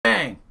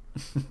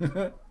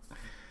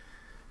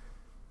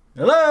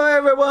Hello,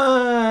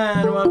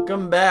 everyone.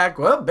 Welcome back.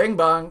 Well, bing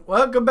bong.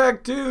 Welcome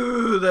back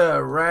to the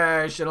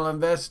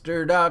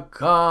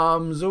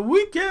RationalInvestor.com's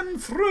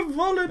Weekend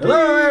Frivolity.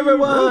 Hello,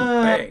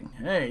 everyone. Bang.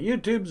 Hey,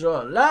 YouTube's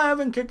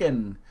alive and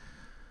kicking.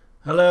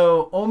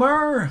 Hello,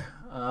 Omar.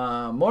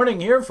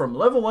 Morning here from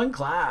Level 1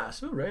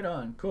 class. Oh, right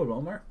on. Cool,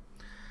 Omar.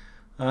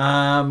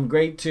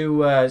 Great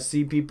to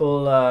see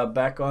people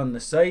back on the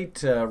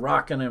site,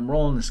 rocking and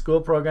rolling the school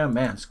program.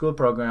 Man, school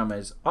program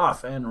is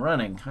off and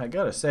running, I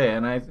gotta say.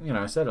 And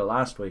I said it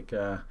last week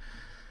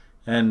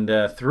and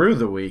through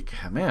the week.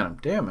 Man, I'm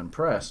damn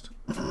impressed.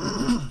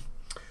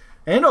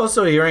 And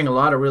also hearing a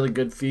lot of really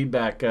good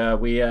feedback.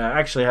 We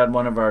actually had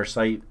one of our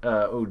site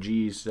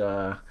OGs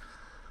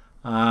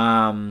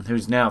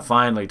who's now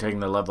finally taking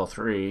the level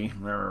 3.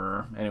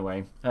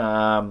 Anyway,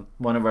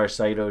 one of our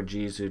site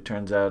OGs who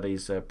turns out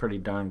he's a pretty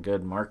darn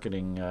good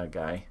marketing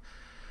guy.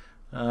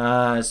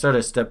 Sort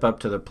of step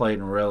up to the plate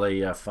and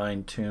really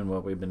fine-tune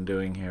what we've been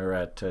doing here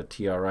at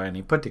TRI, and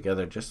he put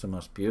together just the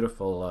most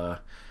beautiful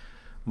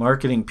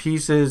marketing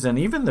pieces, and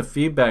even the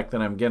feedback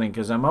that I'm getting,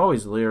 because I'm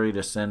always leery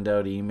to send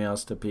out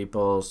emails to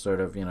people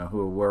sort of,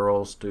 who were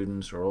old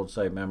students or old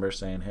site members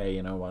saying, hey,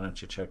 why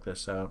don't you check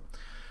this out?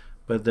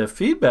 But the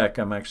feedback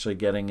I'm actually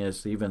getting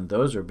is even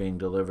those are being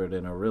delivered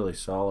in a really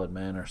solid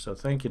manner. So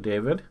thank you,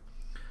 David.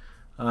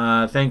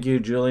 Thank you,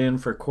 Julian,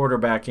 for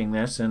quarterbacking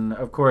this. And,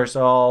 of course,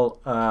 all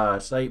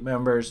site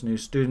members, new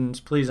students,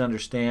 please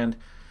understand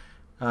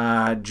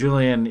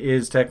Julian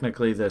is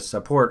technically the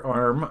support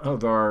arm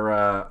of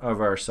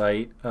our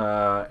site.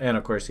 And,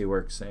 of course, he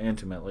works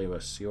intimately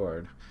with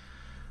Sjord.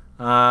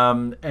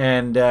 If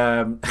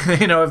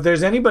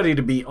there's anybody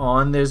to be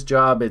on this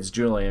job, it's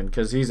Julian,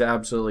 because he's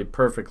absolutely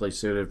perfectly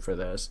suited for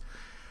this.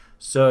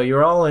 So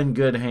you're all in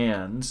good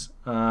hands.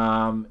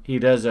 He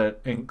does an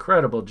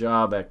incredible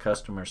job at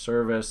customer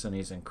service, and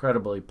he's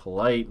incredibly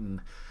polite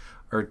and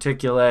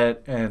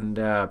articulate and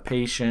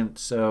patient.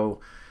 So,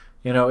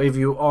 if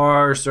you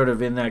are sort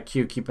of in that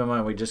queue, keep in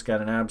mind we just got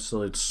an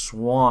absolute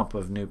swamp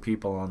of new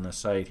people on the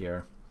site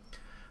here.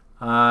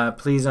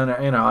 Please, and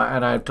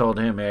I've told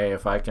him, hey,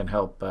 if I can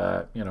help,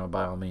 by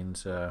all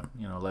means,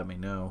 let me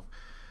know.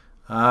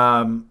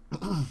 With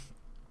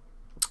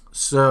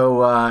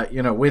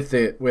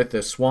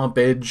the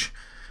swampage,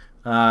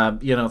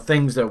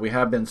 things that we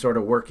have been sort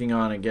of working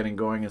on and getting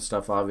going and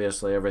stuff,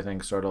 obviously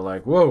everything's sort of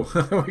like, whoa,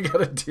 we got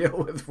to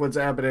deal with what's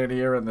happening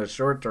here in the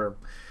short term.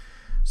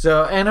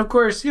 So, and of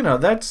course,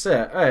 that's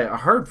a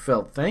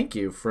heartfelt thank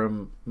you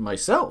from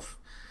myself.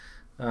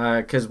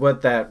 Because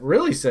what that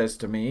really says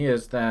to me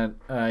is that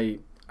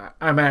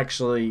I'm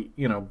actually,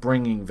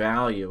 bringing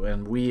value,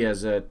 and we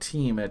as a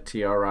team at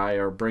TRI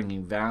are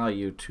bringing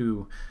value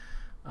to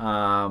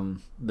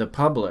the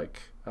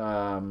public,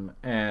 and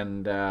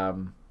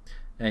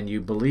you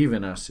believe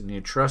in us and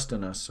you trust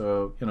in us.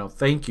 So,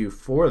 thank you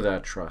for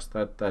that trust.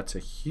 That's a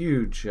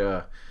huge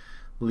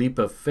leap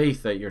of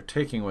faith that you're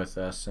taking with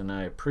us, and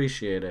I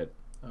appreciate it.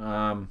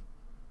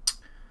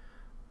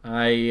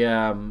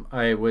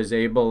 I was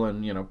able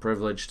and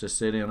privileged to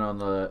sit in on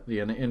the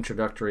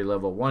introductory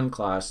level 1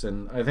 class,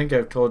 and I think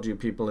I've told you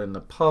people in the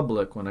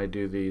public when I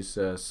do these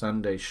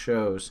Sunday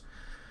shows,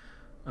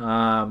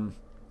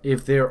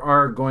 if there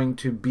are going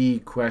to be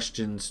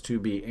questions to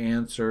be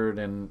answered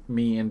and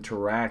me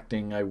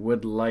interacting, I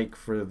would like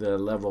for the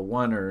level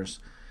 1ers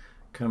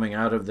coming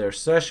out of their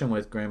session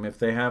with Grim, if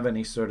they have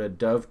any sort of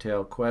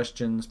dovetail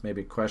questions,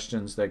 maybe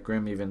questions that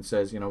Grim even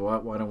says,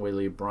 why don't we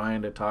leave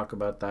Brian to talk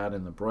about that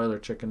in the Broiler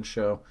Chicken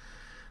Show.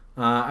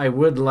 I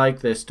would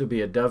like this to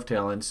be a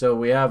dovetail, and so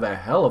we have a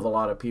hell of a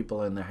lot of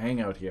people in the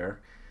hangout here,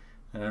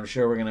 and I'm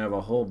sure we're going to have a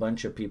whole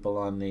bunch of people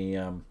on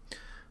the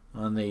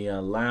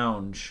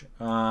lounge.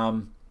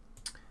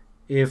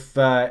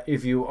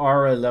 If you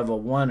are a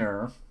level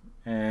 1er,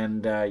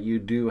 and you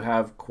do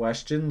have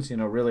questions,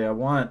 really I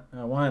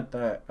want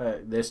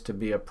this to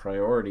be a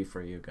priority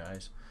for you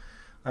guys.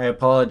 I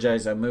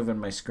apologize, I'm moving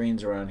my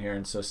screens around here,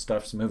 and so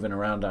stuff's moving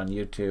around on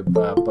YouTube,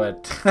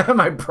 but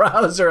my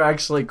browser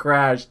actually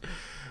crashed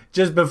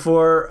just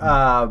before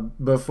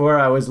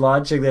I was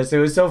launching this. It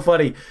was so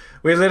funny.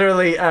 We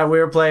literally we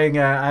were playing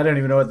I don't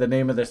even know what the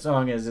name of the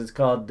song is. It's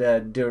called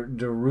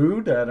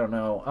Darude. I don't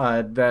know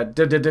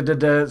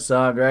that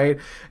song, right?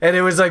 And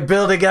it was like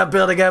building up,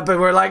 and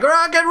we're like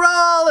rock and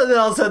roll, and then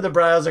all of a sudden the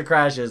browser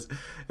crashes,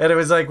 and it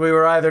was like we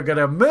were either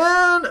gonna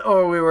win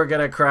or we were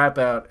gonna crap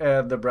out,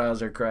 and the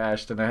browser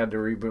crashed, and I had to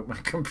reboot my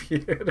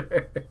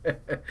computer.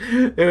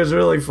 It was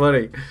really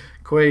funny,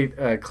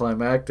 quite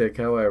climactic.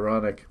 How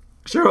ironic.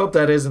 Sure hope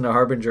that isn't a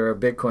harbinger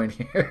of Bitcoin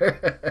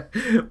here,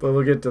 but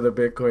we'll get to the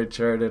Bitcoin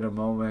chart in a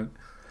moment.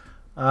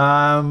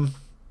 As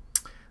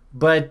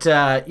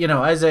I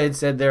had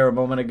said there a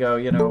moment ago,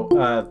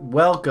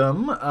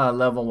 welcome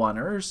level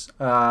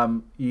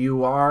 1ers.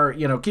 You are,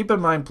 keep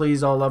in mind,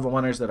 please, all level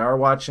 1ers that are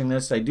watching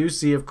this. I do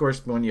see, of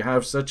course, when you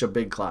have such a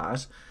big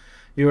class,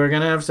 You are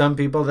going to have some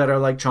people that are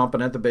like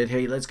chomping at the bit.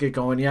 Hey, let's get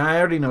going. Yeah, I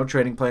already know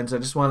trading plans. I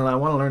want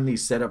to learn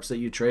these setups that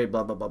you trade,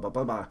 blah, blah, blah, blah,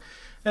 blah, blah.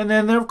 And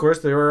then, of course,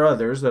 there are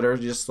others that are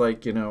just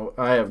like, you know,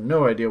 I have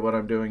no idea what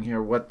I'm doing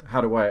here.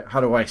 How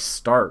do I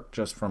start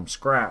just from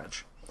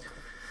scratch?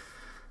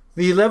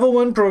 The level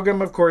 1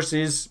 program, of course,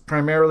 is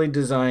primarily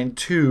designed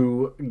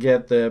to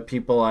get the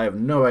people, I have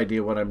no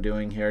idea what I'm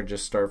doing here,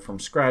 just start from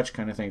scratch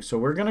kind of thing. So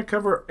we're going to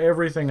cover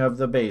everything of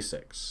the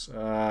basics.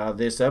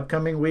 This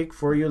upcoming week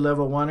for you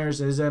level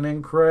 1ers is an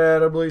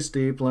incredibly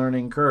steep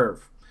learning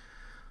curve.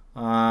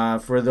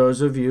 For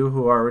those of you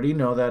who already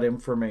know that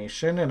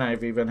information, and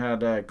I've even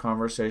had a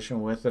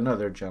conversation with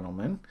another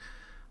gentleman,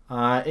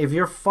 if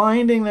you're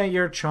finding that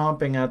you're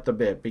chomping at the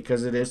bit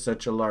because it is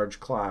such a large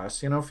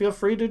class, you know, feel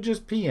free to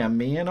just PM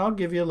me and I'll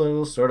give you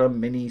little sort of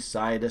mini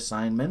side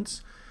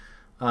assignments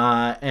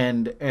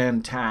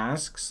and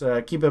tasks.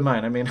 Keep in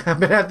mind, I mean,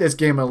 I've been at this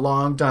game a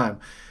long time.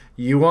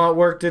 You want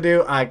work to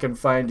do? I can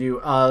find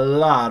you a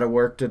lot of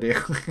work to do.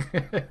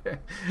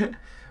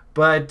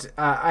 But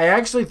I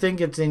actually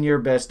think it's in your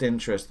best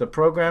interest. The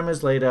program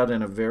is laid out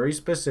in a very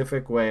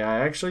specific way. I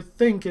actually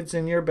think it's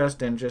in your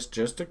best interest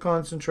just to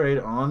concentrate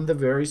on the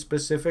very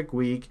specific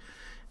week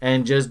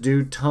and just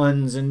do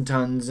tons and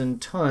tons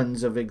and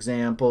tons of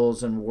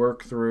examples and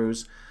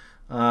work-throughs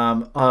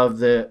of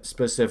the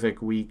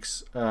specific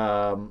week's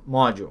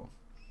module.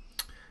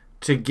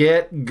 To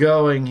get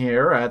going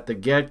here at the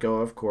get-go,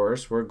 of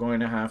course, we're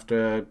going to have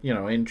to, you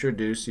know,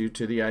 introduce you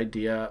to the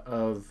idea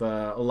of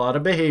a lot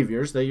of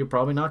behaviors that you're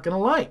probably not going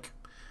to like.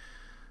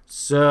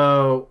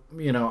 So,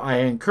 you know, I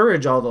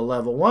encourage all the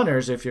level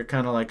 1ers, if you're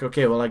kind of like,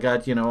 okay, well, I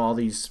got, you know, all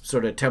these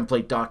sort of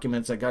template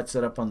documents I got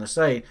set up on the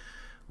site.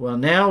 Well,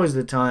 now is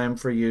the time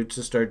for you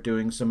to start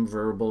doing some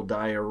verbal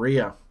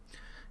diarrhea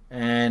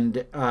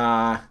and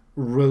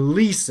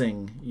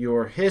releasing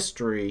your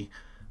history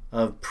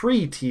of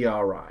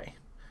pre-TRI.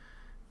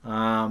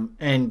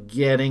 And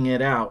getting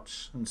it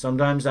out. And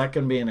sometimes that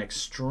can be an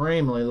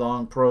extremely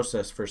long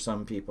process for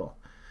some people.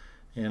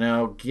 You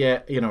know,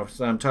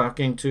 so I'm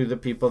talking to the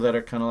people that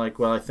are kind of like,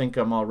 well, I think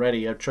I'm all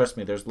ready. Trust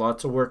me, there's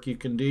lots of work you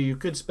can do. You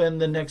could spend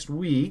the next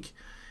week,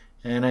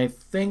 and I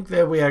think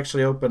that we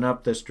actually open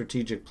up the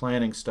strategic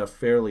planning stuff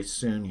fairly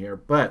soon here.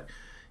 But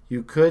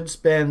you could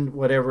spend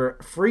whatever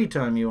free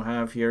time you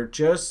have here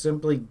just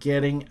simply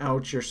getting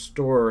out your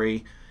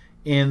story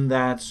in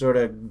that sort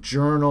of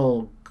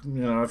journal.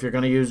 You know, if you're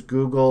going to use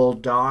Google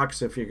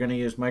Docs, if you're going to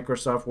use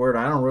Microsoft Word,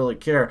 I don't really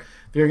care.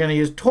 If you're going to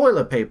use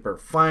toilet paper,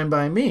 fine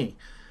by me.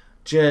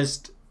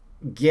 Just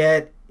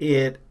get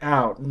it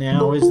out.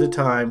 Now is the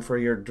time for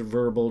your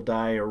verbal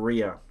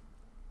diarrhea.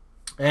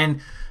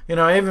 And, you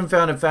know, I even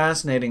found it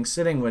fascinating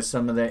sitting with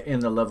some of the, in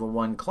the level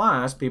 1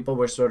 class, people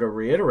were sort of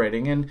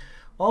reiterating, and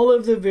all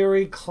of the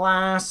very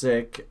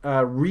classic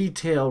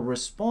retail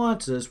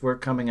responses were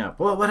coming up.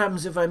 Well, what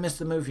happens if I miss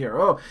the move here?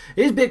 Oh,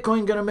 is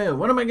Bitcoin going to move?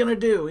 What am I going to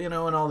do? You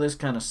know, and all this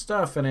kind of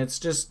stuff. And it's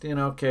just, you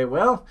know, okay,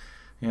 well,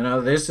 you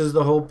know, this is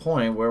the whole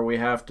point where we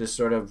have to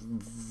sort of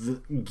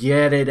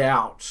get it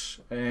out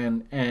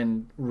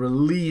and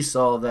release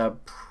all the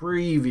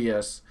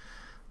previous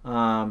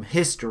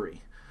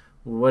history.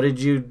 What did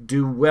you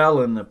do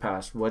well in the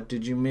past? What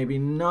did you maybe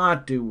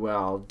not do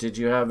well? Did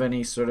you have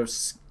any sort of,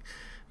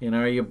 you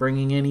know, are you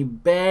bringing any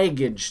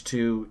baggage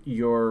to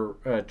your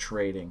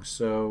trading?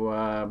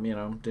 So, you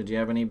know, did you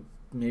have any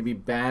maybe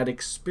bad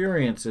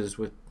experiences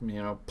with,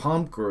 you know,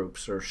 pump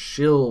groups or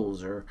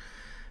shills or,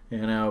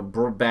 you know,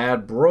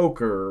 bad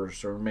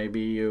brokers, or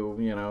maybe you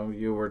know,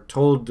 you were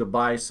told to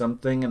buy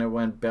something and it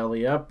went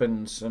belly up,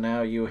 and so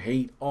now you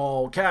hate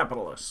all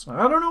capitalists.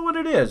 I don't know what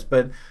it is,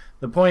 but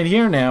the point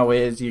here now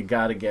is you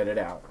got to get it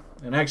out.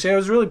 And actually, I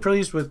was really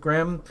pleased with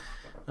Graham.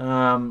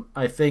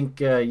 I think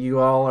you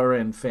all are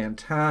in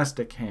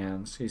fantastic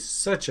hands. He's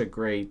such a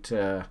great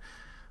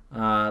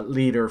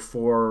leader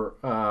for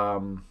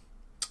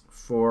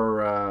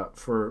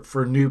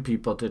new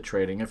people to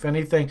trading, if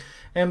anything.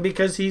 And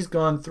because he's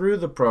gone through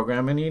the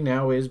program and he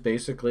now is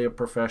basically a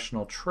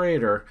professional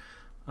trader,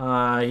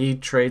 he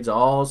trades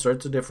all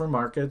sorts of different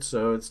markets.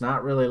 So it's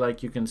not really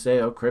like you can say,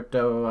 oh,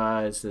 crypto,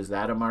 is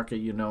that a market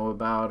you know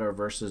about, or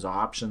versus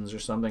options or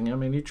something. I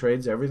mean, he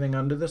trades everything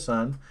under the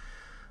sun.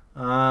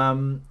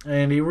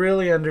 And he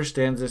really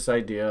understands this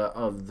idea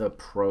of the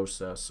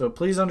process. So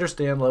please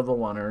understand, level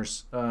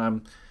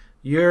 1ers,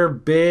 your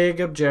big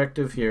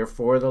objective here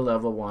for the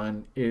level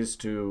 1 is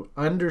to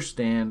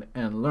understand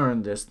and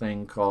learn this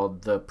thing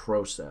called the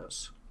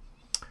process.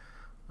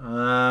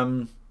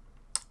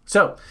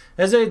 So,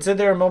 as I had said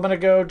there a moment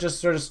ago, just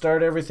sort of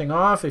start everything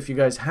off. If you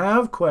guys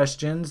have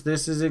questions,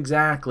 this is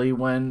exactly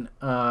when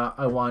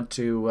I want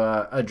to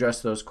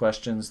address those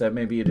questions that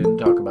maybe you didn't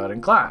talk about in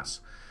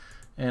class.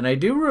 And I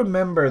do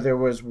remember there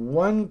was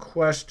one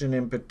question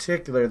in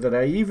particular that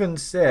I even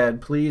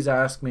said, please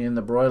ask me in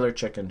the Broiler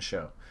Chicken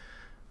Show.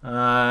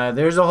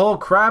 There's a whole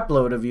crap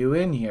load of you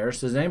in here.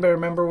 So does anybody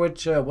remember what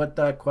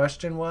that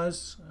question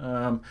was?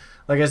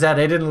 Like I said,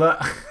 I didn't look.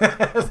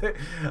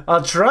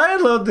 I'll try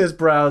and load this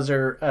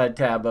browser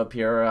tab up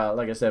here.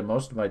 Like I said,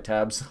 most of my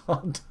tabs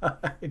all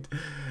died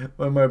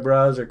when my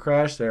browser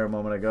crashed there a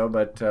moment ago,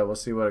 but we'll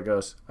see what it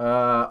goes.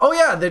 Oh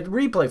yeah, the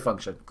replay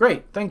function.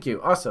 Great, thank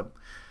you, awesome.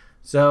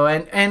 So,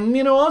 and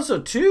you know, also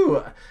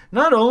too,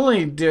 not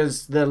only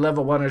does the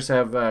level 1ers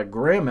have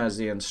Grim as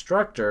the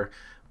instructor,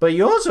 but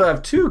you also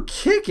have 2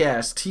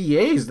 kick-ass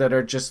TAs that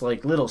are just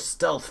like little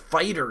stealth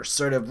fighters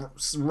sort of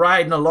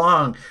riding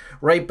along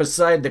right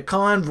beside the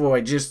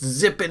convoy, just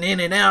zipping in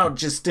and out.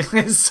 Just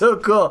it's so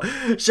cool.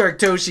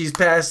 Sharktoshi's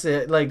past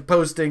it, like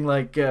posting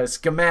like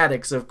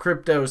schematics of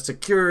crypto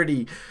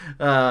security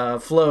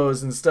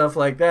flows and stuff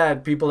like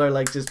that. People are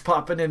like just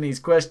popping in these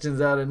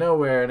questions out of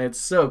nowhere, and it's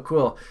so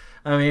cool.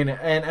 I mean,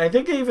 and I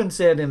think I even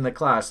said in the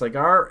class, like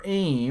our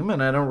aim,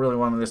 and I don't really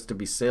want this to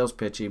be sales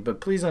pitchy,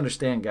 but please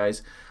understand,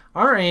 guys,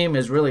 our aim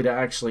is really to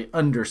actually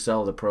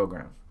undersell the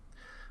program.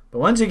 But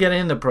once you get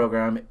in the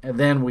program,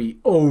 then we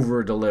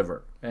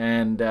over-deliver.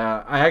 And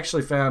I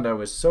actually found I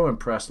was so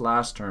impressed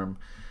last term.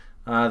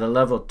 The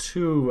level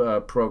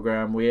 2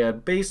 program, we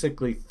had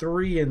basically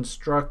 3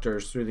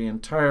 instructors through the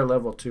entire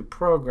level 2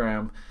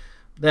 program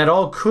that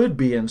all could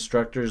be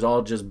instructors,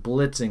 all just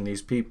blitzing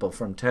these people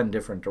from 10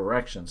 different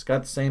directions.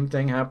 Got the same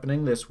thing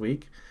happening this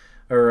week,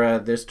 or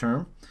this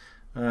term.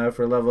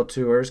 For level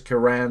 2ers.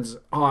 Kiran's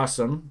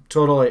awesome.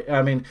 Totally.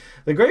 I mean,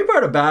 the great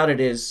part about it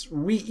is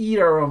we eat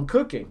our own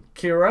cooking.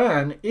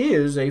 Kiran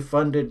is a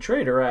funded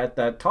trader at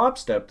that top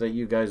step that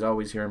you guys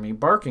always hear me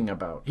barking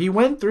about. He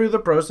went through the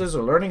process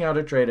of learning how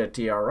to trade at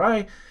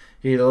TRI.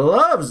 He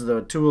loves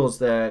the tools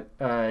that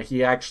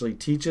he actually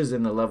teaches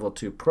in the level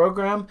 2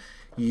 program.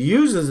 He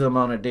uses them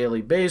on a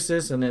daily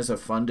basis and is a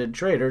funded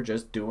trader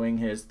just doing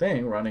his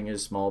thing, running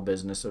his small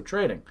business of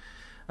trading.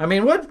 I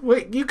mean,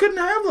 wait, you couldn't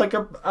have like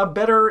a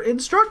better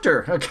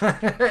instructor.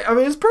 I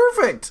mean, it's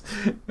perfect.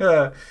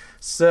 I'm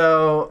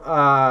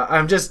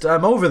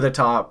over the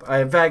top.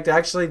 In fact,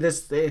 actually,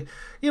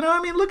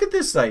 I mean, look at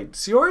this site.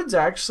 Sjord's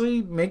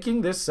actually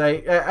making this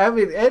site. I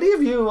mean, any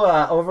of you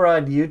over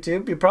on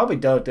YouTube, you probably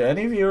don't. Do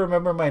any of you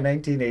remember my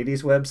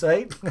 1980s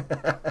website?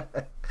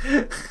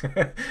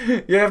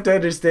 You have to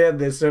understand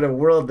this sort of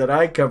world that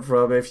I come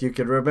from if you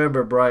can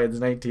remember Brian's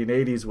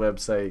 1980s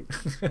website.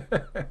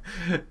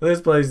 This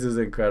place is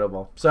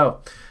incredible. So,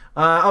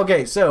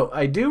 okay, so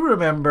I do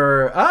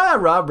remember.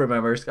 Rob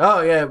remembers. Oh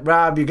yeah,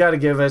 Rob, you got to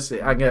give us.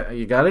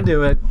 You got to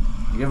do it.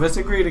 Give us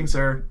a greeting,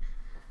 sir.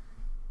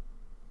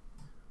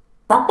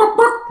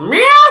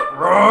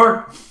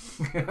 Roar.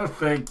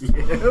 Thank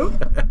you.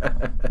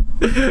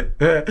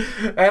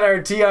 At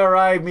our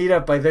TRI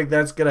meetup, I think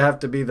that's going to have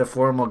to be the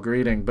formal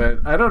greeting,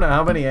 but I don't know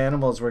how many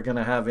animals we're going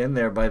to have in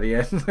there by the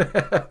end.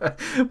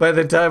 By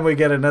the time we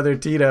get another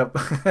teed-up,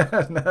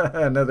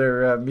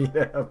 another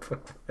meetup.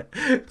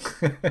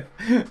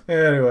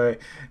 Anyway,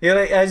 you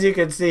know, as you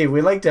can see,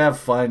 we like to have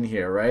fun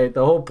here, right?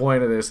 The whole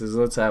point of this is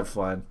let's have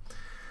fun.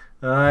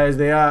 We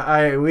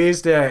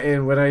used to,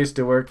 when I used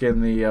to work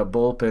in the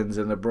bullpens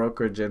in the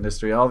brokerage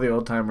industry, all the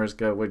old timers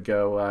would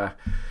go,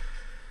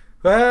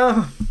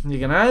 well, you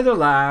can either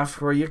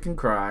laugh or you can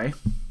cry.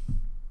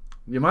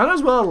 You might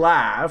as well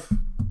laugh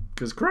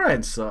because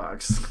crying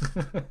sucks.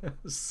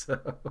 So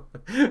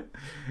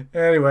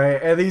anyway,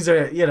 and these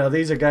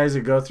are guys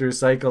who go through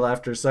cycle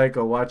after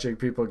cycle watching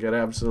people get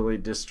absolutely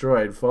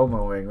destroyed,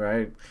 FOMOing,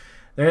 right?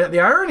 The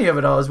irony of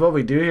it all is what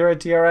we do here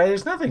at TRI.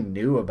 There's nothing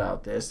new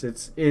about this.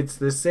 It's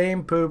the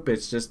same poop.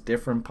 It's just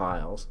different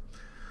piles.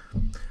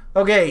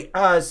 Okay,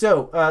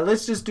 so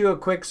let's just do a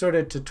quick sort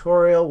of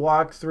tutorial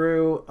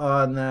walkthrough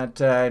on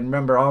that. And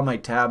remember, all my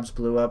tabs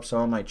blew up, so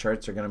all my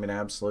charts are going to be an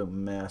absolute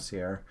mess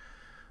here.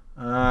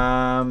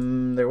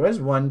 There was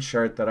one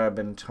chart that I've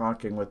been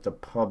talking with the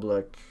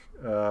public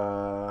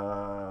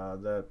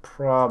that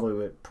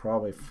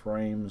probably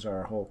frames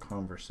our whole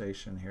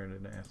conversation here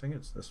today. I think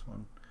it's this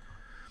one.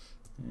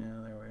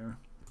 Yeah, there we are.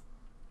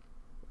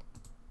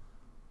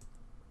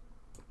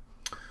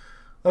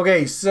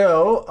 Okay,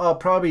 so I'll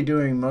probably be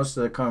doing most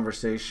of the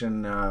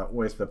conversation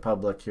with the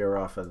public here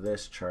off of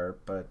this chart,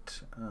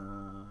 but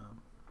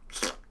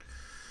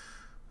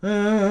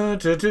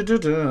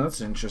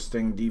that's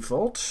interesting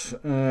default.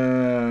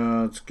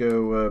 Let's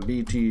go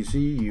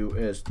BTC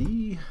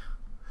USD,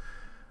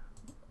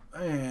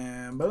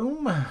 and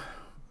boom,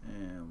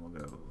 and we'll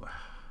go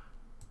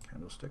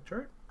candlestick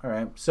chart. All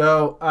right,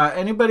 so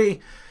anybody?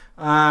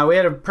 We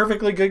had a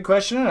perfectly good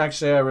question, and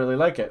actually I really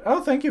like it.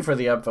 Oh, thank you for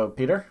the upvote,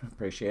 Peter.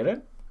 Appreciate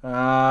it.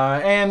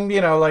 And, you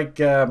know, like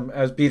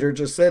as Peter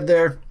just said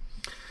there,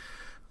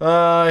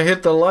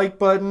 hit the like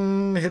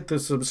button, hit the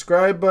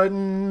subscribe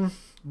button,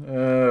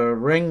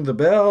 ring the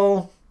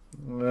bell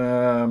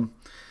on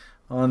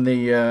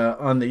the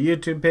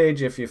YouTube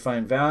page if you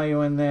find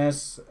value in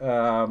this.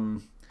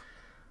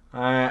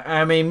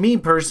 I mean, me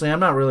personally, I'm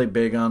not really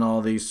big on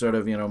all these sort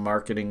of, you know,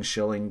 marketing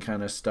shilling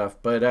kind of stuff.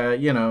 But,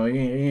 you know,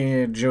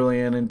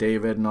 Julian and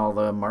David and all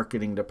the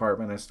marketing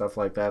department and stuff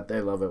like that, they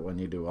love it when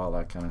you do all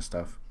that kind of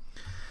stuff.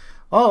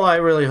 All I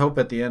really hope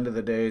at the end of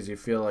the day is you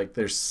feel like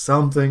there's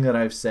something that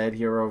I've said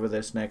here over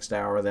this next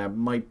hour that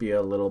might be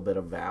a little bit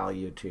of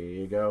value to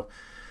you. You go,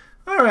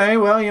 all right,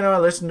 well, I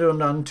listened to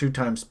him on 2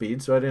 times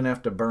speed, so I didn't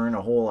have to burn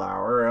a whole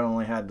hour. I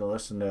only had to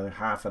listen to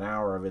half an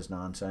hour of his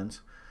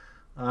nonsense.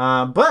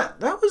 But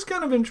that was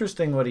kind of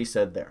interesting what he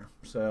said there.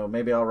 So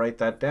maybe I'll write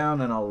that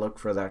down and I'll look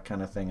for that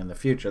kind of thing in the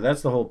future.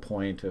 That's the whole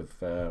point of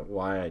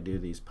why I do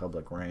these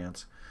public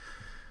rants.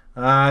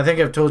 I think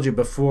I've told you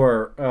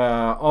before,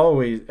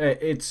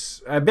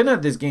 I've been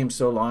at this game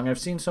so long, I've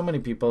seen so many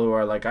people who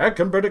are like, I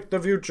can predict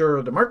the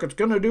future, the market's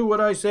going to do what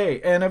I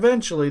say, and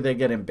eventually they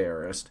get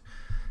embarrassed.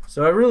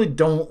 So I really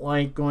don't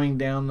like going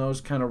down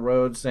those kind of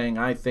roads saying,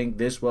 I think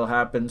this will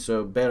happen,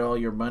 so bet all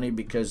your money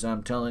because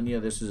I'm telling you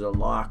this is a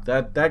lock.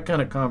 That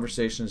kind of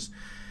conversations,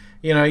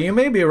 you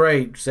may be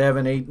right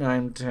 7, 8,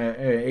 9,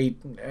 8.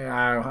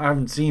 I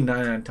haven't seen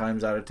 9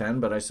 times out of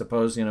 10, but I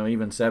suppose,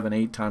 even 7,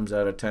 8 times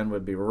out of 10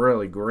 would be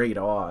really great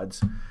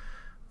odds.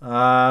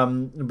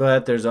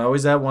 But there's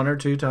always that 1 or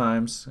 2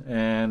 times,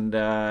 and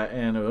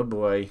oh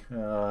boy,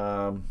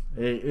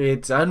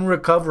 it's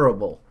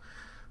unrecoverable.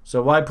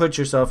 So why put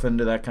yourself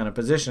into that kind of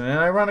position? And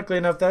ironically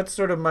enough, that's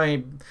sort of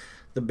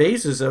the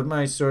basis of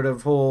my sort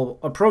of whole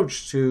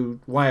approach to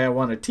why I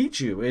want to teach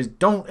you is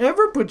don't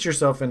ever put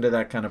yourself into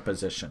that kind of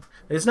position.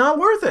 It's not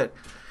worth it.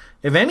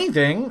 If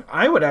anything,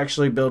 I would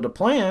actually build a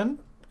plan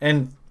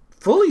and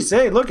fully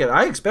say, look,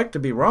 I expect to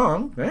be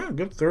wrong. Yeah,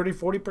 good 30,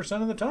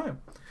 40% of the time.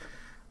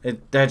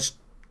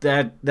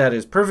 That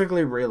is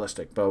perfectly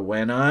realistic. But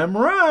when I'm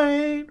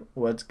right,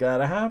 what's got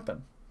to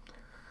happen?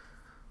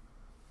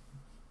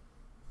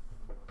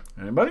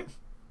 Anybody?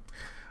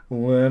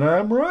 When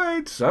I'm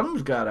right,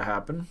 something's got to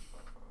happen.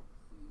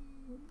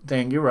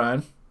 Thank you,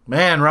 Ryan.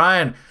 Man,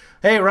 Ryan.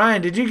 Hey,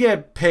 Ryan, did you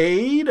get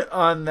paid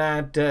on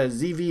that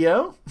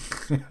ZVO?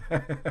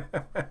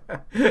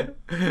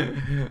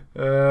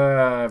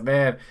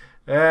 Man.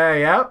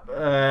 Yep.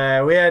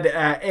 We had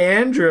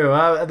Andrew.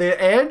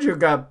 Andrew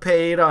got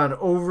paid on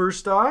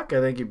Overstock.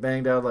 I think he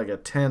banged out like a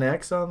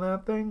 10x on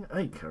that thing.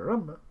 Ay,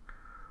 caramba.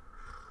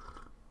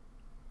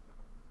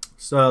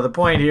 So the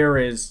point here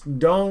is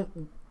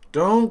don't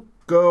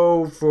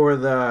go for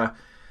the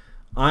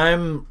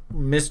I'm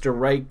Mr.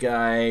 Right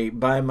guy,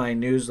 buy my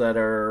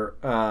newsletter,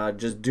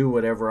 just do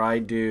whatever I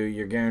do,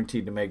 you're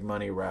guaranteed to make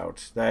money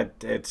route.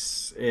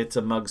 It's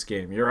a mug's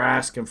game. You're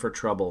asking for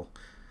trouble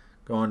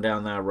going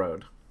down that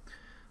road.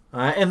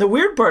 And the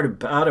weird part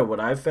about it, what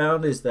I've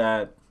found is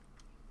that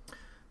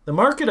the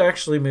market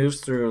actually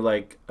moves through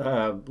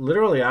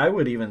literally I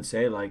would even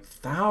say like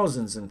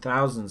thousands and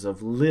thousands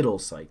of little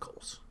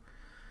cycles.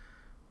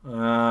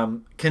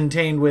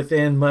 Contained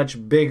within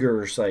much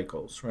bigger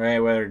cycles, right?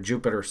 Whether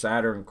Jupiter,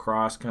 Saturn,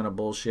 cross kind of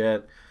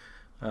bullshit,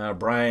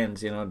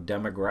 Brian's,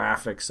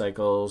 demographic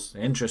cycles,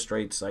 interest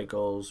rate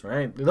cycles,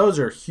 right? Those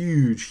are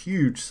huge,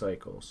 huge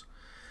cycles.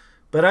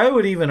 But I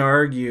would even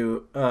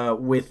argue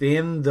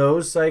within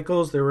those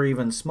cycles, there were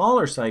even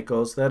smaller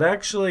cycles that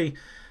actually,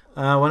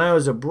 when I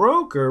was a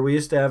broker, we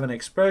used to have an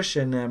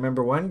expression. I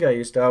remember one guy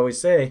used to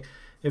always say,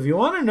 if you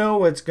want to know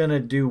what's going to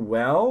do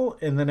well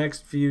in the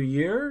next few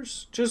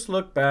years, just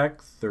look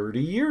back 30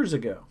 years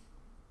ago.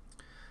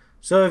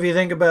 So if you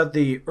think about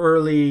the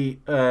early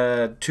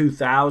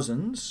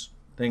 2000s,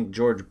 think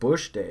George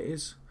Bush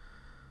days,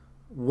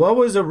 what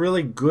was a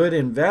really good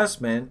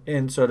investment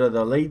in sort of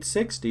the late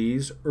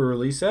 60s,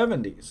 early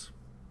 70s?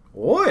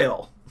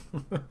 Oil.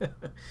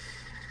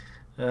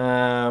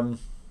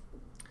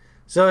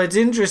 So it's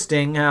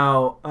interesting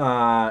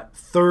how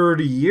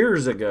 30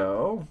 years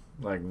ago,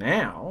 like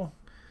now,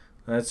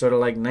 that's sort of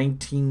like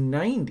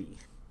 1990.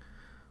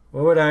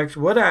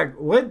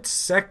 What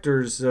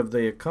sectors of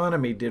the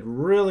economy did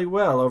really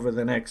well over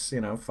the next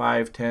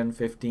 5, 10,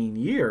 15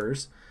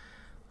 years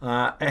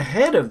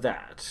ahead of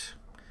that?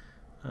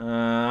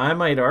 I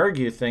might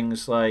argue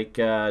things like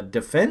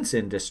defense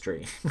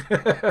industry.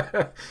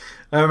 I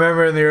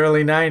remember in the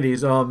early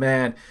 90s, oh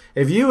man,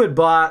 if you had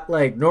bought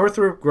like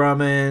Northrop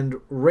Grumman,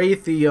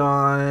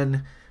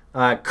 Raytheon,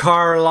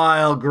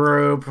 Carlyle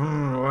Group,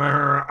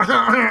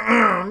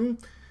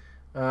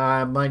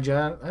 mind you,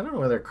 I don't know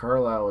whether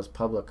Carlyle was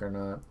public or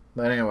not.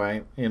 But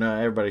anyway,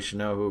 everybody should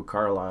know who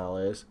Carlyle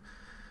is.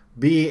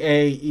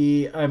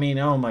 BAE, I mean,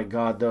 oh my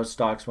God, those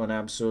stocks went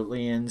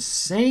absolutely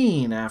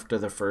insane after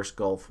the first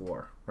Gulf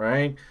War,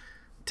 right?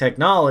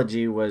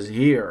 Technology was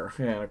here.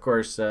 And of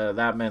course,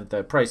 that meant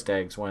the price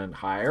tags went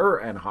higher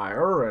and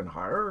higher and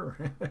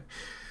higher.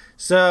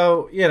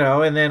 So,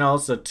 and then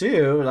also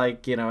too,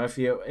 like,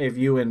 if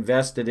you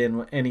invested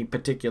in any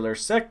particular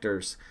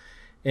sectors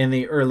in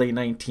the early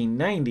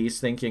 1990s,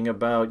 thinking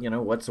about,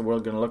 what's the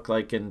world going to look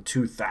like in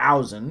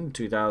 2000,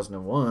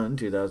 2001,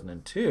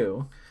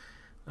 2002,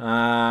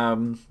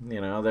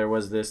 there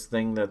was this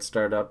thing that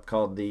started up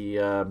called the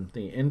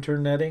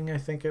interneting, I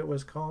think it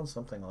was called,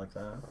 something like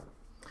that.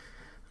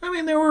 I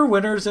mean, there were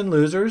winners and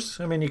losers.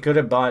 I mean, you could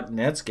have bought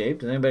Netscape.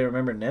 Does anybody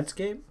remember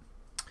Netscape?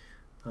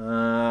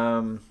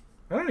 I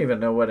don't even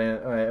know what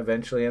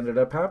eventually ended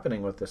up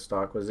happening with this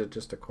stock. Was it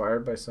just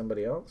acquired by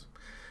somebody else?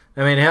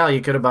 I mean, hell,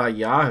 you could have bought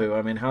Yahoo.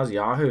 I mean, how's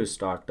Yahoo's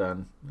stock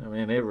done? I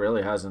mean, it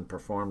really hasn't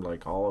performed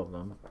like all of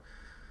them.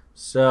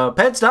 So,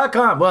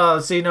 Pets.com.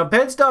 Well, see, no,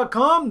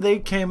 Pets.com, they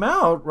came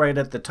out right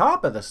at the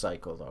top of the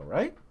cycle, though,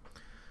 right?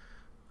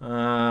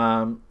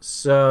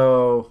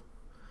 So,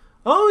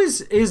 oh,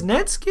 is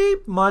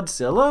Netscape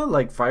Mozilla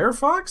like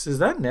Firefox? Is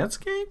that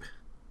Netscape?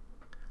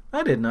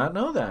 I did not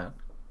know that.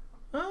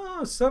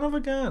 Oh, son of a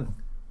gun.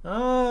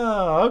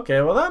 Oh,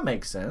 okay. Well, that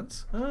makes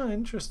sense. Oh,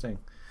 interesting.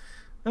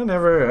 I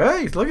never.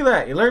 Hey, look at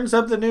that. You learn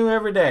something new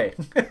every day.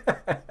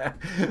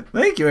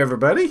 Thank you,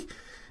 everybody.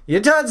 You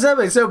taught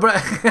something. So,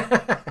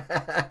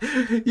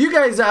 you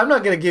guys, I'm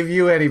not going to give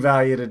you any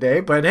value today,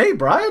 but hey,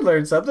 Brian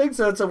learned something,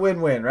 so it's a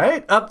win-win,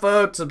 right?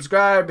 Upvote,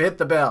 subscribe, hit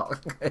the bell.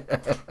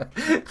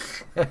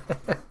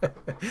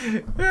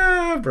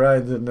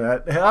 Brian's a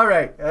nut. All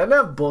right,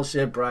 enough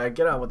bullshit, Brian.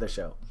 Get on with the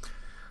show.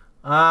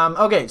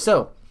 Okay,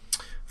 so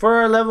for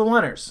our level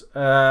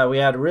 1ers, we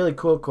had a really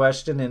cool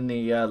question in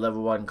the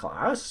level 1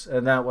 class,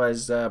 and that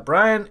was,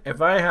 Brian,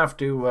 if I have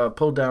to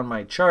pull down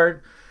my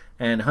chart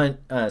and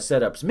hunt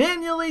setups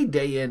manually,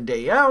 day in,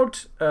 day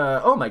out,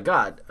 oh my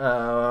God,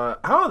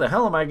 how the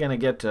hell am I going to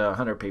get to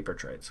 100 paper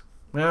trades?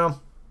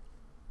 Well,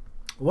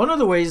 one of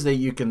the ways that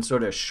you can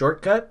sort of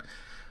shortcut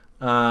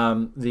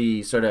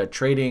the sort of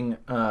trading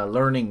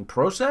learning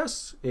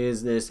process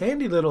is this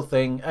handy little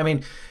thing. I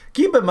mean,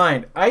 keep in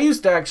mind, I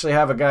used to actually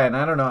have a guy, and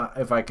I don't know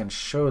if I can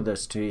show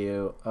this to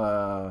you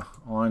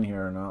on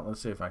here or not.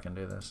 Let's see if I can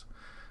do this.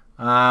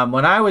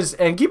 When I was,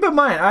 and keep in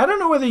mind, I don't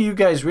know whether you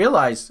guys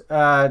realize,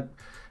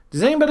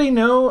 does anybody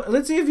know?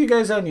 Let's see if you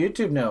guys on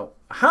YouTube know.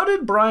 How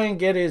did Brian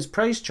get his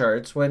price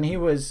charts when he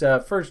was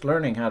first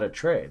learning how to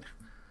trade?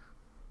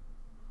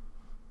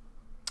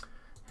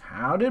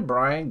 How did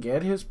Brian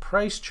get his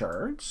price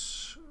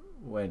charts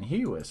when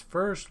he was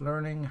first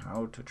learning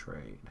how to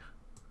trade?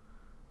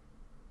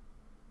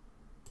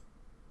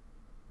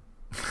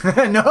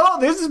 No,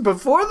 this is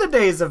before the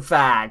days of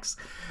fax.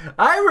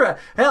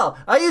 Hell,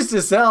 I used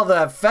to sell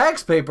the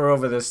fax paper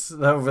over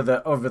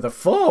the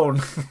phone.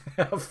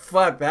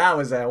 Fuck, that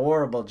was a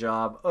horrible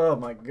job. Oh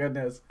my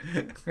goodness.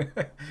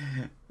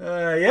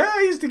 Yeah,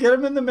 I used to get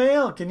them in the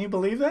mail. Can you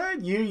believe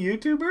that? You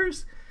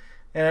YouTubers?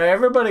 And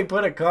everybody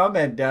put a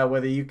comment down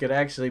whether you could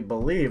actually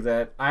believe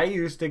that I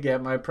used to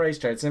get my price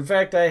charts. In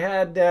fact, I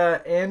had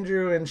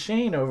Andrew and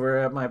Shane over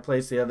at my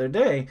place the other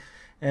day,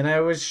 and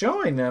I was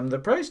showing them the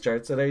price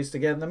charts that I used to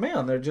get in the mail.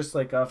 And they're just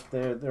like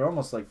they're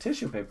almost like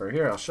tissue paper.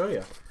 Here, I'll show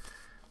you.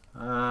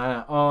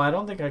 Oh, I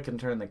don't think I can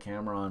turn the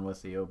camera on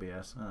with the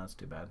OBS. Oh, that's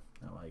too bad.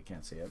 Oh, well, you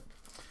can't see it.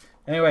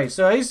 Anyway,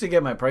 so I used to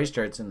get my price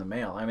charts in the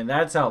mail. I mean,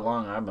 that's how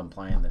long I've been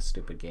playing this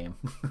stupid game.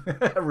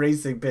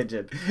 Racing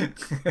pigeon.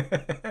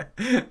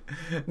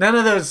 None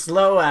of those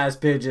slow-ass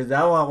pigeons.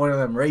 I want one of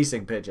them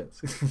racing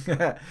pigeons.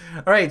 All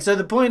right, so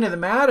the point of the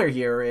matter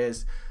here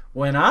is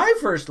when I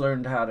first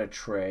learned how to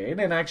trade,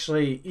 and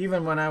actually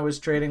even when I was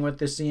trading with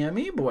the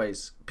CME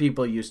boys,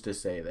 people used to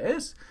say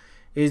this,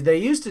 is they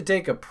used to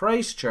take a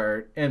price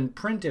chart and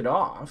print it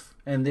off,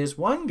 and this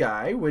one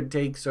guy would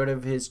take sort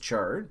of his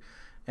chart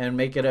and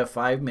make it a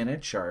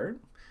 5-minute chart.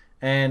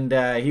 And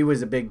he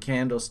was a big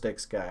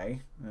candlesticks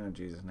guy. Oh,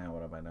 Jesus, now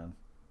what have I done?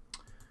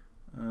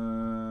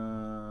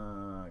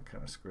 I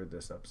kind of screwed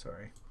this up,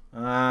 sorry.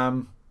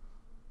 I'll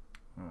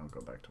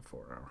go back to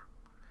 4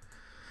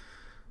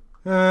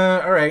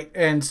 hour. All right,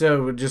 and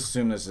so we'll just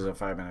assume this is a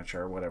 5-minute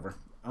chart, whatever.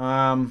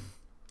 And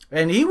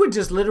he would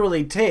just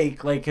literally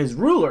take like his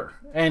ruler.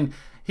 And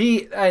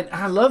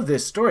I love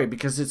this story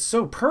because it's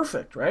so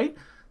perfect, right?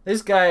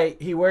 This guy,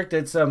 he worked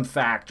at some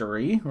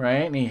factory,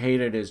 right? And he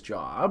hated his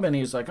job. And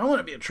he's like, I want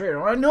to be a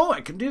trader. I know I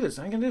can do this.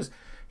 I can do this.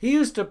 He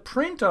used to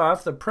print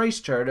off the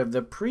price chart of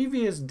the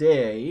previous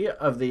day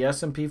of the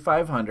S&P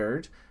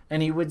 500.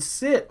 And he would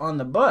sit on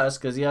the bus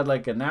because he had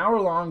like an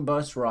hour-long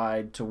bus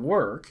ride to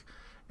work.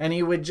 And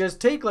he would just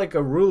take like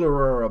a ruler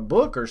or a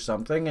book or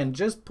something and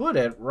just put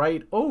it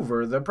right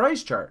over the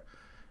price chart.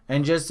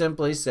 And just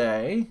simply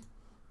say,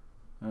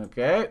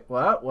 okay,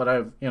 well, what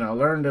I've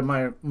learned in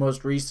my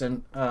most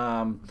recent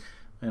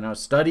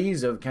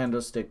studies of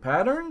candlestick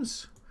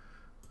patterns,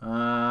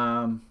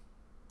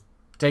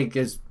 take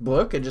his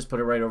book and just put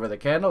it right over the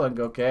candle and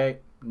go, okay,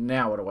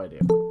 now what do I do?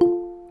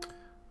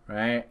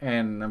 Right?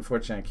 And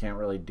unfortunately, I can't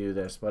really do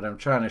this. What I'm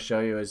trying to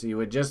show you is he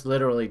would just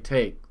literally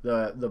take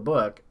the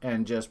book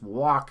and just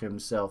walk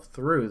himself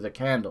through the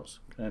candles.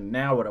 And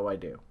now what do I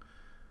do?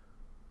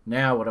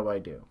 Now what do I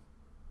do?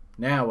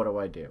 Now what do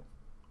I do?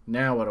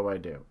 Now what do I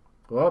do?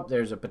 Oh,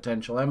 there's a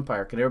potential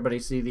empire. Can everybody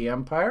see the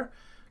empire?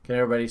 Can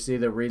everybody see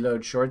the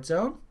reload short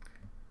zone?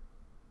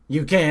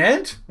 You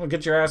can't? Well,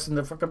 get your ass in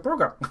the fucking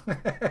program.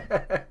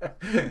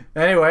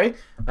 Anyway,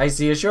 I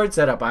see a short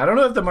setup. I don't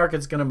know if the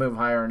market's going to move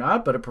higher or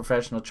not, but a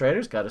professional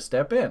trader's got to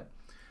step in.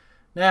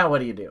 Now what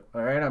do you do?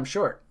 All right, I'm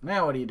short.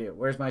 Now what do you do?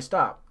 Where's my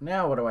stop?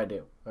 Now what do I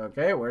do?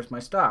 Okay, where's my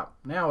stop?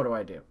 Now what do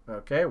I do?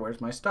 Okay, where's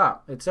my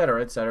stop?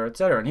 Etc., etc.,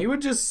 etc. And he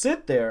would just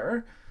sit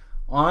there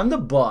on the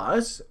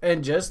bus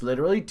and just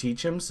literally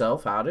teach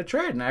himself how to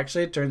trade. And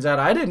actually, it turns out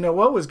I didn't know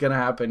what was going to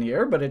happen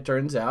here, but it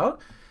turns out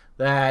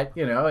that,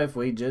 you know, if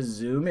we just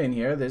zoom in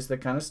here, this is the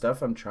kind of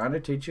stuff I'm trying to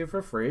teach you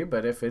for free.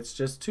 But if it's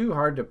just too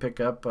hard to pick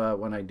up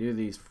when I do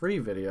these free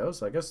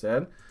videos, like I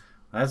said,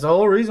 that's the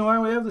whole reason why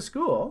we have the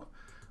school.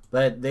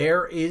 But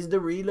there is the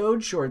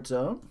reload short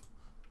zone.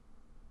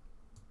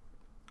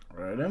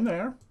 Right in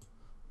there.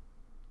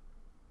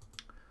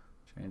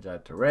 Change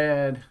that to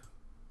red.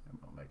 And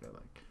we'll make it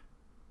like,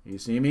 you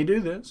see me do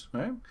this,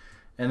 right?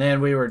 And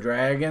then we were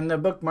dragging the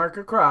bookmark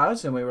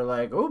across, and we were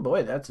like, oh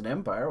boy, that's an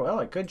empire. Well,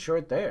 I could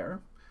short there,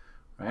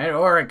 right?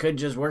 Or I could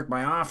just work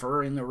my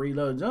offer in the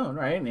reload zone,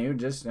 right? And you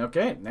just,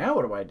 okay, now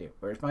what do I do?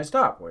 Where's my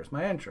stop? Where's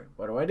my entry?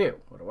 What do I do?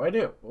 What do I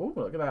do? Oh,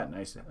 look at that.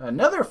 Nice.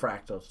 Another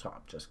fractal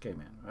top just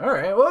came in. All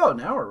right, whoa,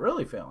 now we're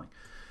really failing.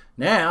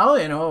 Now,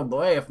 you know,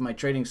 boy, if my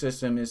trading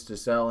system is to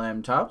sell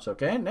M tops,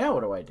 okay, now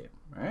what do I do?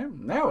 Right?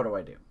 Now what do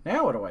I do?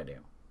 Now what do I do?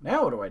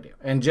 Now what do I do?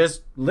 And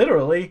just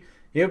literally,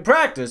 he would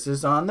practice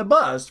this on the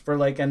bus for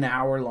like an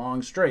hour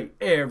long straight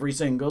every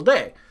single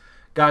day.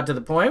 Got to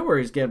the point where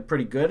he's getting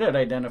pretty good at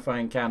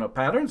identifying candle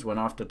patterns, went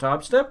off to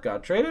top step,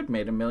 got traded,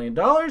 made $1 million.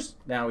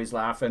 Now he's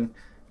laughing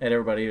at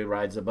everybody who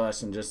rides the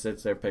bus and just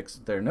sits there, picks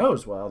their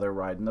nose while they're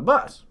riding the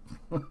bus.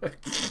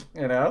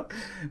 You know,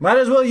 might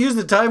as well use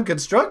the time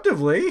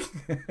constructively.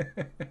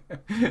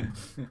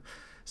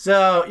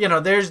 So, you know,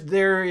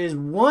 there is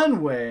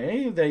one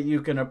way that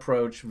you can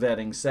approach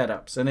vetting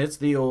setups, and it's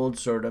the old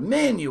sort of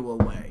manual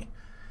way.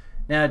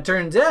 Now, it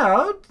turns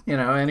out, you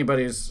know,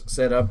 anybody who's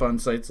set up on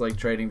sites like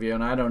TradingView,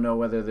 and I don't know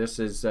whether this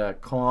is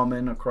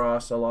common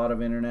across a lot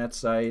of internet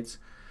sites,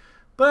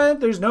 but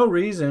there's no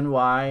reason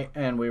why,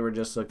 and we were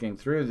just looking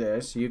through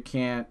this, you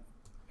can't,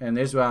 and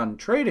this is on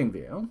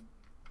TradingView,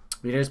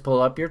 you just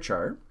pull up your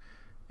chart,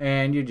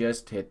 and you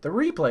just hit the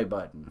replay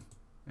button.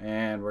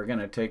 And we're going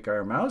to take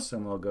our mouse,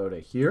 and we'll go to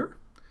here,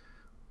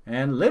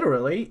 and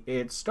literally,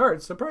 it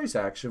starts the price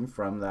action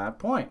from that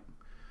point.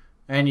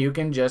 And you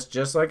can just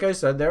like I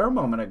said there a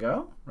moment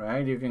ago,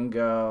 right? You can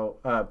go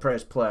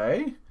press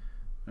play.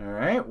 All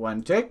right,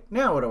 one tick.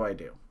 Now what do I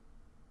do?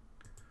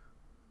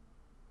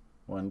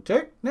 One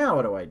tick. Now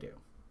what do I do?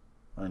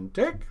 One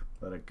tick.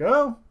 Let it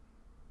go.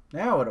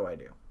 Now what do I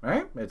do?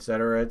 Right?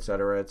 Etc.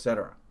 Etc.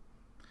 Etc.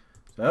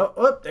 So,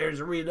 oh, there's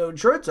a reload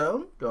short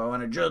zone. Do I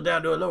want to drill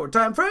down to a lower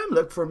time frame?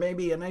 Look for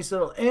maybe a nice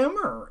little M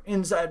or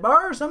inside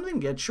bar or something.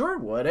 Get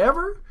short.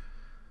 Whatever.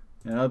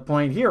 You know, the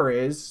point here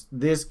is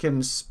this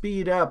can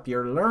speed up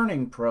your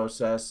learning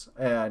process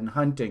and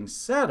hunting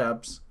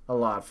setups a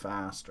lot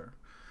faster.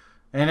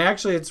 And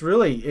actually, it's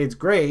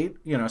great,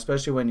 you know,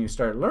 especially when you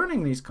start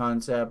learning these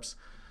concepts,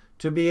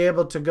 to be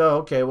able to go,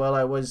 okay, well,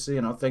 I was,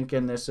 you know,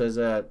 thinking this as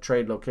a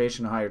trade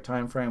location, higher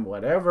time frame,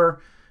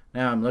 whatever.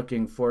 Now I'm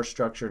looking for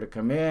structure to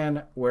come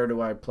in. Where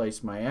do I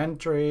place my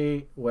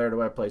entry? Where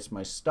do I place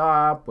my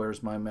stop?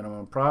 Where's my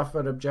minimum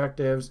profit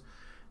objectives?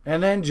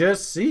 And then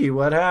just see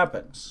what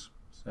happens.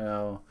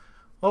 So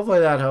hopefully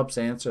that helps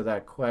answer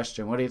that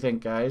question. What do you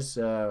think, guys?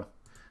 I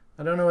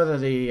don't know whether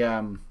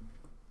the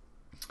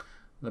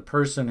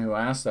person who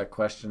asked that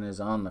question is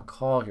on the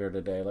call here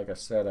today. Like I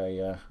said,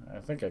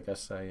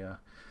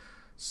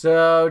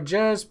 so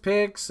just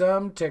pick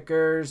some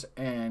tickers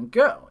and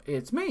go.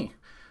 It's me.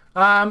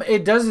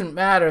 It doesn't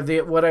matter.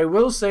 What I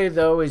will say,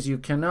 though, is you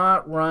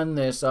cannot run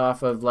this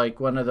off of like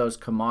one of those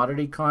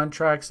commodity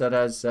contracts that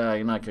has you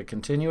know, like a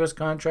continuous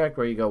contract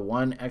where you go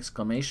 1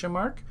 exclamation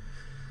mark.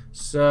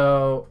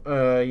 So,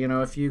 you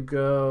know, if you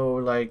go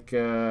like,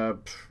 you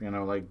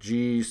know, like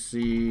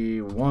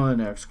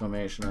GC1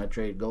 exclamation, I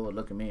trade gold.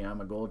 Look at me. I'm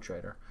a gold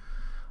trader.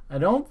 I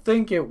don't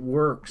think it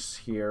works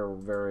here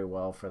very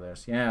well for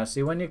this. Yeah,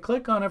 see, when you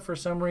click on it for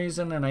some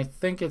reason, and I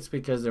think it's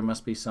because there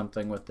must be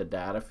something with the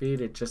data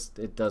feed,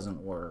 it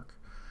doesn't work.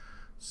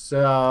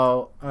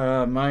 So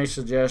my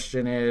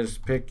suggestion is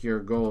pick your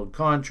gold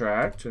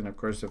contract. And of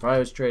course, if I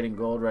was trading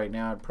gold right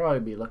now, I'd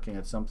probably be looking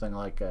at something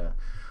like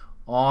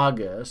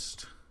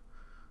August.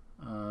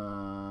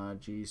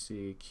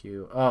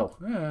 GCQ. Oh,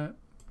 well,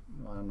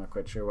 I'm not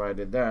quite sure why I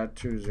did that.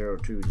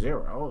 2020.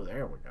 Oh,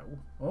 there we go.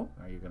 Oh,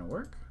 are you going to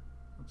work?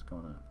 What's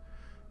going on?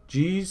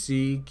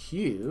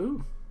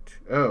 GCQ.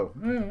 Oh,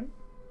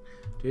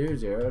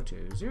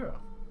 2020.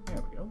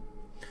 There we go.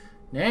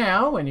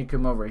 Now, when you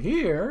come over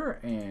here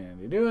and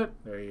you do it,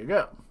 there you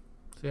go.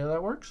 See how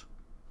that works?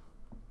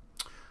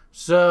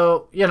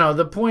 So, you know,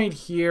 the point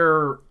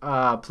here,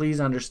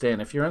 please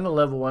understand, if you're in the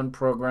level 1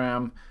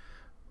 program,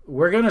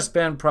 we're going to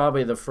spend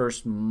probably the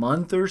first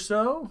month or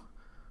so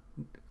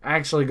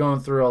actually going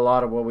through a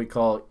lot of what we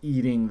call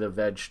eating the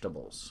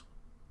vegetables.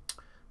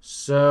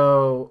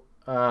 So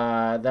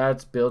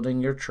that's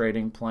building your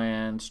trading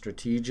plan,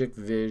 strategic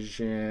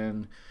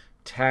vision,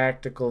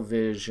 tactical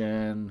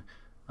vision,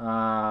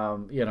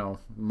 you know,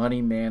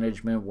 money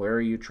management, where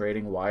are you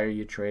trading, why are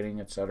you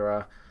trading,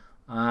 etc.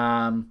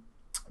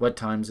 What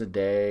times a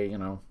day, you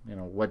know,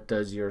 what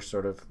does your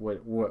sort of,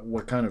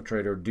 what kind of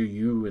trader do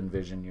you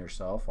envision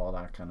yourself, all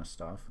that kind of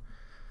stuff.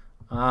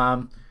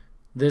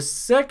 The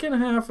second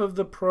half of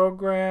the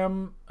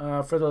program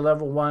for the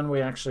level 1,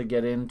 we actually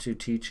get into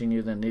teaching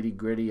you the nitty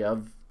gritty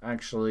of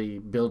actually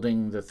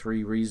building the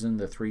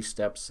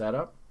 3-step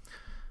setup.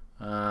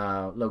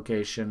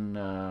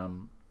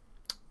 location,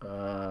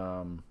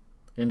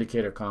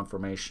 indicator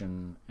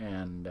confirmation,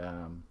 and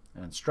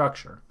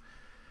structure.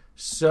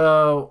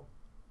 So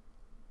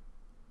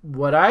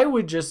what I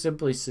would just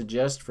simply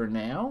suggest for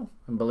now,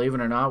 and believe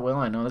it or not, Will,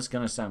 I know this is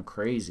going to sound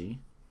crazy,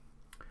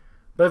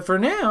 but for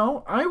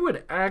now, I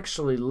would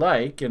actually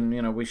like,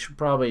 and we should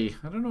probably,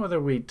 I don't know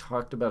whether we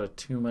talked about it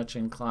too much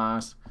in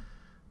class.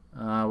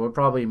 We'll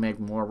probably make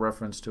more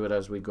reference to it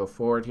as we go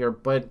forward here,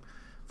 but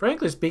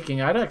frankly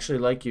speaking, I'd actually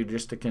like you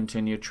just to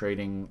continue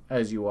trading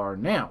as you are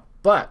now.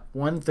 But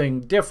one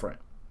thing different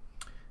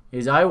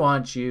is I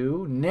want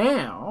you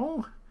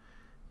now,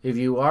 if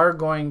you are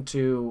going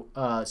to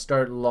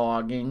start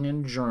logging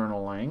and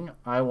journaling,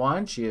 I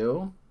want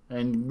you,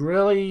 and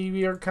really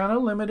you're kind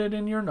of limited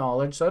in your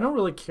knowledge, so I don't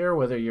really care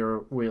whether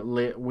you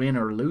win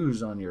or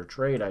lose on your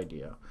trade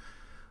idea.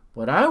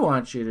 What I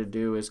want you to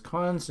do is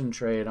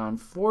concentrate on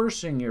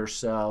forcing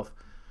yourself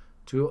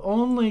to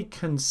only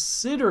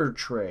consider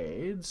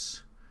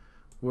trades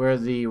where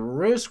the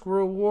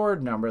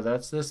risk-reward number,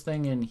 that's this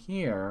thing in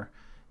here,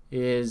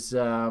 is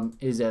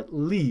at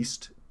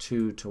least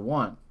 2 to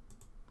 1.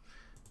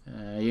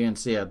 You can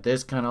see at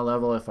this kind of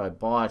level, if I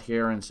bought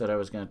here and said I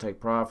was going to take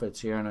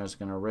profits here and I was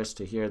going to risk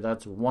to here,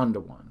 that's 1 to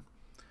 1.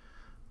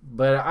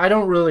 But I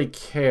don't really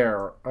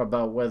care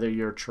about whether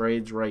your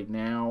trades right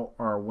now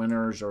are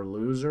winners or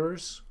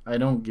losers. I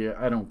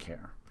don't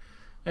care.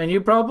 And you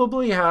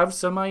probably have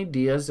some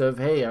ideas of,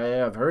 hey, I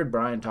have heard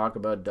Brian talk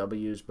about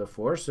W's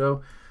before,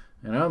 so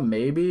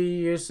maybe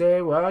you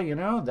say,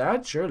 well,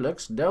 that sure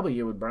looks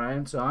W with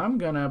Brian, so I'm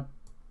going to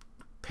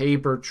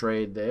paper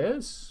trade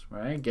this,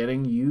 right?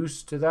 Getting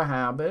used to the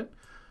habit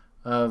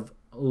of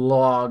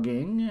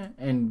logging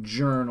and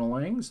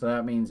journaling. So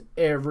that means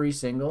every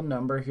single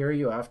number here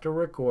you have to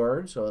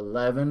record. So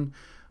 11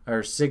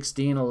 or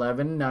 16,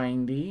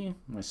 1190.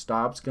 My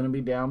stop's going to be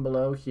down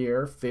below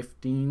here,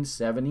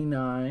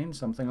 1579,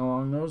 something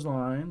along those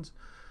lines.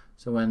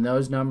 So when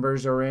those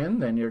numbers are in,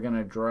 then you're going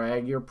to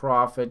drag your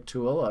profit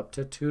tool up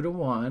to 2 to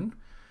 1.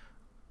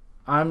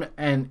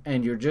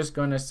 And you're just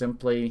going to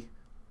simply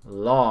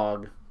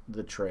log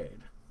the trade.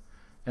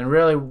 And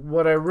really,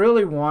 what I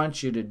really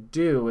want you to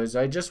do is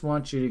I just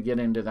want you to get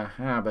into the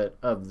habit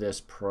of this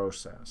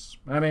process.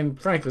 I mean,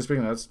 frankly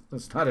speaking, that's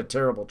not a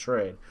terrible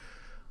trade.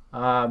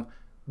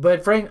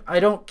 But Frank, I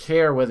don't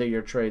care whether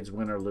your trades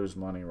win or lose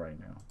money right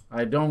now.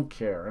 I don't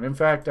care. And in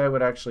fact, I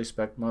would actually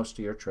expect most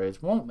of your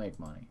trades won't make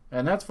money.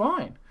 And that's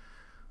fine.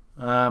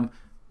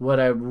 What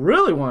I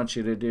really want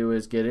you to do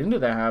is get into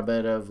the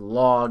habit of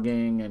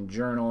logging and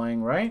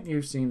journaling, right?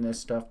 You've seen this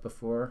stuff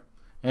before.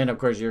 And of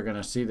course, you're going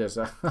to see this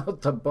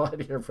out the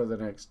butt here for the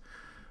next,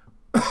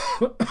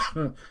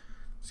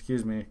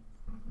 excuse me,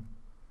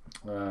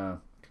 a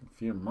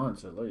few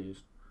months at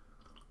least.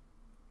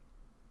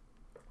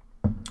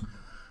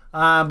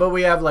 But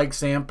we have like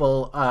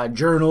sample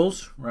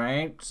journals,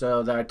 right?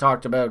 So that I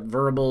talked about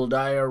verbal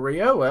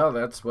diarrhea. Well,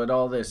 that's what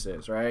all this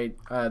is, right?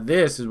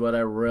 This is what I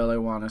really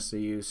want to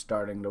see you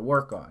starting to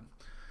work on.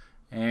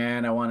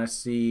 And I want to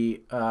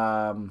see,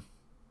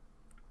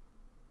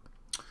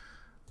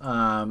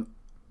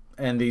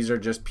 and these are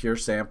just pure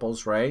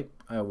samples, right?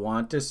 I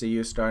want to see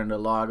you starting to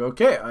log,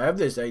 okay, I have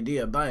this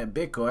idea of buying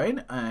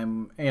Bitcoin.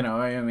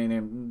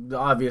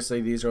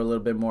 Obviously these are a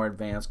little bit more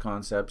advanced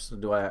concepts.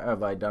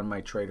 Have I done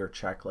my trader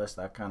checklist,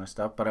 that kind of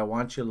stuff. But I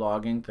want you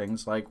logging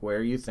things like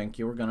where you think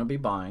you were going to be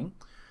buying,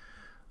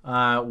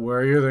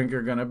 where you think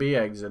you're going to be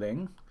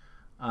exiting,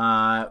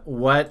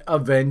 what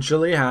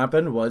eventually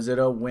happened. Was it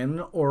a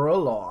win or a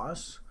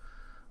loss?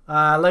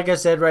 Like I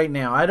said right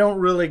now, I don't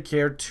really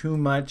care too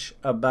much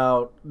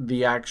about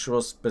the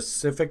actual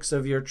specifics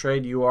of your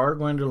trade. You are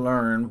going to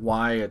learn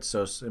why it's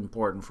so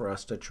important for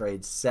us to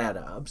trade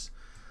setups.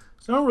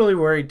 So don't really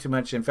worry too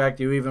much. In fact,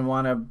 you even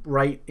want to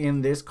write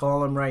in this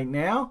column right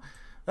now,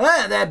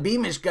 that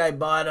Beamish guy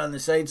bought on the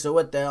site, so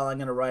what the hell, I'm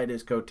going to ride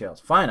his coattails.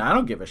 Fine, I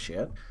don't give a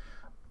shit.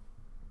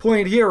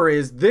 Point here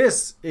is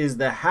this is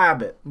the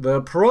habit,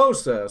 the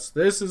process.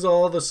 This is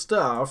all the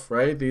stuff,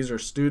 right? These are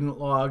student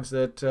logs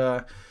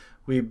that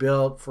we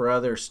built for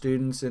other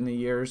students in the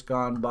years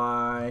gone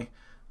by.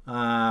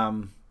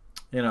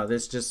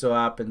 This just so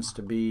happens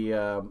to be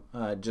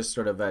just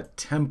sort of a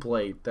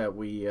template that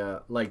we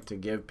like to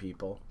give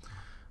people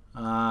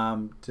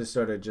to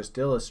sort of just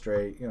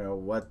illustrate,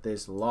 what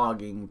this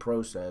logging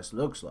process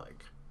looks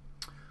like.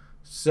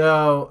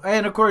 So,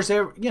 and of course,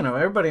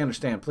 everybody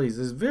understand, please,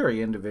 this is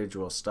very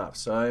individual stuff.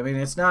 So, I mean,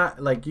 it's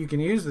not like you can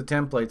use the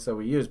templates that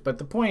we use, but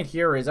the point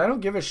here is I don't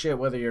give a shit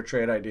whether your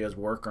trade ideas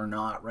work or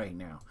not right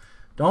now.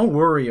 Don't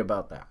worry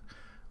about that.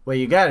 What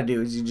you got to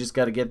do is you just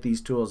got to get these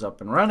tools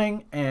up and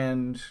running.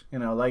 And,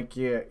 like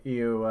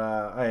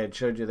I had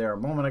showed you there a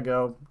moment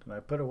ago. Did I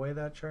put away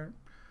that chart?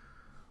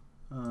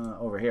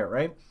 Over here,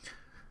 right?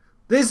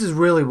 This is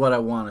really what I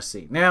want to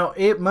see. Now,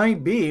 it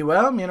might be,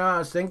 well, I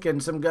was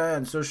thinking some guy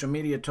on social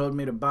media told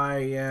me to buy,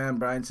 and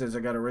Brian says I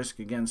got to risk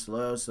against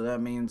low. So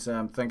that means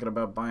I'm thinking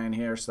about buying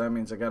here. So that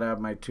means I got to have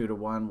my 2 to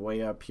 1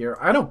 way up here.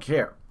 I don't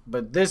care.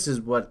 But this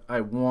is what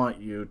I want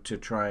you to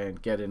try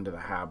and get into the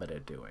habit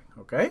of doing,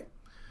 okay?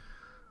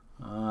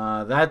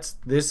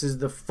 This is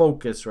the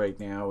focus right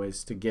now,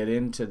 is to get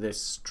into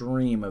this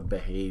stream of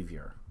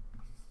behavior.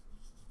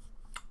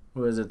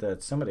 Who is it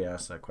that somebody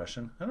asked that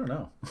question? I don't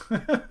know.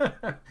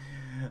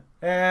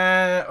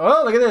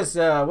 Oh, look at this.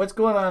 What's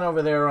going on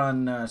over there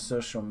on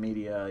social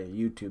media,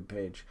 YouTube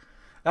page?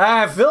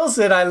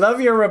 Philson, I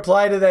love your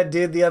reply to that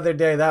dude the other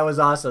day. That was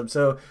awesome.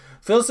 So,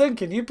 Philson,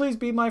 can you please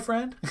be my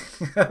friend?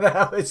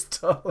 That was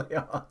totally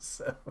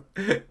awesome.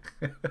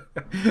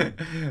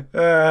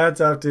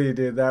 Hats off to you,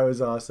 dude. That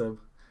was awesome.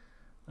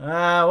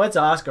 What's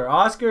Oscar?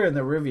 Oscar and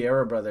the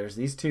Riviera brothers.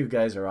 These two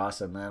guys are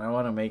awesome, man. I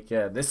want to make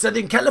the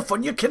Southern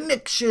California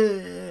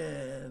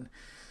connection.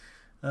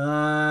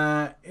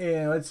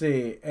 Yeah, let's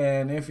see.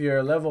 And if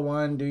you're level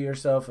 1, do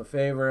yourself a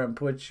favor and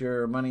put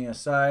your money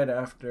aside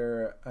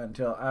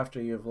until after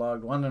you've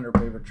logged 100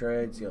 paper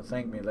trades. You'll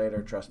thank me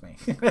later, trust me.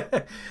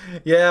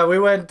 Yeah, we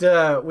went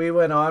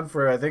on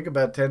for I think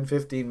about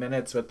 10-15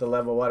 minutes with the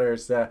level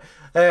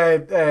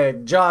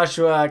 1ers.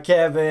 Joshua,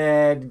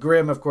 Kevin,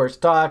 Grim, of course,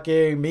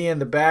 talking, me in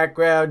the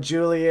background,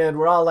 Julian.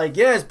 We're all like,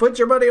 yes, put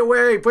your money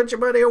away, put your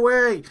money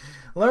away.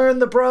 Learn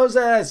the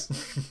process.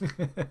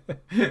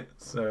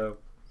 So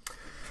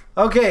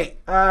okay,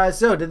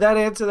 so did that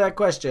answer that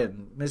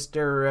question?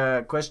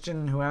 Mr.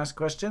 Question who asked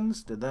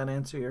questions? Did that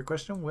answer your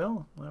question,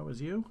 Will? That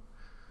was you?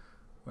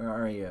 Where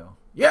are you?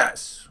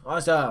 Yes!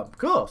 Awesome.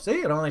 Cool.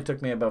 See, it only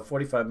took me about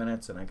 45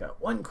 minutes and I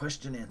got one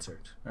question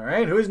answered. All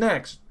right, who's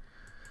next?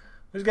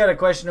 Who's got a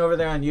question over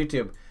there on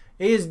YouTube?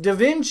 Is Da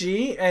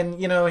Vinci,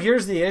 and, you know,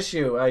 here's the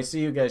issue. I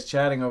see you guys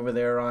chatting over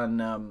there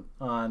on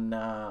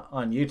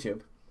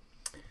YouTube.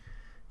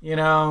 You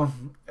know...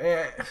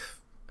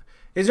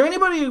 Is there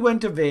anybody who went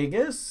to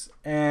Vegas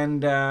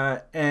and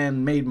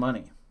made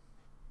money?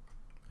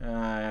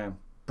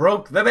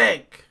 Broke the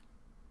bank.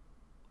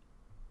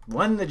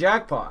 Won the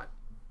jackpot.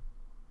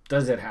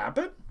 Does it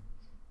happen?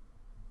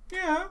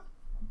 Yeah,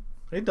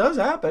 it does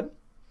happen.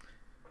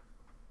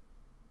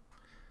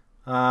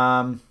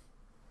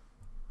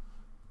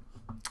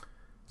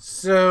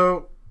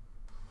 So,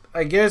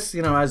 I guess,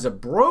 you know, as a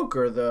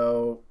broker,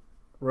 though,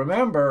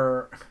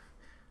 remember...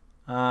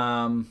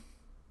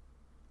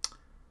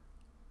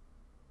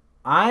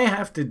 I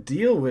have to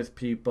deal with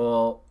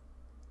people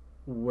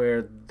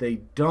where they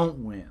don't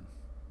win.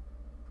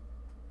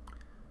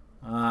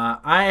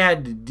 I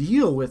had to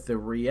deal with the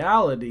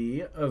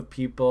reality of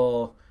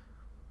people,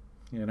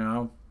 you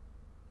know,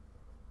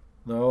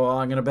 though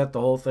I'm going to bet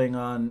the whole thing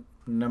on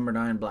number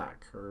 9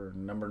 black or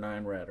number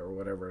 9 red or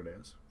whatever it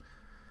is.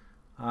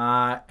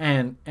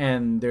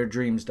 And their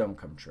dreams don't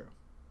come true.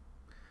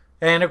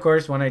 And, of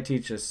course, when I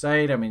teach this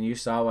site, I mean, you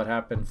saw what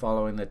happened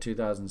following the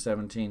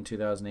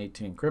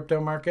 2017-2018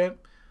 crypto market.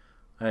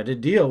 I had to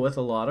deal with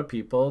a lot of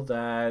people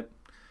that,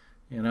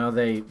 you know,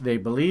 they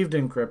believed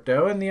in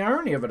crypto. And the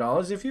irony of it all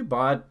is if you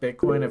bought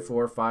Bitcoin at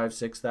 $4,000,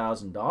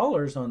 $5,000,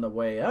 $6,000 on the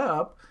way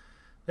up,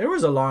 there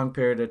was a long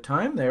period of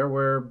time there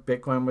where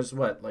Bitcoin was,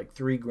 what, like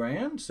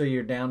 $3,000? So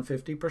you're down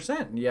 50%.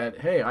 And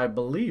yet, hey, I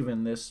believe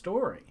in this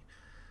story.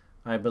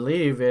 I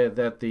believe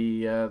that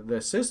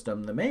the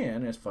system, the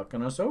man, is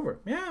fucking us over.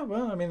 Yeah,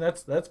 well, I mean,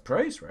 that's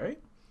price, right?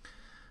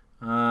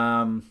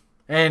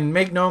 And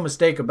make no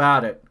mistake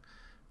about it.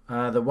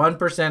 The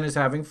 1% is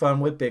having fun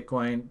with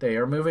Bitcoin. They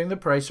are moving the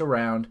price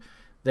around.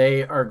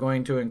 They are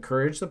going to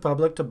encourage the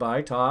public to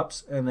buy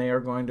tops, and they are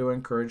going to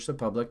encourage the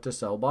public to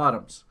sell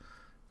bottoms.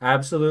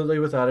 Absolutely,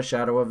 without a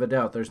shadow of a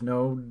doubt. There's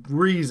no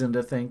reason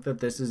to think that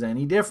this is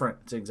any different.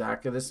 It's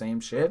exactly the same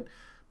shit,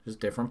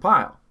 just different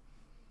pile.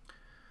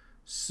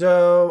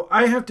 So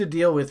I have to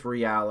deal with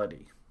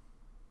reality.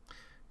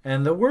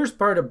 And the worst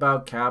part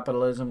about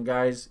capitalism,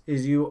 guys,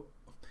 is you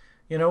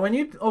know, when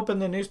you open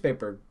the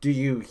newspaper, do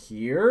you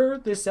hear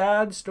the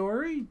sad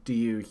story? Do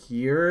you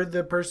hear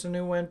the person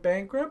who went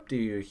bankrupt? Do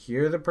you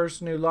hear the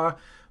person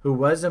who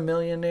was a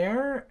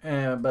millionaire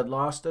but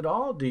lost it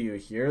all? Do you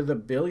hear the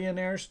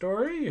billionaire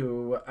story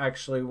who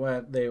actually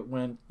went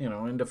you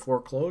know, into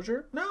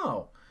foreclosure?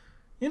 No.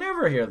 You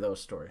never hear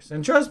those stories.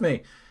 And trust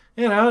me,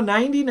 you know,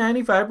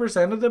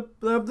 90-95%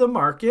 of the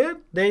market,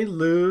 they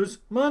lose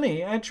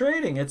money at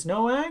trading. It's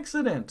no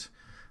accident.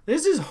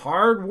 This is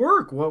hard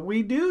work, what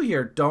we do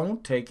here.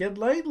 Don't take it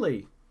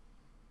lightly.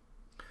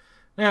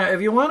 Now,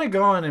 if you want to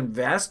go and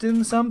invest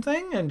in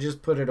something and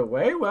just put it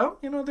away, well,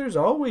 you know, there's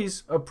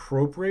always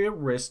appropriate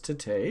risk to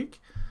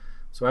take.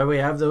 That's why we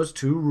have those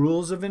 2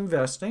 rules of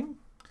investing.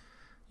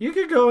 You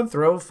could go and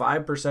throw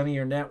 5% of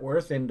your net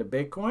worth into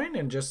Bitcoin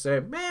and just say,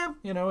 man,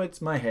 you know,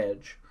 it's my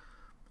hedge.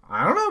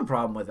 I don't have a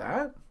problem with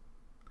that.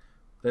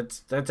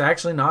 That's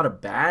actually not a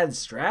bad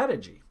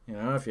strategy. You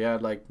know, if you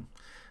had like,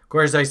 of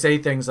course, I say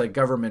things like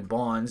government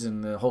bonds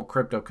and the whole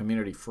crypto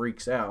community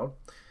freaks out.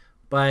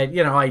 But,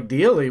 you know,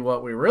 ideally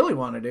what we really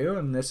want to do,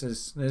 and this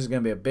is going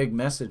to be a big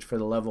message for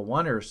the level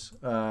 1ers,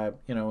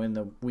 you know, in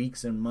the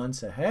weeks and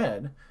months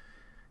ahead,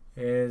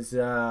 is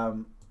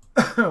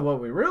what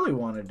we really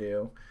want to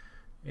do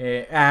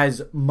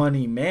as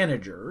money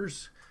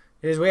managers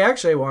is we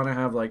actually want to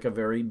have like a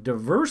very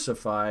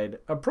diversified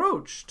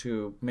approach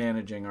to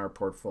managing our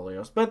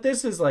portfolios. But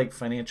this is like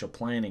financial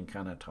planning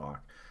kind of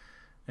talk.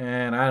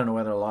 And I don't know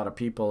whether a lot of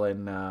people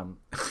in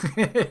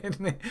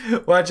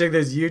watching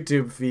this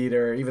YouTube feed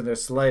are even the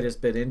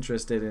slightest bit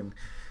interested in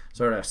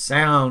sort of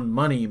sound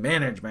money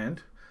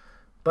management.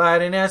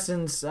 But in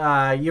essence,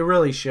 you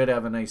really should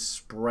have a nice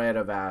spread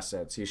of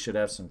assets. You should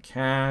have some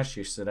cash.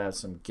 You should have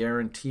some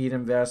guaranteed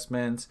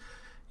investments.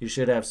 You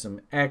should have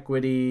some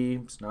equity.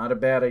 It's not a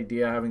bad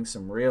idea having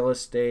some real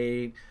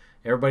estate.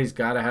 Everybody's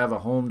got to have a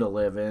home to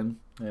live in.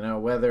 You know,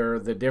 whether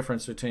the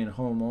difference between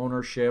home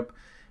ownership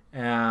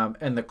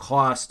and the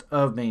cost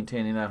of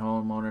maintaining that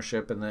home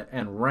ownership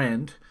and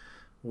rent,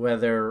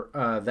 whether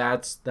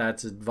that's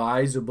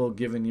advisable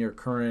given your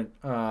current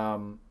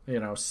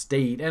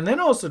state. And then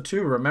also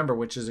too, remember,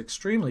 which is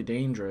extremely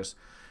dangerous,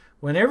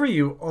 whenever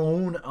you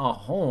own a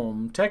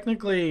home,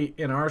 technically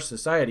in our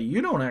society,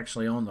 you don't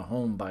actually own the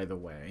home, by the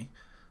way.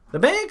 The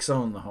banks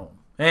own the home.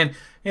 And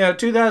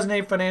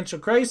 2008 financial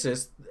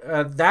crisis, we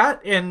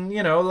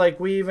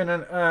even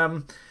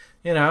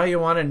you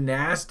want a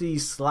nasty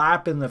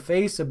slap in the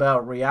face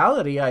about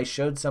reality. I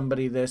showed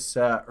somebody this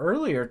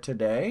earlier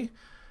today.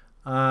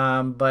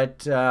 I've talked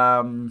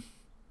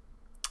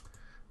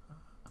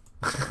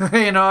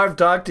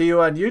to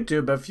you on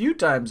YouTube a few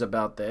times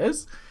about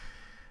this.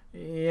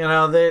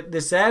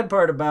 The sad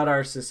part about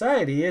our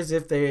society is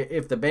if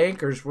the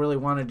bankers really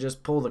want to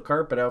just pull the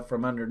carpet out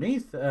from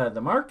underneath the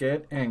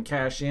market and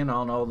cash in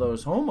on all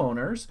those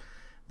homeowners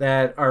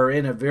that are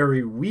in a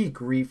very weak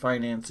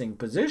refinancing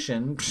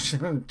position,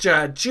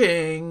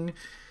 cha-ching.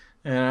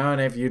 And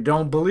if you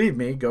don't believe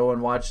me, go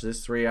and watch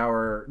this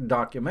 3-hour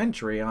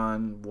documentary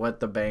on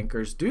what the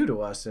bankers do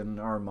to us in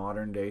our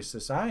modern day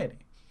society.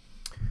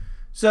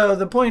 So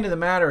the point of the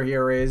matter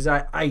here is,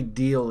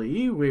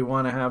 ideally, we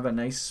want to have a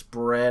nice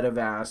spread of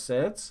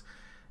assets.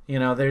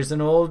 There's an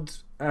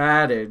old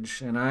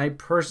adage, and I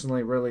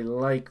personally really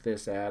like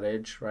this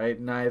adage, right?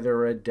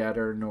 Neither a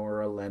debtor nor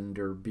a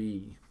lender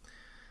be.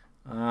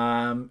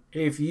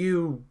 If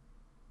you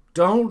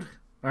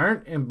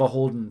aren't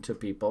beholden to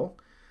people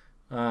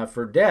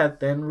for debt,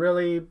 then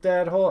really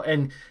that whole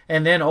and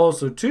then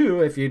also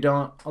too, if you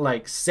don't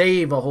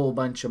save a whole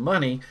bunch of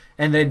money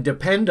and then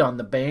depend on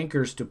the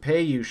bankers to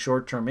pay you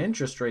short-term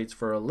interest rates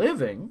for a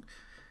living,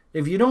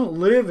 if you don't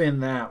live in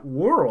that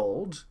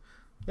world,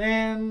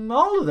 then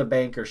all of the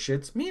banker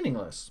shit's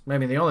meaningless. I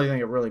mean, the only thing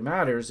that really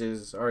matters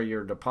is, are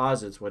your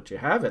deposits, what you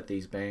have at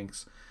these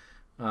banks,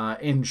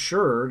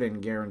 insured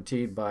and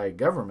guaranteed by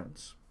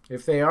governments?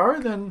 If they are,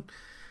 then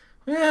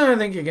I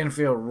think you can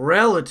feel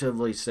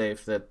relatively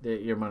safe that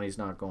your money's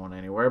not going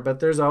anywhere. But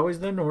there's always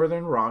the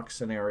Northern Rock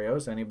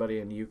scenarios. Anybody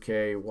in the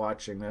UK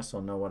watching this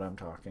will know what I'm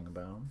talking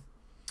about.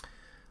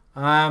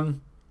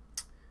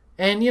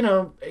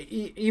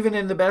 Even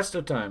in the best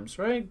of times,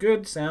 right?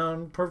 Good,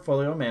 sound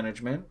portfolio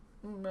management.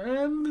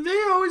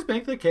 They always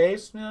make the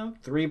case, 3%,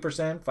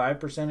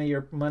 5% of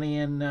your money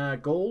in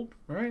gold,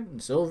 right?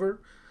 And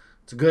silver.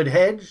 It's a good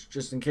hedge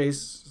just in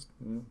case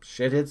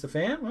shit hits the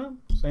fan. Well,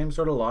 same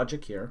sort of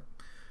logic here.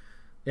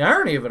 The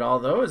irony of it all,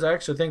 though, is I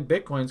actually think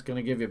Bitcoin's going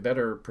to give you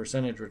better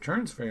percentage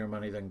returns for your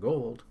money than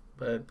gold.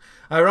 But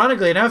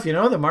ironically enough,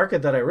 the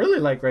market that I really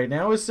like right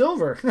now is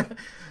silver.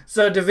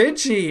 So Da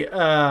Vinci,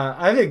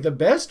 I think the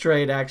best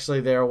trade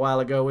actually there a while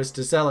ago was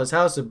to sell his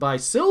house and buy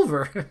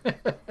silver.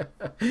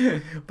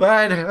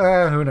 But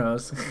who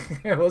knows?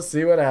 We'll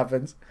see what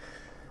happens.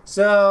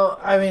 So,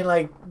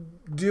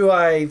 do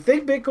I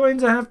think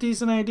Bitcoin's a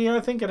half-decent idea? I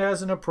think it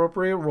has an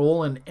appropriate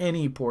role in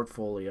any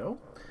portfolio.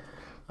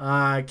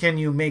 Can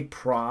you make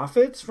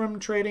profits from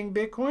trading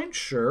Bitcoin?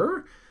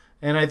 Sure.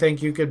 And I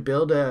think you could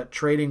build a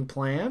trading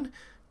plan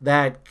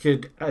that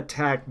could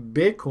attack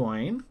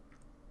Bitcoin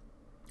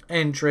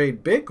and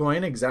trade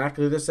Bitcoin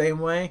exactly the same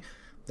way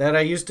that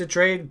I used to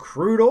trade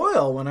crude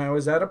oil when I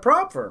was at a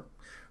prop firm.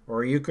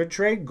 Or you could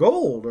trade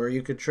gold, or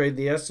you could trade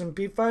the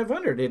S&P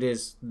 500. It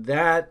is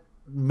that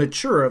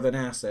mature of an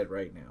asset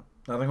right now.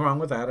 Nothing wrong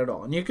with that at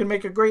all. And you can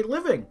make a great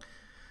living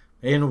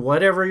in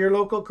whatever your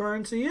local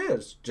currency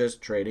is, just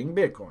trading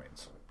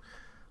Bitcoins.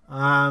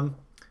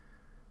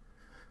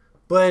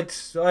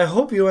 But I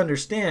hope you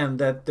understand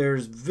that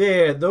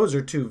those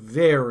are two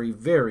very,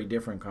 very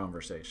different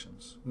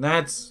conversations. And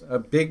that's a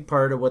big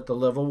part of what the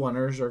level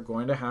oneers are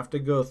going to have to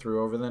go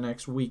through over the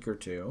next week or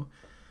two,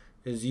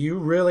 is you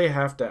really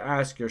have to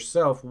ask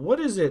yourself, what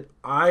is it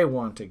I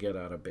want to get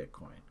out of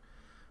Bitcoin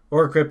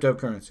or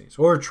cryptocurrencies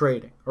or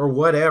trading or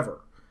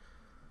whatever?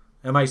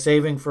 Am I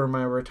saving for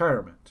my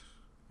retirement?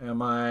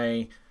 Am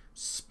I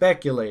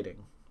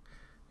speculating?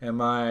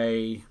 Am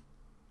I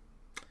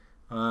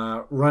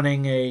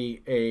running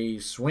a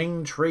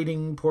swing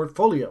trading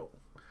portfolio?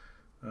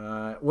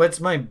 What's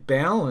my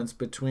balance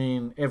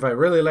between, if I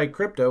really like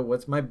crypto,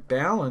 what's my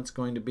balance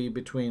going to be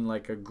between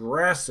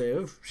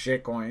aggressive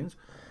shitcoins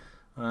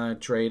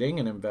trading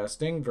and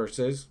investing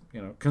versus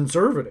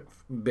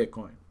conservative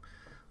Bitcoin,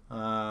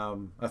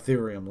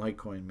 Ethereum,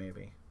 Litecoin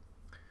maybe.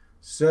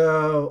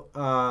 So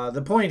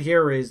the point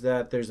here is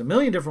that there's a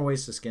million different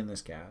ways to skin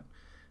this cat,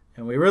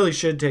 and we really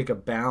should take a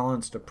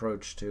balanced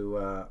approach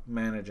to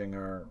managing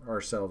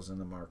ourselves in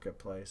the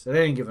marketplace at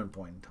any given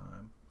point in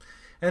time.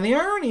 And the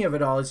irony of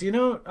it all is, I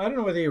don't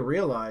know whether you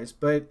realize,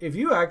 but if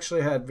you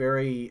actually had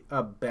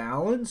a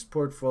balanced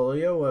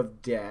portfolio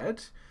of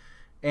debt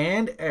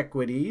and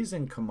equities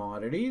and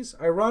commodities,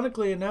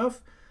 ironically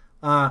enough,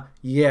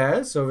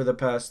 yes, over the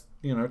past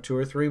 2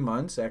 or 3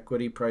 months,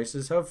 equity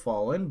prices have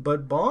fallen,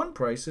 but bond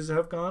prices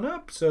have gone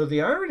up. So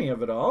the irony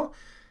of it all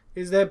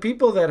is that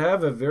people that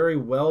have a very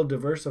well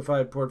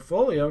diversified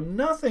portfolio,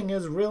 nothing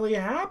has really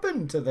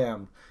happened to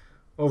them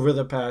over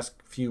the past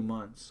few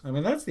months. I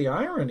mean, that's the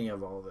irony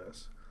of all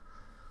this.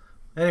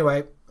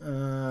 Anyway,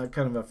 kind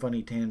of a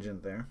funny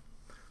tangent there.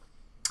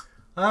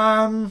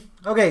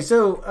 Okay,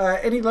 so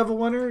any level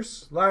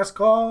oneers? Last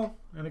call?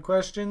 Any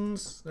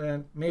questions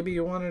that maybe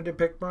you wanted to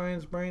pick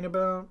Brian's brain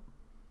about?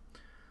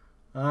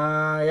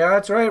 Yeah,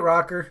 that's right,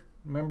 Rocker.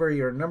 Remember,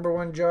 your number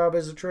one job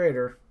as a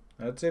trader.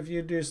 That's if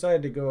you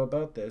decide to go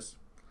about this.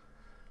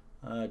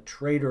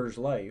 Trader's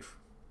life.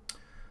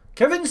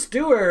 Kevin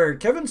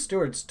Stewart. Kevin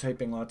Stewart's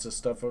typing lots of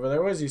stuff over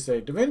there. What does he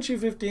say? Da Vinci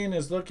 15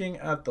 is looking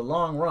at the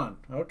long run.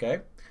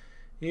 Okay.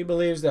 He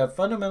believes that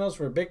fundamentals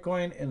for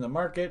Bitcoin in the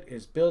market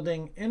is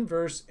building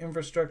inverse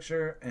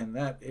infrastructure and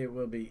that it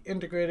will be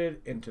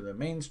integrated into the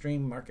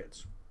mainstream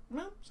markets.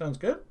 Well, sounds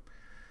good.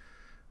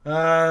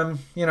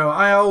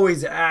 I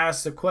always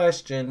ask the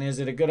question, is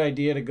it a good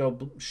idea to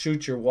go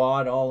shoot your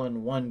wad all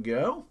in one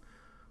go?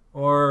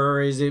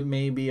 Or is it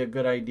maybe a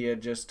good idea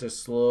just to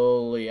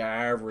slowly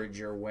average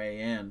your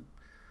way in?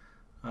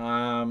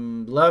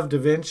 Love Da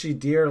Vinci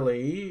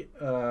dearly.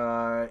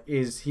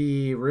 Is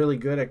he really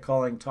good at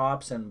calling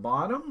tops and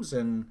bottoms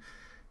and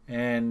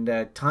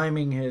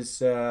timing his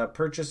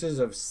purchases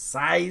of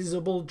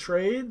sizable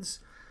trades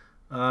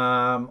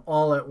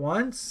all at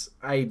once?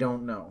 I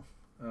don't know.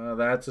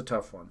 That's a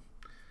tough one.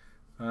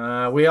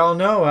 We all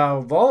know how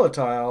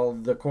volatile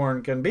the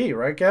corn can be,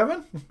 right,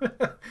 Kevin?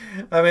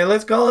 I mean,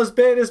 let's call a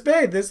spade a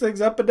spade. This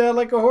thing's up and down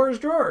like a horse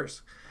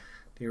drawers.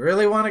 Do you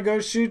really want to go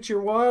shoot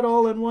your wad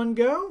all in one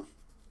go?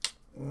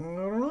 I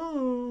don't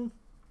know.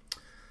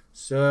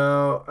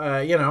 So,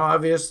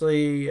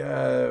 obviously,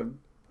 I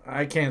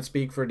can't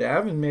speak for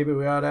Dav, and maybe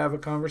we ought to have a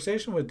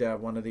conversation with Dav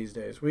one of these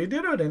days. We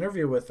did an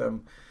interview with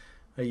him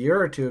a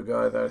year or two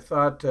ago that I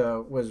thought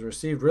was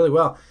received really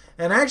well.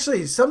 And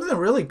actually, something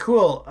really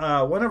cool,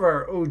 one of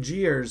our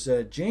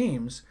OGers,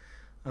 James,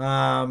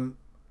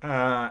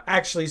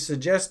 actually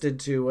suggested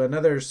to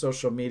another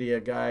social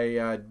media guy,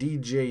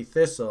 DJ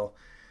Thistle.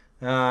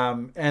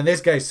 And this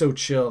guy's so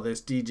chill,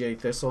 this DJ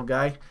Thistle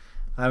guy.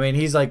 I mean,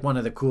 he's like one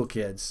of the cool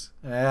kids.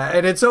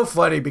 And it's so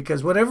funny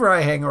because whenever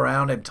I hang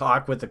around and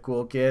talk with the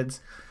cool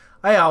kids,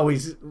 I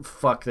always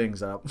fuck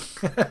things up.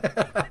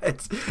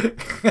 it's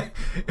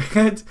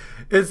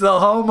the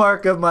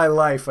hallmark of my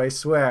life, I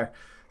swear.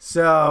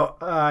 So,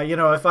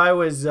 if I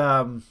was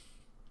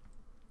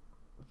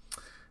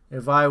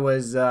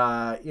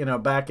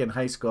back in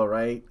high school,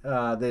 right?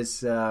 I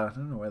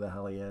don't know where the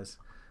hell he is.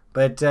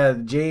 But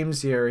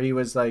James here, he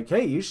was like,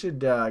 hey, you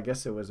should, I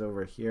guess it was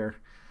over here.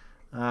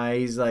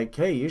 He's like,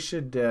 hey, you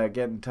should get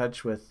in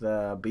touch with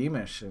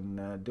Beamish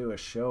and do a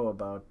show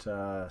about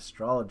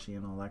astrology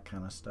and all that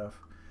kind of stuff.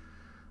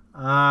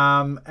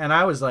 And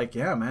I was like,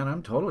 yeah, man,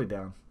 I'm totally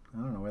down. I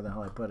don't know where the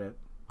hell I put it.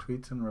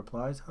 Tweets and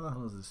replies? How the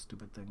hell does this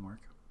stupid thing work?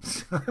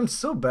 I'm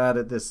so bad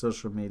at this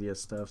social media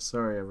stuff.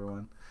 Sorry,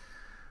 everyone.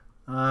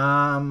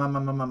 Yeah,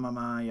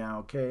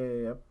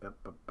 okay. Yep.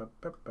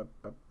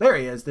 There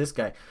he is, this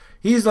guy.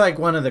 He's like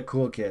one of the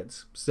cool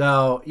kids.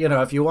 So,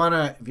 if you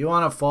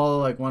wanna follow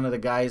like one of the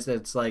guys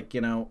that's like,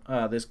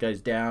 this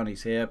guy's down,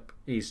 he's hip,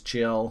 he's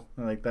chill,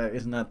 like that.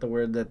 Isn't that the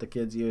word that the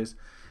kids use?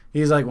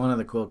 He's like one of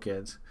the cool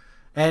kids.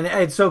 And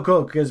it's so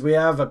cool because we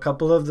have a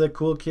couple of the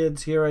cool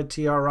kids here at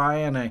TRI,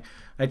 and I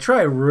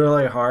try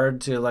really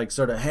hard to like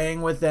sort of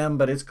hang with them,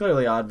 but it's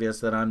clearly obvious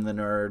that I'm the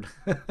nerd.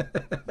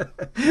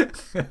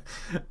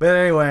 But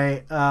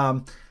anyway,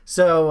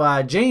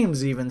 so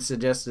James even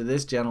suggested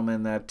this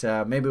gentleman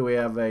that maybe we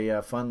have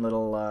a fun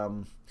little,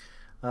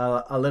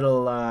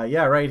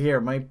 right here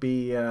might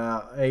be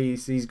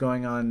he's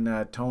going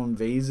on Tone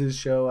Vase's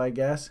show, I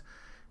guess.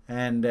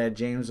 And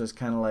James was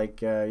kind of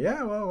like,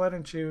 yeah, well, why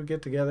don't you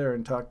get together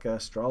and talk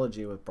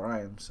astrology with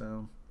Brian?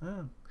 So,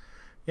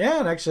 yeah,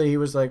 and actually he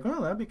was like,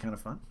 well, that'd be kind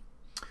of fun.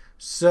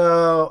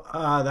 So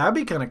that'd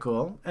be kind of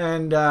cool.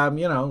 And,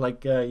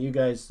 you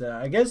guys,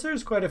 I guess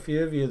there's quite a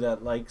few of you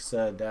that likes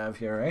Dav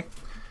here, eh?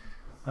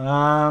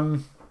 Yeah,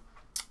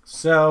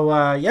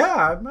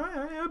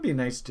 it'd be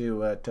nice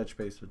to touch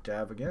base with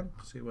Dav again,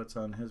 see what's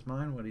on his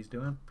mind, what he's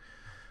doing.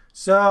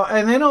 So,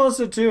 and then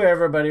also too,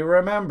 everybody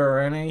remember,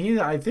 and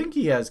I think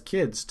he has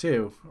kids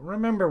too.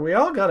 Remember, we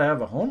all got to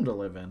have a home to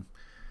live in.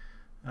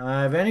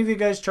 Have any of you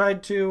guys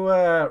tried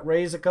to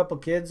raise a couple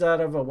kids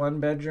out of a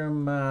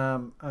one-bedroom,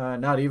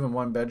 not even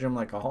one bedroom,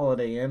 like a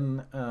Holiday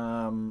Inn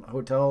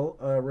hotel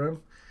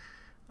room?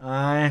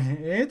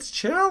 It's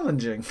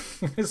challenging.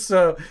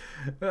 So,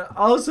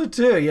 also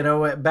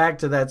too, back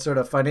to that sort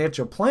of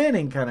financial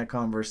planning kind of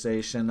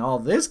conversation, all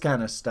this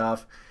kind of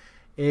stuff.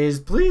 is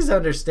please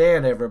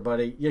understand,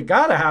 everybody, you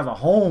gotta have a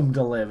home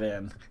to live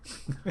in.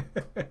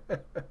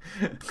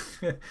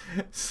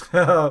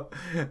 So,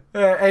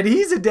 and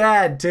he's a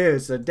dad too.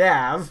 So,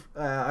 Dav,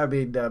 I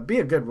mean, be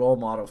a good role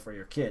model for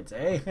your kids,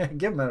 eh?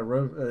 Give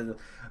them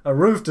a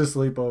roof to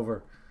sleep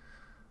over.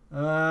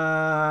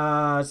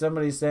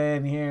 Somebody's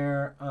saying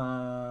here,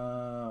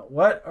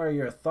 what are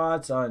your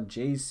thoughts on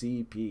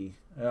JCP?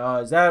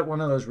 Is that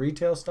one of those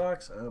retail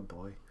stocks? Oh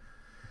boy.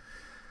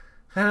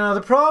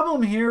 The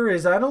problem here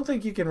is I don't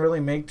think you can really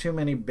make too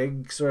many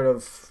big sort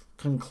of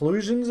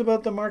conclusions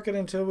about the market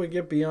until we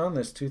get beyond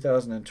this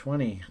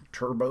 2020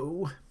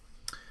 turbo.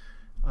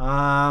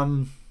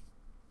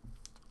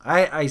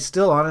 I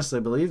still honestly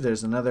believe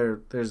there's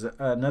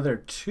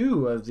another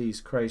 2 of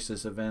these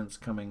crisis events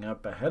coming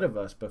up ahead of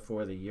us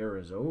before the year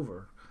is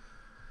over.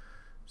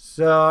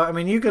 So, I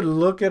mean, you could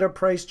look at a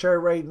price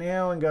chart right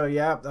now and go,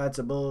 yeah, that's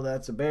a bull,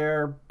 that's a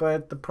bear.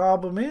 But the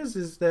problem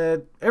is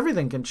that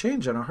everything can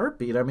change in a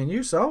heartbeat. I mean,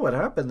 you saw what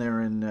happened there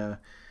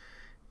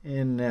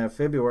in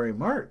February,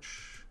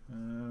 March. I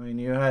mean,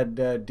 you had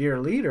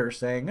Dear Leader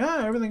saying,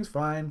 everything's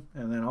fine.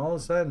 And then all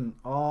of a sudden,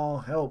 all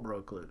hell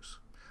broke loose.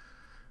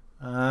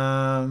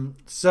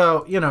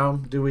 So,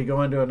 do we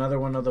go into another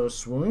one of those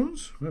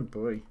swoons? Oh,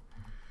 boy.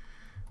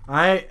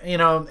 And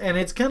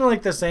it's kind of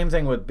like the same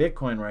thing with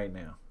Bitcoin right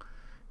now.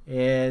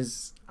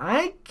 Is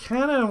I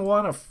kind of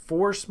want to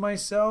force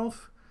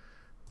myself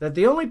that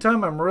the only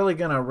time I'm really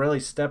going to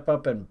step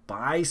up and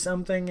buy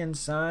something in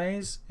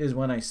size is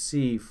when I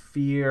see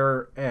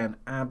fear and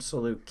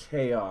absolute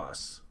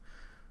chaos.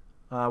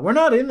 We're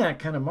not in that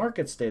kind of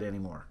market state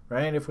anymore,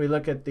 right? If we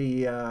look at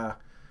the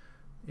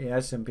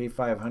S&P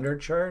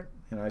 500 chart,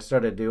 I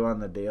started doing on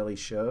the daily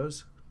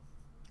shows,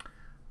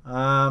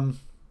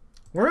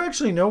 we're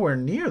actually nowhere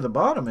near the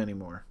bottom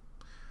anymore.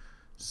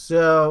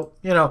 So,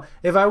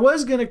 if I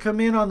was going to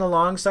come in on the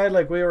long side,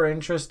 like we were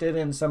interested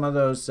in some of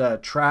those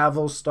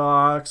travel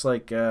stocks,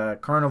 like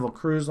Carnival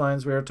Cruise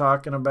Lines we were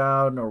talking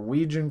about,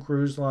 Norwegian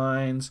Cruise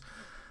Lines.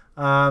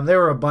 There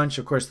were a bunch,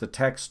 of course, the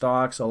tech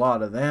stocks, a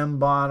lot of them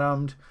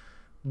bottomed.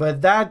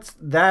 But that's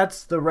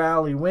the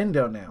rally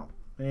window now.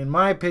 In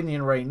my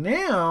opinion right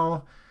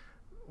now,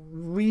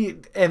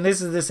 and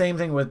this is the same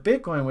thing with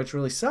Bitcoin, which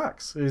really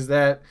sucks, is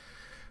that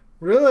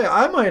really,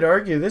 I might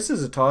argue this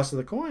is a toss of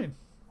the coin.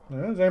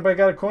 Has anybody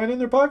got a coin in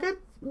their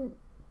pocket?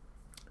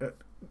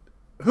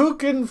 Who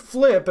can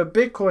flip a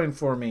Bitcoin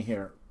for me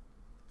here?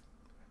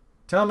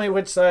 Tell me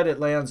which side it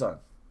lands on.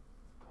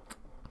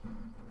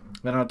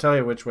 Then I'll tell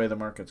you which way the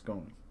market's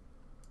going.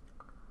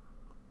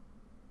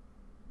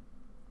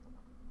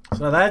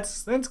 So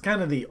that's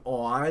kind of the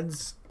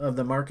odds of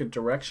the market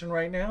direction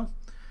right now.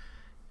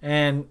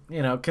 And,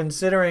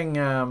 considering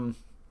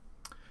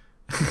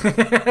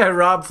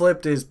Rob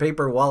flipped his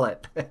paper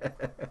wallet.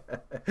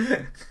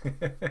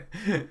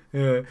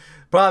 Yeah.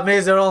 Problem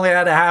is it only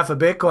had a half a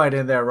Bitcoin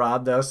in there,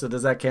 Rob, though, so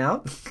does that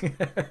count?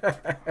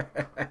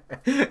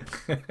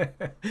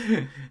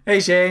 Hey,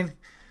 Shane.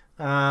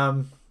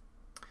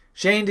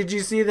 Shane, did you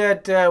see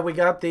that we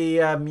got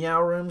the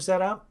Meow Room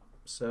set up?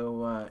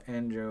 So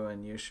Andrew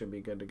and you should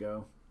be good to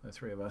go, the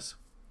 3 of us.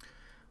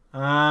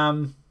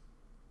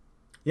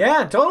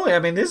 Yeah, totally. I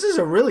mean, this is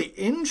a really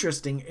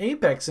interesting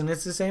apex, and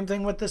it's the same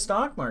thing with the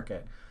stock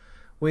market.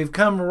 We've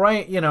come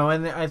right,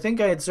 and I think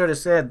I had sort of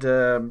said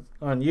on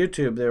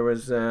YouTube, there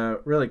was a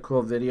really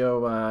cool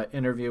video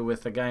interview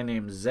with a guy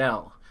named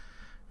Zell,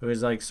 who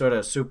is like sort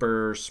of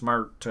super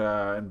smart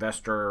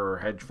investor or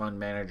hedge fund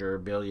manager,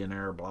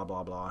 billionaire, blah,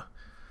 blah, blah.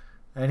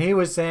 And he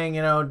was saying,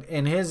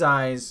 in his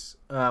eyes,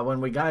 when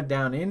we got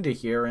down into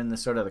here in the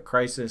sort of the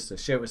crisis, the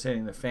shit was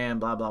hitting the fan,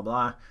 blah, blah,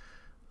 blah.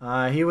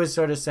 He was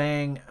sort of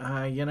saying,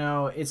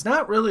 it's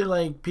not really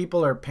like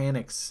people are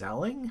panic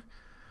selling,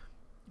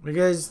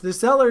 because the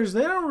sellers,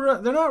 they're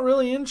not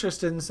really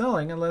interested in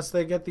selling unless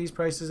they get these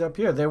prices up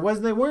here. They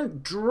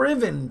weren't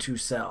driven to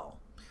sell.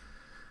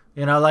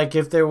 Like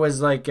if there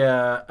was like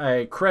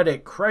a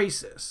credit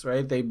crisis,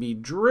 right? They'd be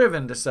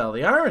driven to sell.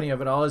 The irony of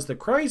it all is the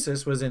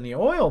crisis was in the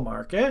oil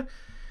market.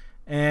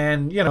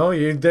 And,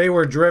 they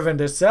were driven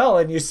to sell,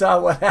 and you saw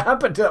what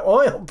happened to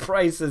oil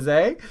prices,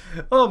 eh?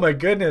 Oh, my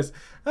goodness.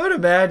 I would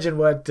imagine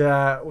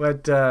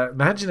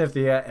imagine if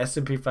the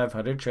S&P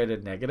 500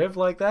 traded negative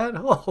like that.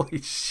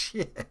 Holy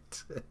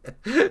shit.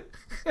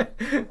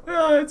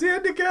 Oh, it's the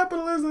end of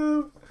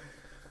capitalism.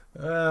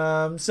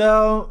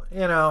 So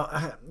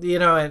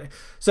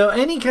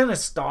any kind of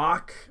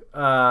stock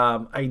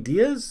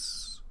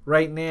ideas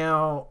right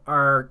now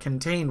are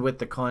contained with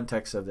the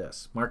context of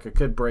this. Market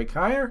could break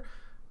higher.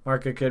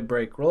 Market could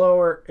break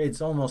lower. It's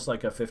almost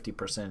like a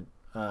 50%,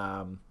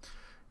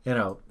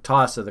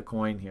 toss of the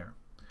coin here.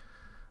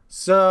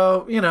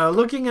 So,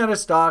 looking at a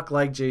stock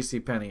like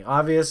JCPenney,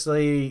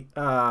 obviously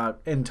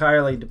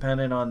entirely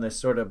dependent on this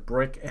sort of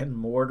brick and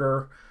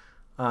mortar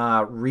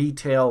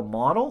retail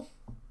model.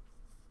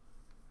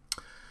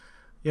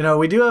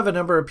 We do have a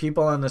number of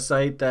people on the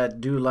site that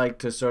do like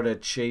to sort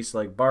of chase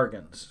like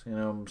bargains,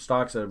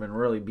 stocks that have been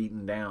really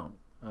beaten down.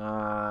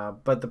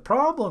 But the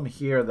problem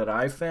here that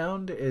I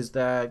found is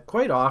that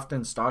quite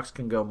often stocks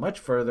can go much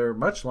further,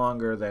 much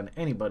longer than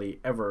anybody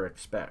ever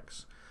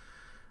expects.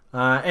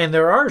 And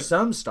there are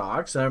some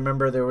stocks. I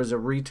remember there was a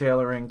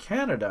retailer in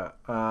Canada,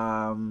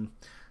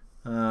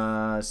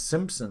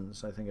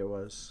 Simpsons, I think it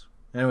was.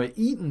 Anyway,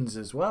 Eaton's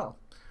as well.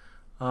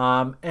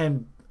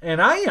 And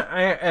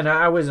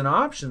I was an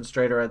options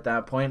trader at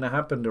that point. And I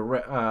happened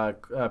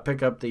to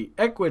pick up the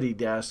equity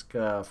desk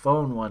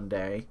phone one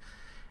day,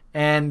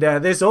 and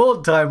this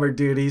old timer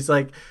dude, he's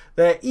like,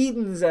 the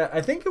Eaton's.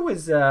 I think it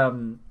was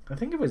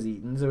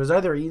Eaton's. It was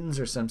either Eaton's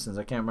or Simpsons.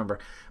 I can't remember.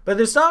 But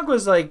the stock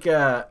was like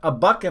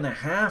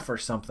 $1.50 or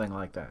something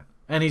like that.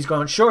 And he's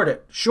going, short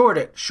it, short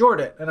it, short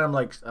it. And I'm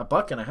like,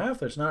 $1.50?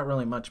 There's not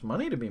really much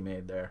money to be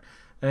made there.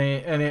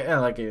 And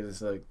it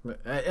was like,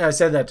 I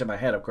said that to my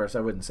head. Of course,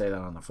 I wouldn't say that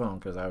on the phone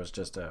because I was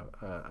just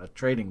a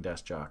trading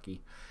desk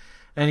jockey.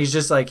 And he's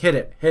just like, hit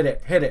it, hit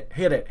it, hit it,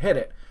 hit it, hit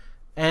it.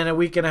 And a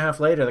week and a half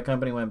later, the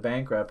company went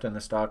bankrupt and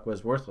the stock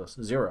was worthless,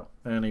 zero.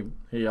 And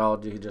he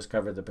just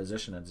covered the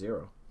position at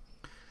zero.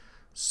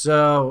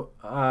 So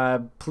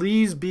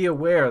please be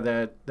aware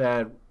that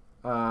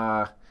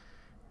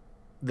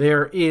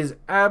there is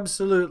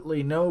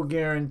absolutely no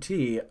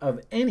guarantee of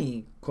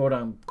any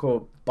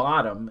quote-unquote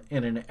bottom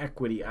in an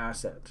equity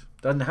asset.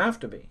 Doesn't have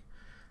to be.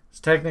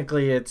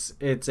 Technically, it's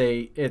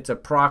a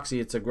proxy.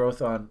 It's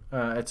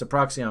a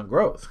proxy on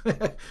growth.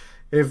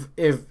 if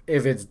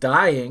it's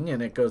dying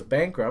and it goes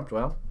bankrupt,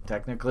 well,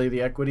 technically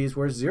the equity is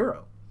worth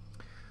zero.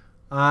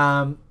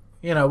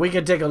 We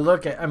could take a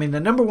look at. I mean, the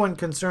number one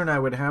concern I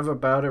would have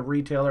about a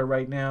retailer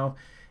right now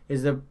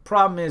is the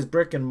problem is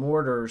brick and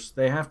mortars.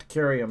 They have to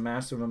carry a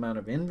massive amount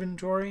of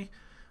inventory,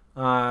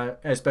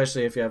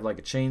 especially if you have like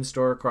a chain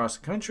store across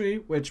the country,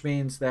 which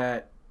means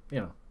that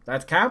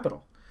that's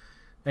capital.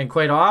 And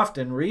quite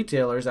often,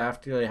 retailers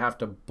actually have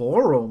to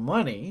borrow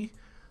money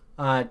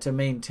to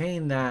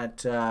maintain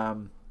that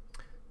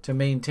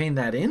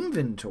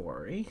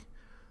inventory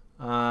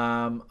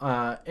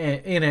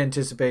in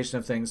anticipation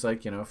of things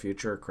like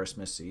future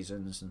Christmas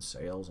seasons and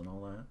sales and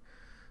all that.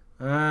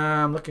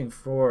 I'm looking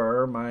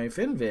for my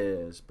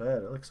FinViz, but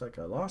it looks like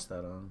I lost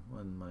that on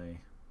my.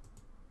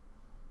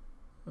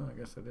 Oh, I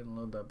guess I didn't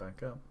load that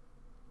back up.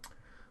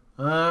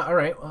 All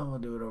right, well, we'll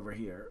do it over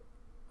here.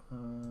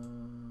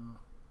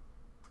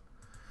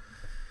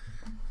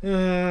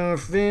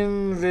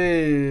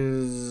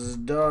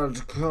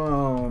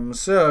 Finviz.com.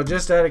 So,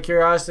 just out of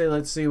curiosity,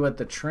 let's see what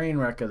the train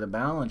wreck of the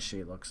balance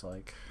sheet looks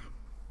like.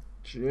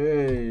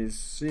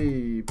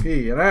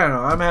 JCP. And I don't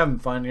know, I'm having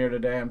fun here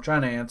today. I'm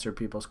trying to answer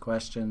people's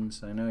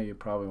questions. I know you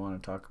probably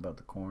want to talk about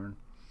the corn.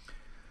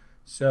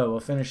 So, we'll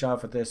finish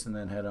off with this and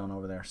then head on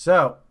over there.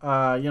 So,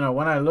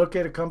 when I look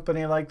at a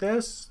company like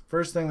this,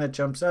 first thing that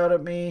jumps out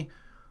at me,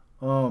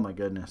 oh my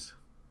goodness.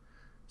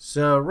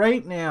 So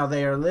right now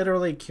they are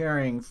literally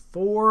carrying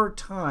 4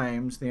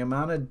 times the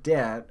amount of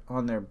debt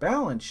on their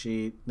balance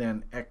sheet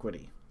than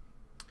equity.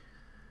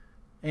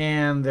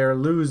 And they're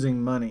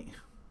losing money.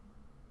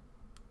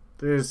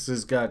 This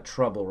has got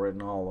trouble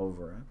written all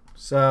over it.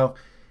 So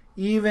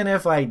even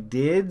if I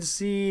did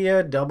see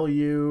a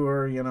W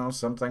or,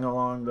 something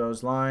along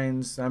those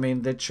lines, I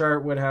mean, the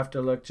chart would have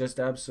to look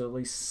just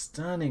absolutely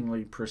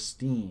stunningly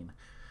pristine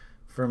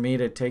for me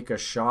to take a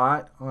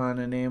shot on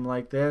a name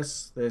like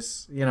this.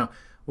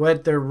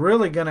 What they're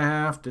really going to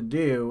have to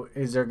do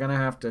is they're going to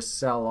have to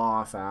sell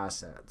off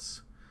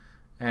assets.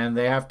 And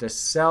they have to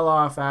sell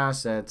off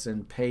assets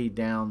and pay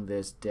down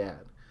this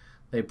debt.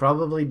 They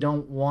probably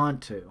don't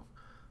want to.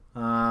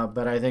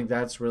 But I think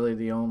that's really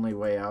the only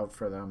way out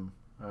for them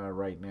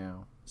right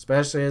now.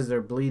 Especially as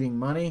they're bleeding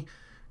money.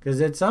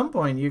 Because at some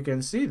point you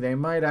can see they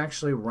might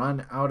actually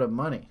run out of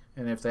money.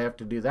 And if they have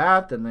to do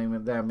that,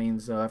 then that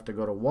means they'll have to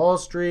go to Wall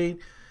Street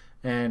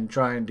and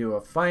try and do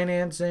a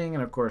financing.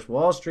 And of course,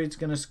 Wall Street's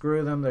going to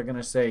screw them. They're going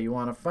to say, you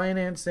want a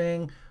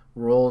financing?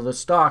 Roll the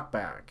stock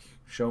back.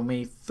 Show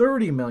me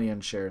 30 million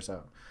shares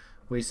out.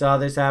 We saw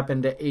this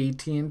happen to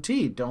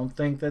AT&T. Don't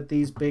think that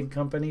these big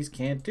companies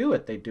can't do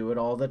it. They do it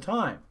all the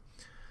time.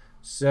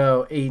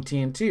 So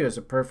AT&T is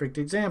a perfect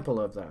example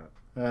of that.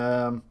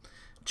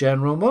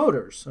 General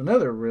Motors,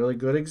 another really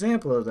good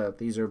example of that.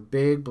 These are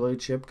big blue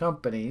chip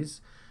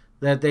companies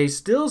that they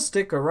still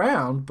stick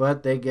around,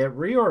 but they get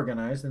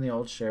reorganized and the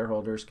old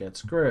shareholders get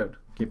screwed.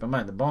 Keep in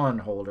mind, the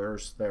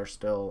bondholders, they're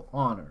still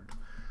honored.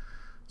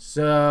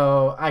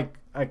 So I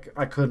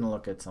couldn't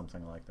look at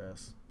something like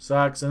this.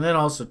 Sucks. And then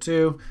also,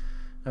 too,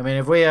 I mean,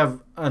 if we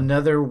have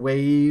another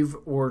wave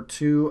or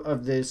two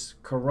of this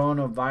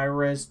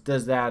coronavirus,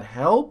 does that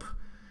help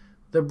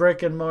the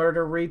brick and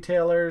mortar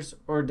retailers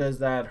or does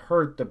that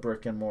hurt the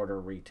brick and mortar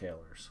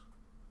retailers?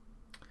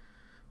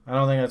 I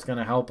don't think that's going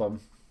to help them.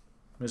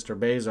 Mr.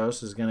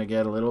 Bezos is going to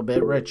get a little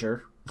bit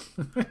richer.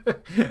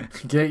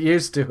 Get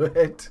used to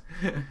it.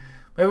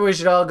 Maybe we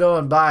should all go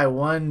and buy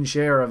 1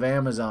 share of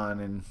Amazon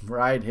and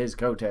ride his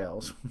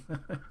coattails.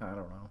 I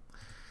don't know.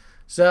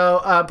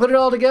 So put it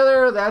all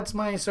together. That's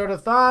my sort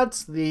of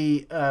thoughts.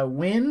 The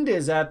wind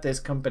is at this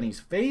company's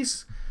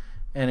face.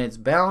 and its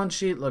balance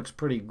sheet looks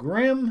pretty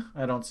grim.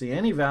 I don't see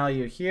any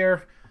value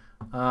here.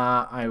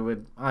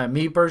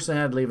 Me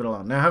personally, I'd leave it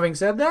alone. Now, having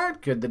said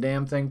that, could the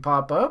damn thing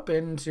pop up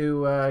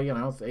into,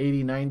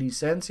 80, 90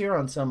 cents here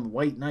on some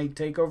white knight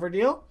takeover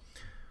deal?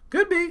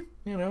 Could be,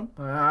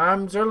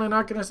 I'm certainly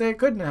not going to say it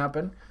couldn't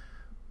happen,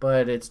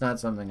 but it's not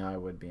something I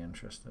would be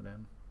interested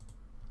in.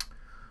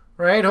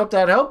 Right, hope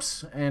that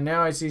helps. And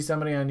now I see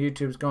somebody on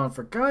YouTube's going,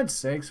 for God's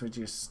sakes, would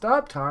you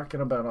stop talking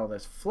about all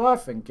this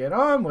fluff and get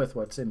on with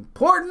what's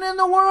important in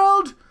the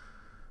world?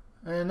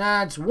 And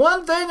that's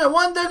one thing and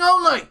one thing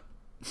only.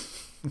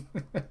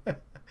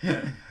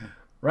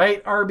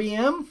 Right,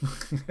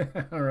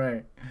 RBM? All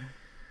right.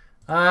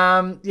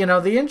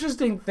 The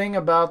interesting thing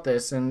about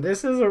this, and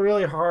this is a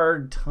really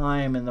hard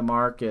time in the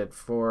market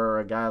for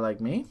a guy like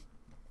me,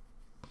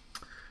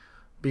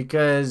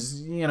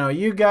 because,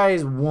 you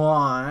guys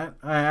want,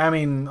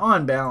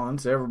 on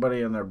balance,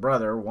 everybody and their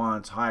brother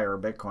wants higher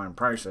Bitcoin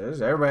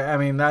prices.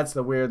 Everybody, that's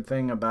the weird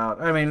thing about,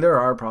 there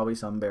are probably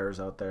some bears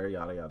out there,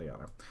 yada, yada,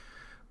 yada.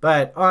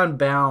 But on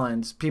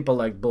balance, people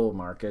like bull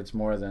markets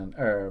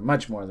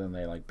much more than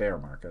they like bear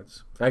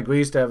markets. In fact, we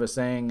used to have a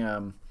saying,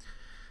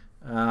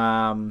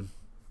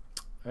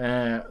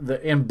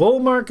 in bull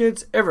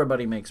markets,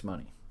 everybody makes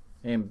money.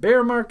 In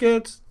bear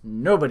markets,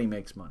 nobody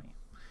makes money.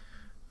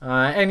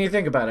 And you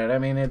think about it,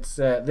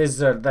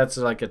 that's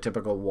like a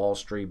typical Wall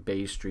Street,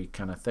 Bay Street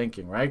kind of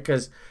thinking, right?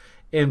 Because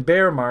in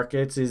bear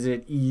markets, is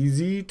it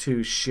easy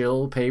to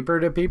shill paper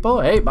to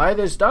people? Hey, buy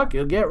this stock,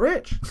 you'll get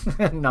rich.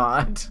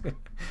 Not.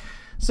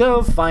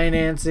 So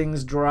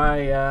financings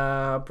dry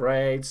up,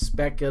 right?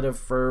 Speculative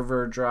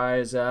fervor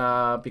dries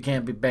up. You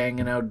can't be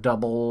banging out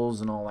doubles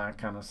and all that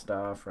kind of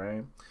stuff,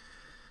 right?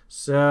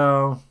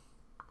 So,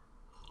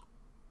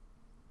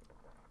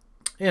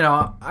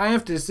 I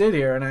have to sit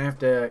here and I have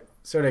to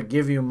sort of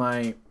give you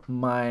my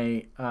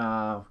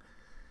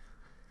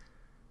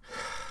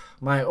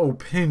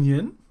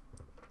opinion,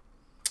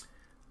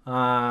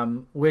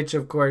 which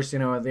of course,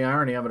 the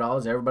irony of it all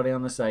is everybody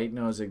on the site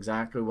knows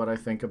exactly what I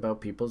think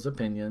about people's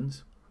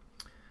opinions.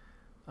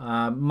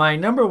 My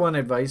number one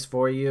advice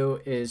for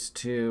you is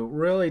to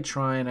really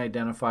try and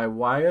identify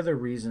why are the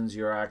reasons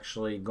you're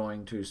actually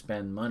going to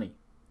spend money.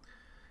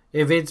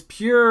 If it's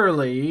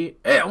purely,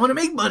 hey, I want to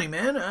make money,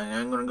 man.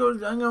 I'm going to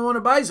want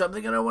to buy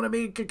something and I want to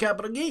make a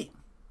capital gain.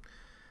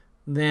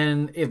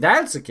 Then if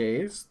that's the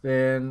case,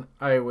 then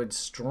I would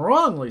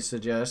strongly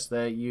suggest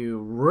that you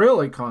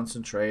really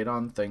concentrate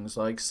on things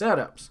like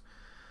setups.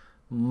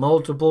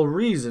 Multiple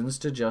reasons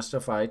to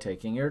justify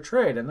taking your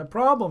trade. And the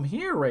problem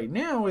here right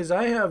now is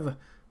I have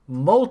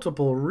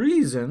multiple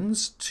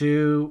reasons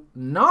to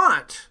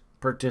not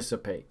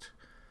participate.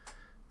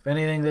 If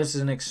anything, this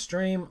is an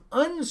extreme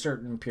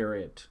uncertain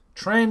period.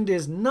 Trend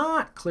is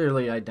not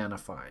clearly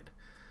identified.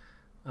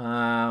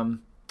 And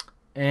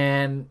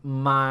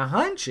my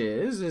hunch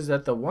is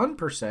that the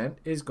 1%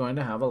 is going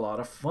to have a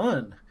lot of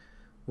fun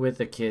with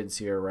the kids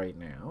here right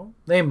now.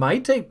 They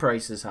might take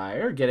prices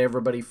higher, get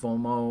everybody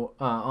FOMO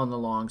on the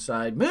long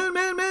side.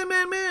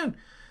 Man.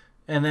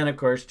 And then, of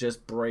course,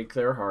 just break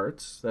their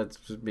hearts. That's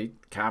be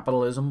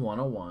capitalism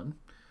 101.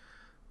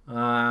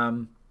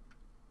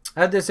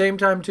 At the same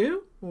time,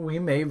 too, we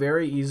may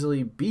very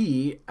easily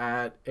be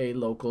at a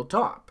local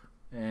top.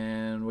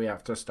 And we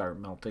have to start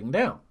melting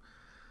down.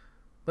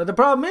 But the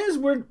problem is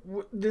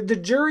the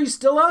jury's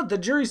still out. The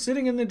jury's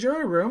sitting in the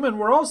jury room, and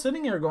we're all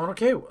sitting here going,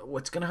 okay,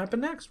 what's going to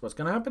happen next? What's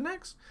going to happen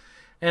next?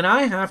 And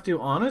I have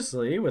to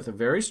honestly, with a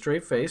very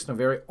straight face and a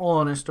very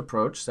honest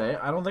approach, say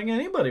I don't think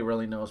anybody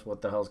really knows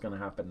what the hell's going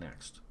to happen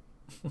next.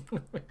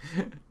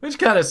 Which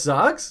kind of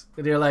sucks.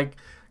 And you're like,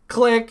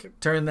 click,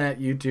 turn that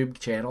YouTube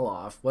channel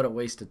off. What a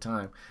waste of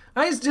time.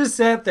 I just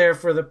sat there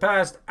for the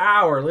past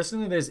hour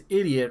listening to this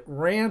idiot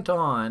rant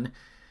on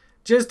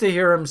just to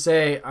hear him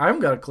say, I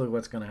haven't got a clue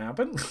what's going to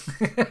happen.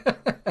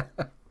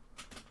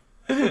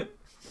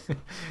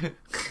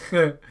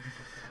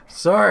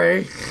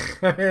 Sorry.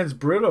 It's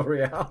brutal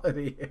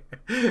reality.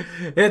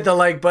 Hit the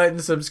like button,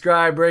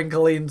 subscribe, ring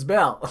Colleen's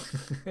bell.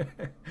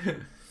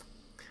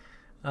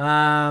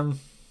 The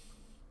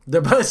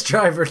bus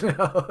driver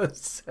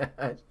knows.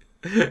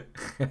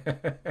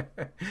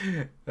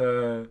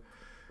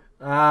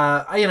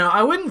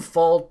 I wouldn't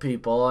fault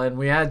people, and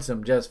we had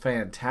some just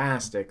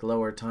fantastic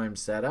lower time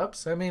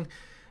setups.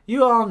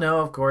 You all know,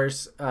 of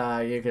course,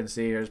 you can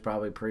see here's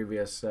probably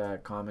previous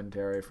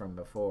commentary from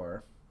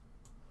before.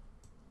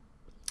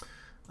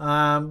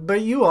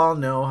 But you all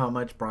know how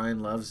much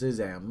Brian loves his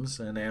M's,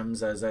 and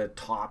M's as a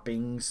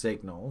topping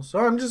signal. So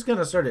I'm just going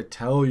to sort of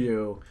tell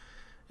you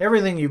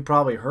everything you've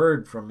probably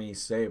heard from me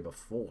say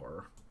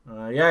before.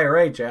 Yeah, you're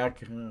right,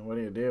 Jack. What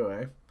do you do,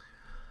 eh?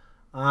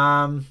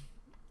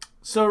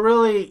 So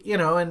really,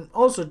 and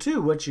also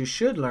too, what you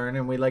should learn,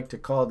 and we like to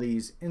call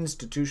these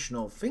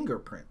institutional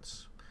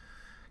fingerprints.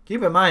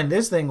 Keep in mind,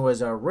 this thing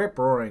was a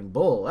rip-roaring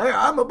bull. Hey,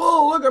 I'm a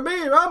bull, look at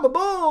me, I'm a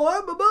bull,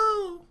 I'm a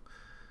bull.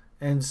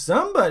 And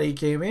somebody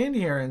came in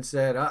here and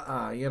said,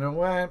 you know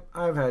what?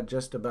 I've had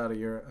just about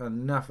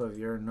enough of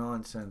your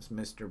nonsense,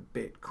 Mr.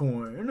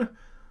 Bitcoin.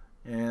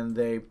 And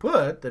they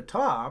put the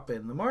top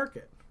in the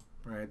market.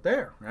 right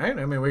there, right?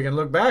 I mean, we can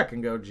look back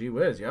and go, gee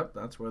whiz, yep,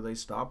 that's where they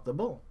stopped the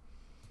bull.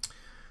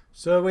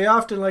 So we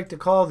often like to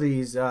call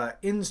these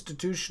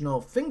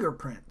institutional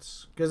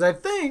fingerprints, because I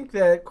think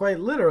that quite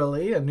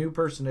literally a new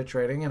person to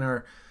trading in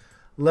our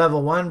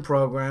level 1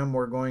 program,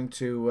 we're going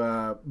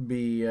to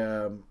be,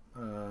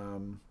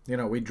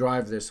 we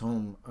drive this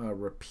home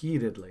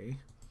repeatedly.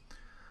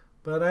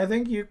 But I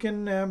think you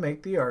can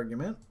make the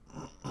argument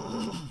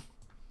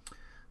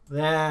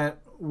that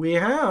we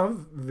have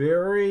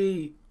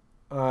very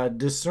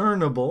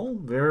discernible,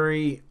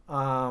 very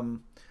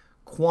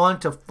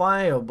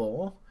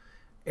quantifiable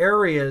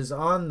areas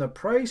on the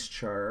price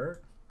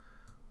chart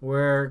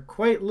where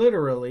quite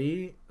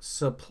literally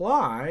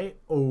supply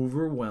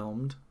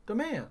overwhelmed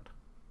demand.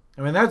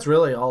 I mean, that's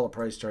really all a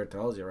price chart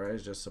tells you, right?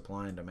 It's just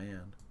supply and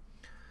demand.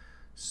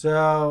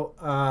 So,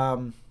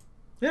 and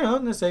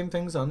the same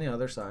thing's on the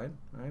other side,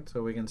 right?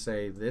 So we can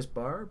say this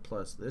bar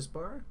plus this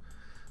bar.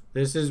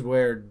 This is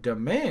where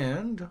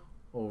demand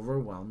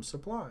overwhelms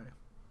supply.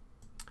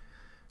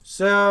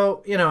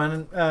 So,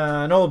 and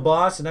an old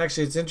boss, and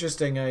actually it's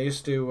interesting,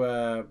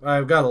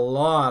 I've got a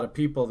lot of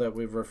people that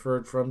we've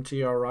referred from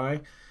TRI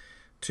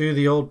to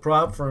the old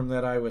prop firm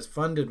that I was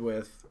funded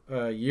with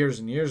years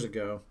and years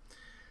ago.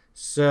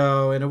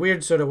 So in a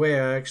weird sort of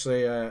way, I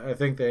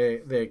think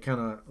they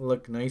kind of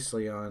look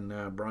nicely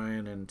on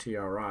Brian and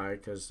TRI,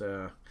 because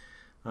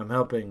I'm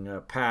helping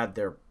pad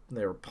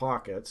their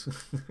pockets.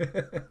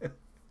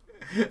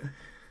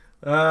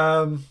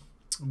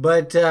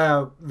 But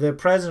the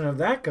president of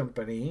that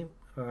company,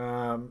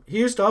 he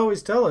used to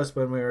always tell us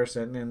when we were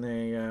sitting in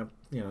the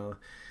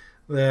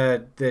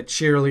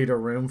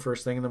cheerleader room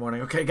first thing in the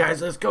morning, okay,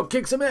 guys, let's go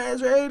kick some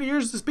ass, right?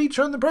 Here's the speech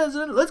from the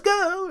president. Let's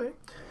go.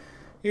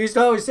 He used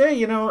to always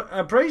say,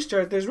 a price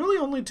chart, there's really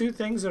only two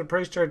things that a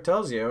price chart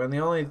tells you, and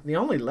the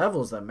only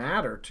levels that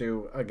matter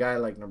to a guy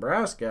like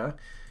Nebraska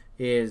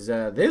is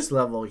this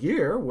level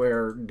here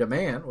where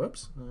demand,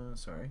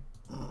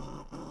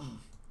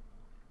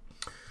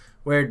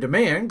 where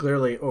demand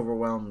clearly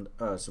overwhelmed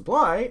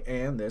supply,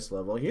 and this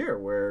level here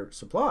where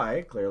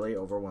supply clearly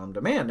overwhelmed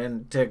demand.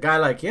 And to a guy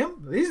like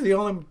him, these are the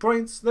only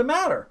points that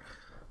matter.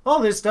 All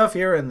this stuff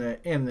here in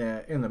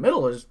the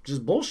middle is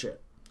just bullshit.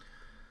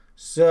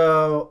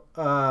 So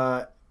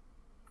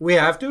we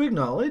have to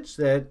acknowledge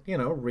that,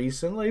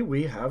 recently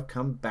we have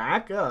come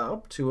back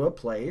up to a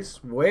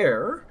place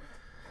where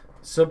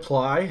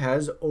supply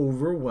has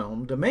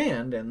overwhelmed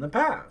demand in the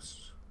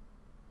past.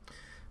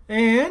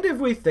 And if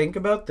we think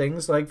about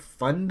things like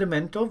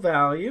fundamental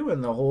value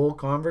and the whole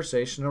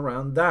conversation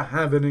around the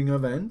halvening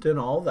event and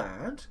all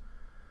that,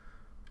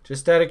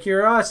 just out of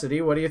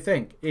curiosity, what do you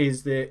think?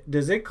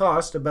 Does it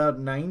cost about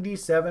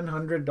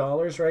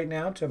 $9,700 right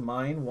now to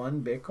mine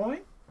one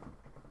Bitcoin?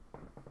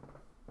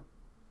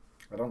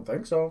 I don't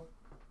think so.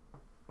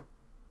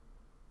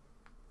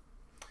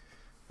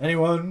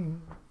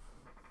 Anyone?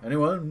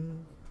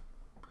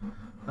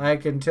 I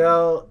can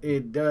tell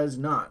it does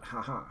not.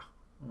 Haha.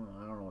 Well,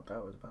 I don't know what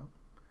that was about.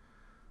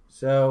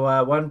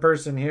 So one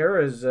person here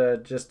is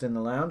just in the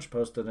lounge,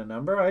 posted a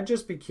number. I'd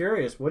just be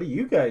curious, what do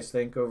you guys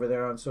think over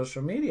there on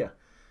social media?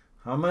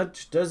 How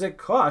much does it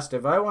cost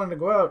if I wanted to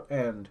go out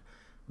and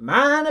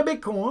mine a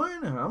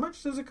Bitcoin? How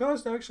much does it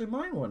cost to actually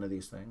mine one of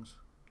these things?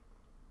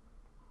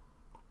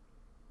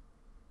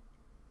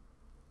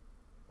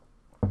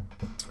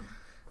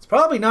 It's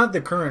probably not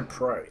the current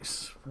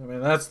price. I mean,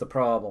 that's the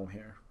problem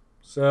here.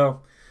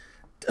 So,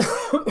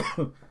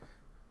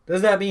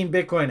 does that mean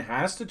Bitcoin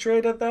has to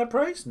trade at that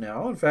price?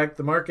 No. In fact,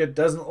 the market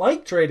doesn't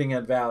like trading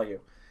at value.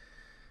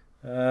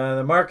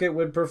 The market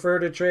would prefer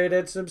to trade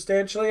at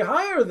substantially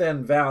higher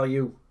than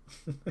value.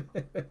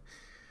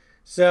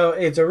 So,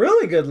 it's a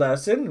really good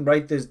lesson.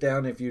 Write this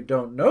down if you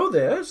don't know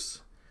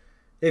this.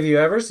 If you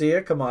ever see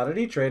a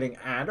commodity trading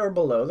at or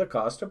below the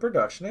cost of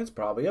production, it's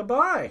probably a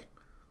buy.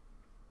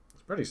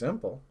 Pretty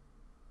simple.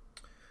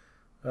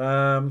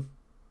 The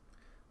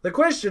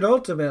question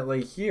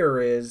ultimately here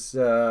is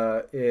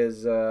if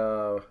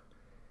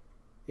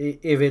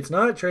it's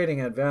not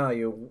trading at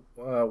value,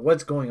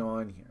 what's going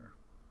on here?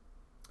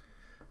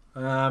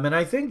 And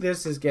I think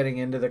this is getting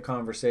into the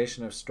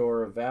conversation of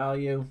store of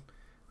value.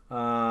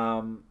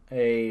 The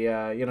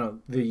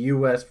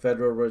U.S.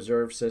 Federal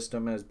Reserve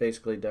System has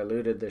basically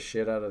diluted the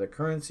shit out of the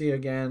currency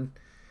again.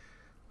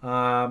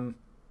 I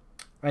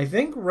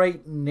think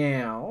right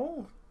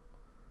now.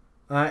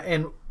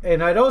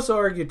 And I'd also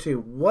argue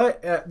too,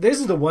 this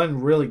is the one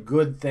really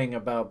good thing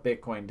about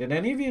Bitcoin. Did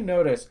any of you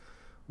notice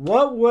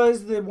what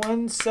was the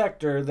one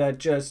sector that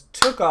just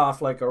took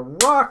off like a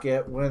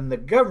rocket when the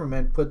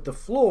government put the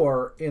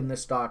floor in the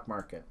stock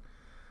market?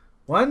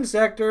 One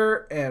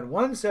sector and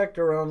one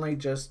sector only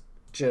just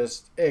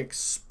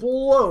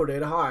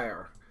exploded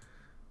higher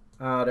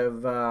out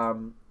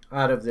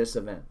of this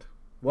event.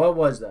 What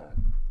was that?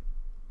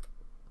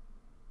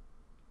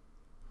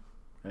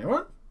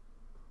 Anyone?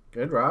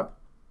 Good, Rob.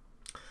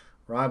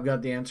 Rob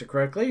got the answer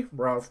correctly.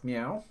 Ralph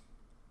meow.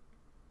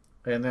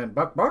 And then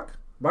buck,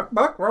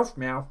 Ralph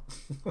meow.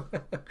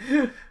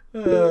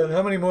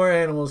 How many more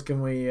animals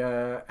can we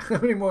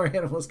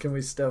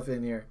stuff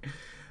in here?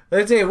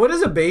 Let's see. What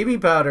does a baby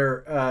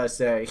powder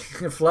say?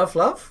 Fluff,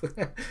 fluff,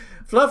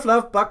 fluff,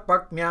 fluff, buck,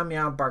 buck, meow,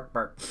 meow, bark,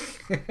 bark.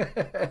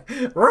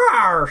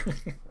 Roar!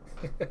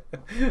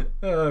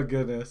 Oh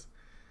goodness.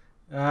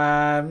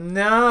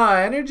 No,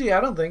 energy.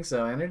 I don't think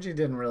so. Energy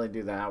didn't really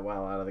do that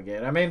well out of the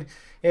gate. I mean,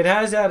 it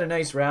has had a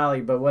nice rally,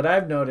 but what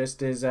I've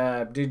noticed is,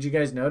 did you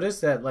guys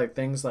notice that like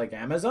things like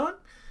Amazon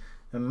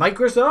and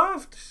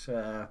Microsoft?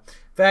 In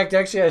fact,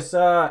 actually, I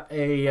saw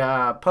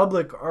a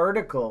public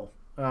article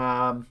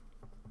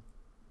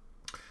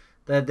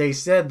that they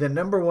said the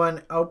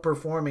 #1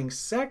 outperforming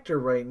sector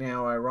right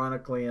now,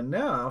 ironically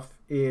enough,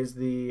 is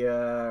the,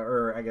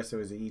 or I guess it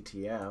was the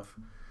ETF,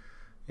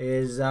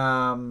 is,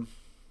 where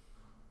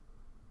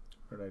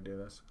did I do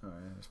this? Oh,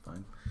 yeah, that's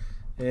fine.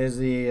 Is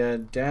the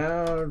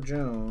Dow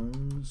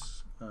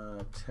Jones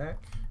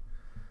Tech.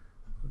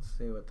 Let's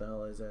see, what the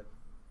hell is it?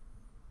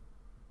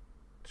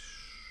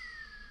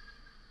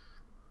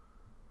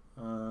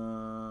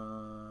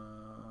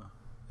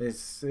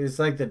 It's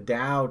like the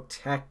Dow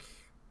Tech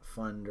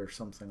Fund or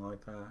something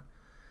like that.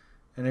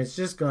 And it's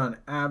just gone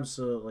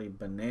absolutely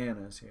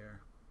bananas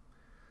here.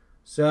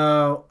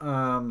 So,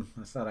 I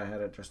thought I had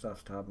it just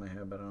off the top of my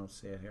head, but I don't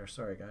see it here.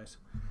 Sorry, guys.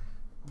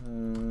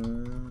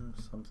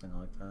 Something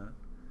like that.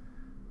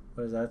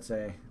 What does that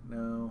say?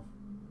 No.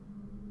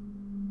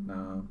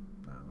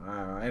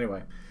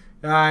 Anyway,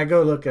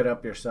 go look it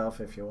up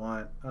yourself if you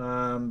want.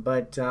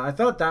 But I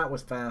thought that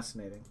was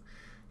fascinating.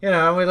 You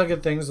know, and we look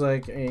at things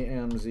like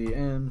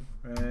AMZN,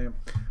 right?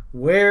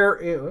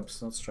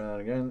 Oops, let's try that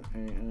again.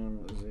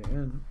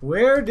 AMZN.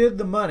 Where did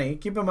the money,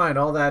 keep in mind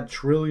all that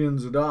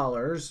trillions of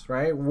dollars,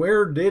 right?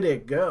 Where did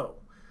it go?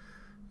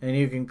 And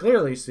you can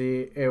clearly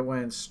see it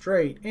went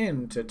straight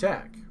into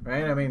tech,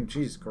 right? I mean,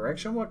 geez,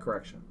 correction? What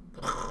correction?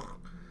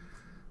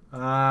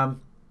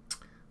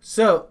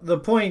 So the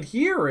point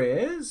here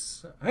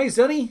is, hey,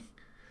 Sonny.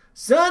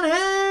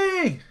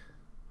 Sonny!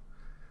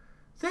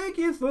 Thank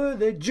you for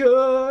the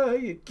joy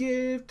you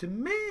give to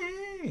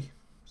me.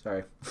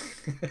 Sorry.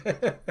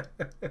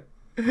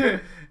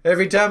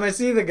 Every time I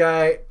see the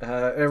guy,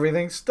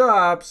 everything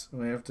stops.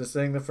 We have to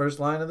sing the first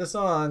line of the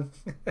song.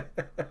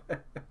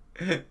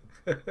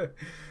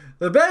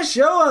 The best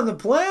show on the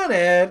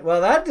planet. Well,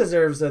 that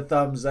deserves a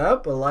thumbs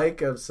up, a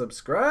like, a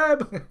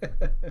subscribe.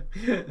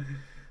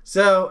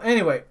 So,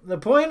 anyway, the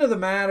point of the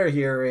matter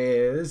here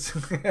is,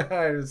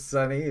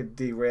 Sonny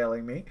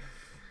derailing me,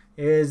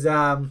 is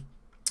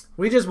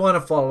we just want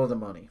to follow the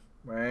money,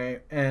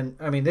 right? And,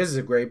 I mean, this is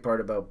a great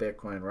part about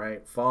Bitcoin,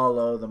 right?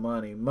 Follow the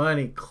money.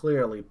 Money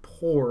clearly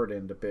poured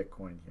into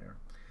Bitcoin here.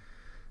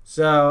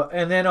 So,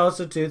 and then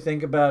also to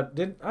think about,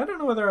 I don't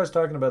know whether I was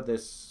talking about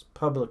this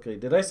publicly.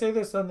 Did I say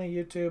this on the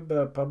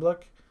YouTube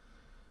public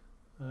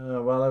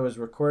while I was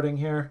recording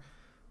here?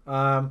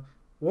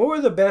 What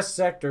were the best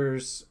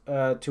sectors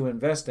to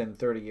invest in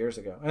 30 years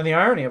ago? And the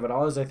irony of it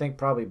all is I think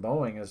probably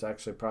Boeing is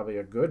actually probably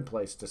a good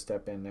place to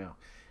step in now.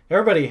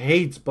 Everybody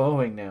hates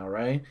Boeing now,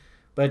 right?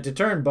 But to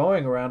turn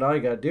Boeing around, all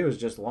you got to do is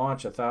just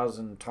launch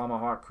 1,000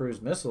 Tomahawk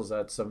cruise missiles.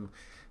 That's some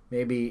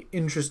maybe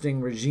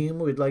interesting regime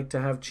we'd like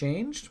to have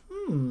changed.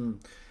 Do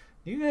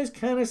you guys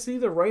kind of see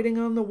the writing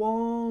on the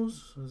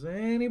walls? Does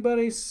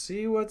anybody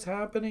see what's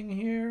happening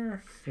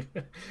here?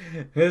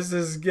 This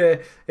is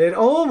good. It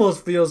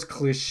almost feels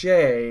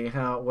cliche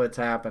what's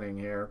happening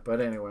here,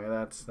 but anyway,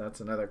 that's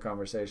another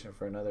conversation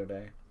for another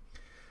day.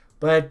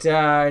 But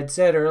I'd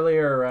said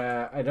earlier,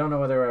 I don't know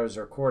whether I was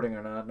recording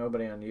or not.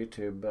 Nobody on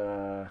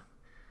YouTube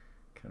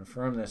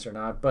confirmed this or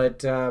not,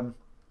 but you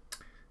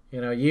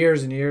know,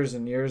 years and years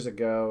and years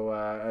ago,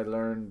 I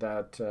learned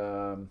that.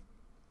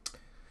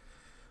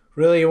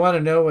 Really, you want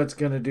to know what's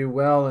going to do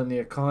well in the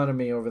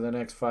economy over the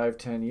next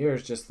 5-10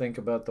 years. Just think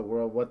about the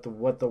world, what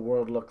the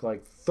world looked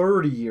like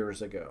 30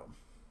 years ago.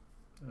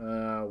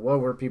 What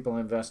were people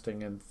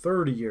investing in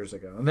 30 years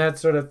ago? And that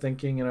sort of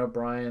thinking, you know,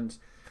 Brian's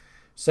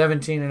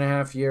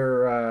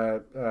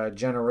 17.5-year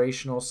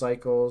generational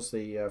cycles,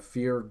 the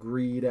fear,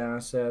 greed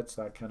assets,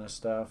 that kind of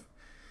stuff.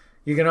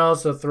 You can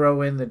also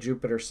throw in the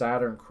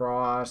Jupiter-Saturn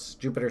cross,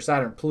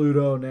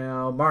 Jupiter-Saturn-Pluto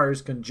now,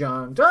 Mars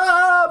conjunct.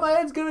 Oh, my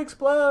head's going to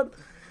explode.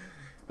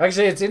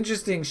 Actually, it's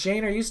interesting.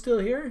 Shane, are you still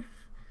here?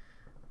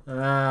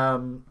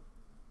 Where's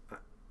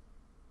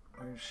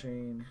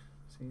Shane?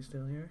 Is he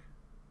still here?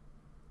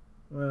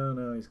 Well,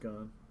 no, he's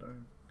gone.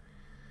 Darn.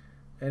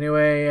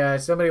 Anyway,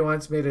 somebody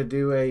wants me to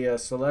do a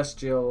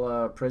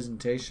celestial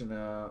presentation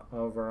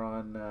over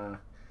on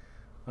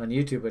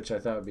YouTube, which I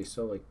thought would be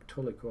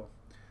totally cool.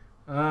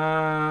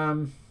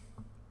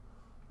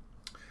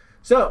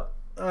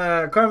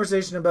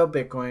 Conversation about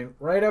Bitcoin,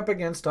 right up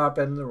against top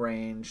end of the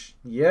range.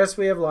 Yes,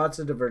 we have lots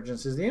of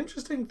divergences. The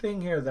interesting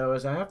thing here, though,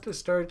 is I have to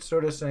start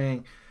sort of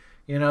saying,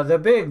 you know, the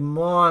big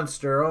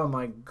monster, oh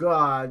my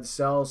God,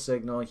 sell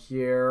signal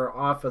here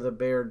off of the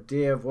bear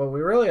div. What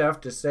we really have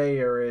to say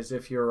here is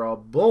if you're a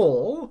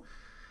bull,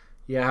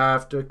 you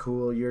have to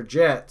cool your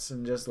jets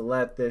and just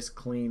let this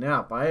clean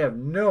up. I have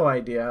no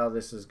idea how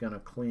this is going to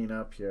clean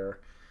up here.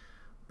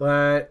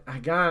 But I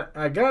got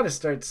to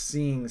start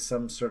seeing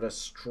some sort of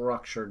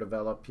structure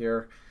develop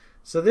here.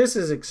 So this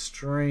is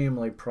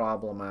extremely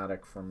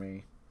problematic for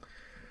me.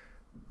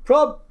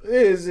 Problem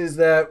is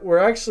that we're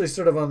actually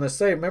sort of on the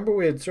site. Remember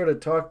we had sort of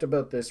talked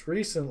about this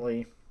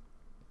recently.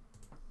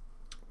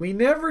 We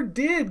never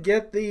did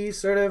get the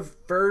sort of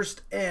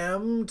first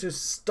M to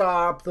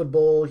stop the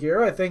bull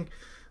here. I think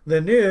the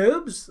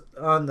noobs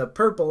on the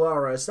purple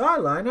RSI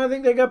line, I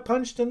think they got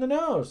punched in the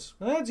nose.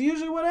 That's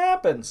usually what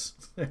happens,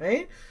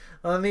 right?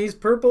 On these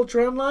purple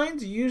trend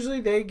lines,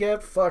 usually they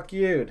get fuck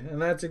you'd.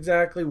 And that's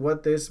exactly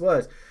what this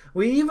was.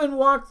 We even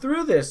walked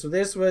through this.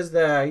 This was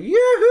the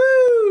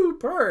yoo-hoo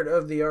part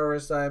of the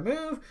RSI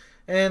move.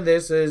 And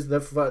this is the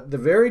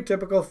very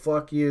typical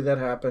fuck you that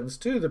happens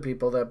to the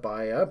people that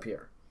buy up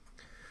here.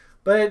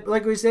 But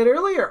like we said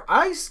earlier,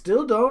 I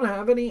still don't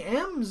have any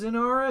M's in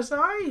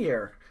RSI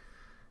here.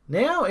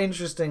 Now,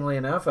 interestingly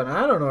enough, and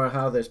I don't know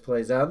how this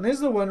plays out, and this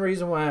is the one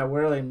reason why I'm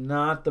really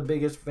not the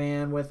biggest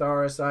fan with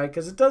RSI,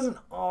 because it doesn't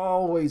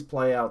always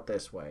play out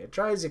this way. It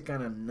tries it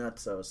kind of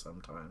nutso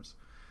sometimes.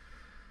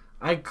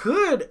 I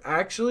could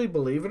actually,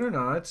 believe it or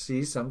not,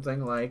 see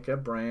something like a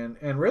brand,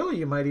 and really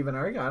you might even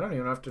argue, I don't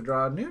even have to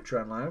draw a new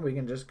trend line. We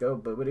can just go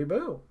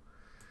boobity-boo.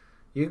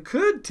 You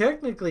could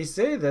technically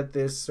say that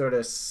this sort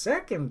of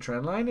second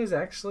trend line is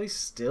actually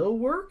still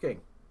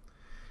working.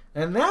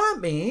 And that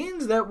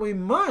means that we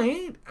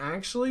might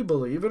actually,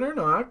 believe it or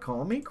not,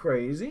 call me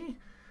crazy,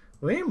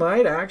 we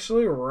might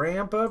actually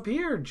ramp up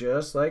here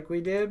just like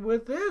we did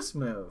with this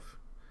move.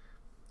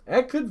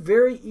 That could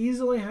very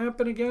easily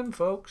happen again,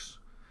 folks.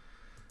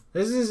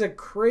 This is a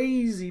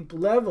crazy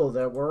level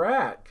that we're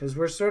at because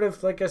we're sort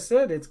of, like I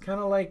said, it's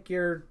kind of like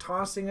you're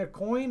tossing a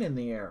coin in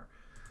the air.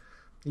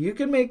 You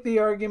can make the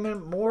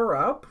argument more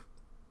up.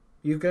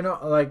 You can,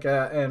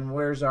 and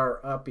where's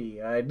our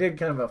uppie? I did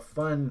kind of a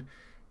fun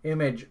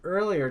image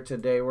earlier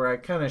today where I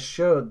kind of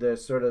showed the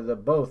sort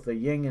of both the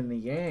yin and the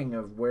yang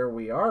of where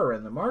we are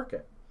in the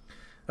market.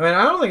 I mean,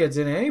 I don't think it's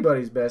in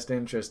anybody's best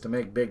interest to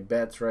make big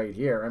bets right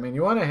here. I mean,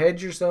 you want to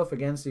hedge yourself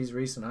against these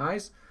recent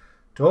highs?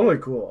 Totally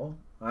cool.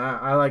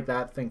 I like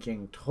that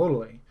thinking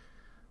totally.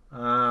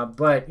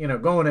 But, you know,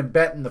 going and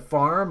betting the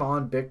farm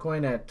on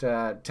Bitcoin at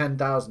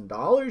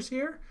 $10,000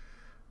 here,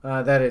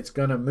 that it's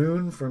going to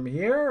moon from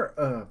here,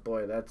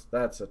 boy,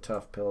 that's a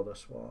tough pill to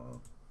swallow.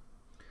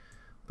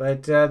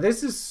 But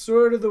this is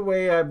sort of the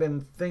way I've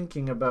been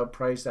thinking about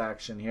price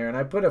action here. And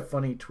I put a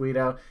funny tweet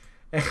out.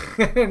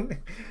 And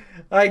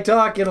I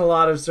talk in a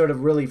lot of sort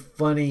of really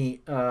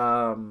funny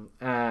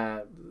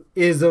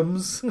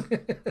isms.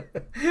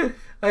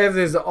 I have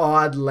this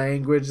odd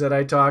language that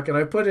I talk. And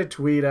I put a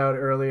tweet out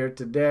earlier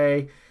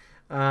today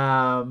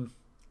that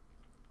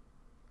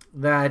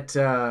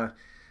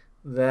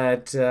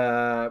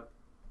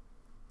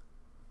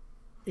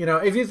you know,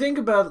 if you think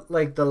about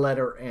like the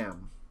letter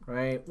M,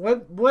 right?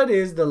 What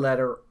is the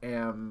letter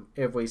M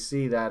if we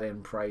see that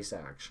in price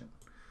action?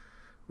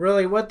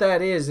 Really what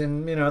that is,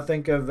 and you know,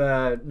 think of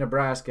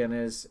Nebraska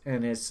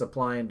and his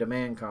supply and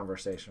demand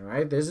conversation,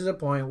 right? This is a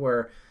point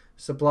where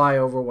supply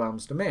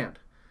overwhelms demand.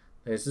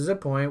 This is a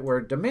point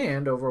where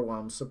demand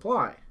overwhelms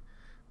supply.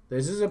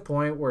 This is a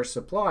point where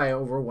supply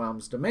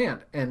overwhelms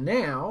demand. And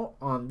now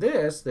on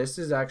this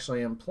is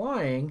actually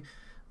implying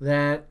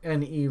that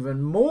an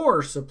even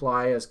more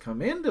supply has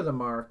come into the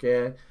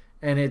market,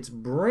 and it's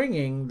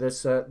bringing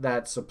this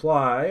that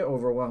supply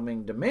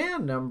overwhelming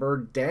demand number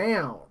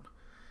down.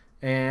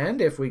 And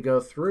if we go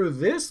through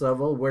this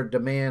level where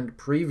demand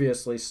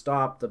previously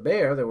stopped the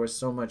bear, there was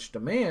so much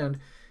demand.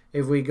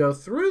 If we go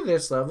through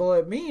this level,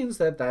 it means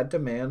that that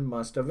demand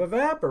must have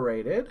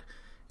evaporated.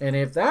 And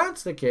if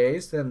that's the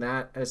case, then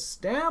that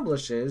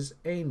establishes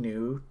a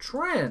new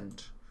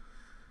trend.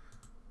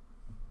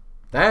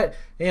 That,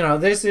 you know,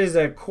 this is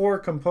a core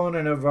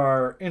component of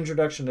our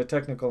Introduction to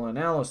Technical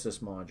Analysis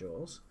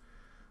modules.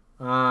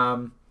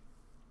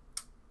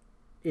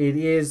 It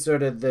is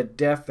sort of the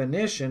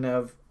definition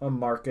of a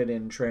market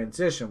in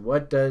transition.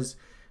 What does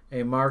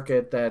a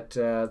market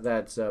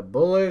that's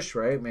bullish,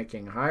 right,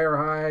 making higher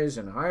highs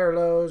and higher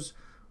lows,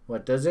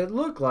 what does it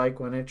look like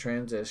when it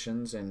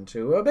transitions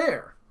into a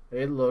bear?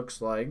 It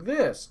looks like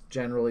this,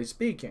 generally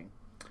speaking.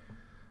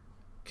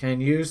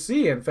 Can you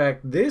see, in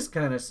fact, this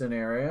kind of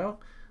scenario,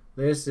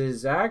 this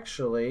is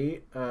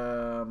actually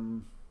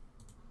almost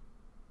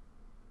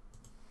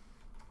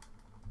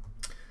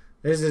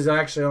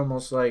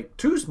like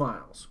two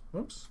smiles.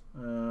 Whoops.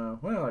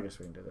 Well, I guess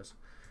we can do this.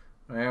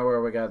 All right,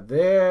 where we got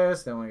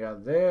this, then we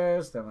got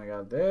this, then we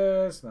got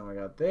this, then we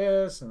got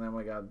this, and then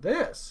we got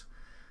this.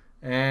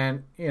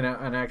 And, you know,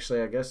 and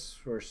actually I guess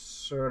we're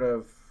sort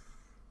of,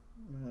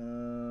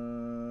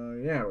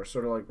 yeah, we're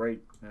sort of like right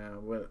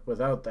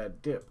without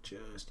that dip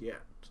just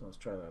yet. So let's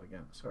try that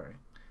again. Sorry.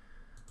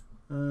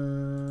 There,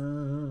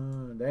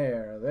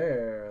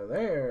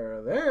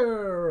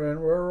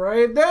 and we're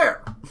right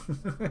there.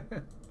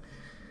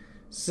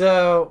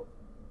 So,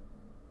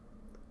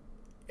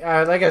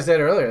 like I said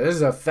earlier, this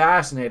is a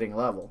fascinating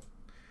level.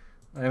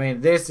 I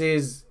mean, this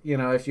is, you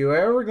know, if you're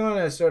ever going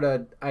to sort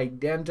of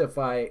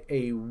identify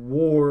a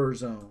war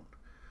zone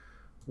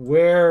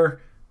where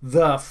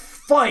the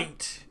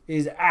fight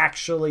is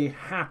actually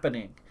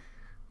happening,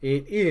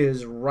 It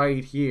is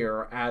right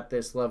here at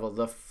this level.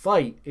 The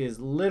fight is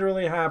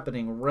literally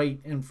happening right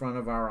in front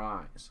of our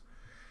eyes.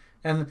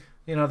 And,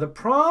 the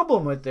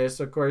problem with this,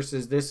 of course,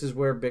 is this is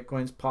where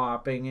Bitcoin's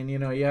popping. And, you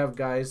have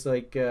guys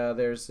like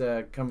there's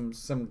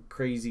some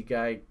crazy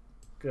guy,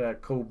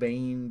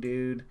 Cobain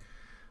dude,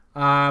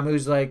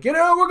 who's like,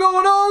 we're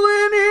going all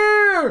in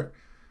here.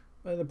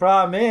 But the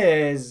problem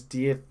is,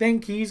 do you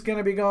think he's going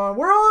to be going,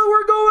 we're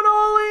going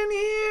all in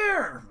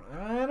here?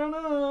 I don't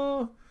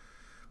know.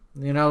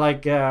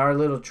 Like our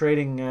little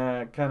trading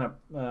kind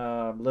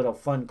of little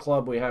fun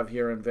club we have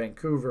here in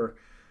Vancouver.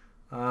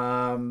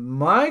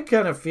 My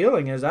kind of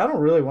feeling is I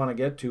don't really want to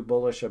get too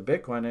bullish of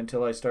Bitcoin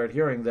until I start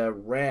hearing the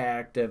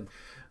wrecked and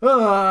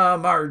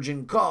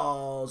margin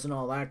calls and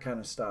all that kind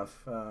of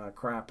stuff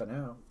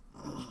crapping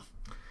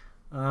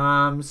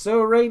out.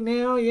 So right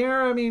now,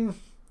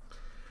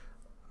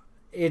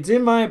 it's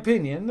in my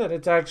opinion that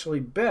it's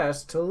actually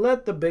best to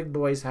let the big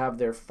boys have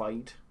their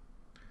fight.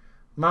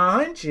 My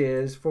hunch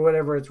is, for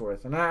whatever it's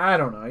worth, and I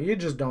don't know, you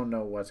just don't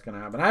know what's going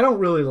to happen. I don't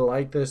really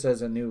like this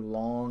as a new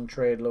long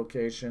trade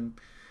location.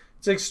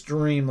 It's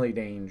extremely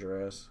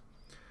dangerous.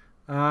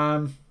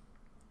 But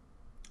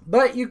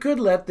you could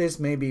let this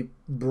maybe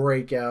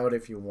break out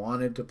if you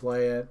wanted to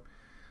play it.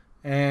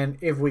 And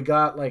if we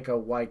got like a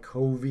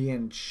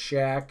Wycovian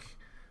check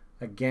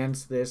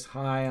against this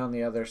high on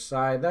the other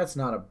side, that's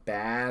not a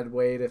bad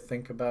way to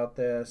think about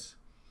this.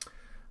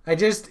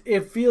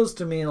 It feels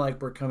to me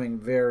like we're coming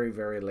very,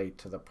 very late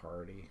to the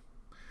party.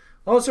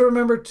 Also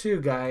remember too,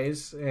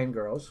 guys and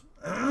girls,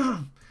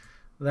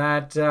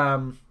 that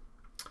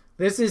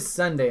this is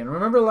Sunday. And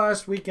remember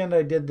last weekend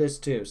I did this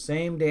too.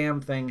 Same damn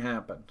thing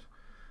happened.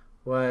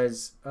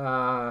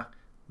 The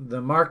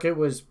market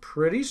was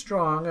pretty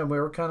strong and we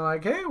were kind of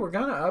like, hey, we're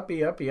kind of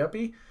uppy.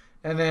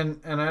 And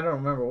I don't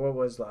remember what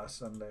was last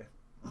Sunday.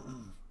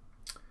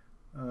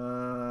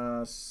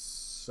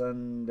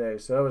 Sunday.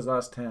 So that was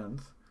last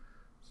 10th.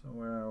 So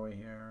where are we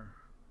here?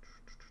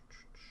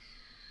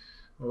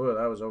 Oh,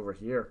 that was over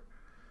here.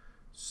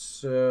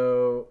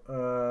 So,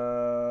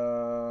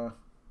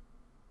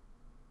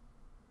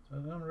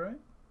 does that sound right?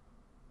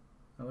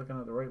 Am I looking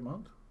at the right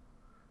month?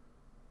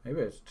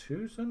 Maybe it's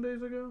 2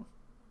 Sundays ago?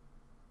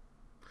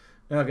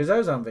 No, because I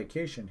was on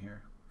vacation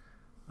here.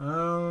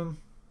 I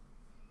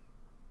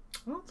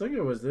don't think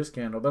it was this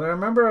candle, but I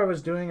remember I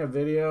was doing a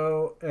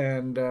video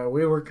and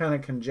we were kind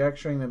of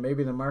conjecturing that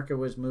maybe the market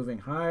was moving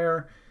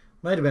higher.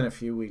 Might have been a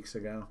few weeks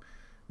ago.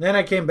 Then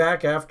I came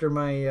back after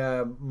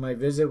my my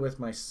visit with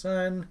my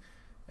son,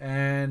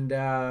 and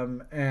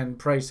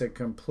price had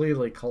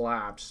completely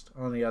collapsed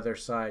on the other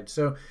side.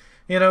 So,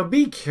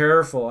 be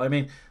careful. I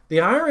mean, the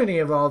irony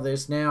of all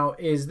this now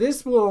is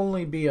this will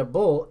only be a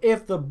bull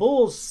if the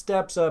bull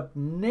steps up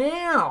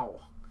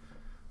now.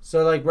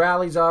 So like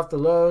rallies off the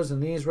lows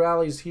and these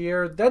rallies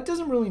here, that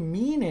doesn't really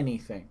mean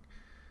anything.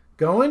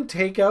 Go and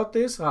take out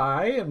this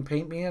high and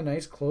paint me a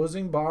nice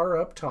closing bar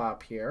up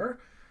top here.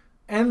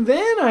 And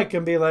then I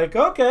can be like,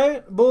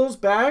 okay, bull's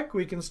back.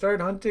 We can start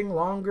hunting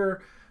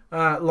longer,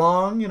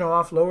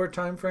 off lower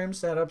time frame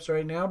setups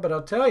right now. But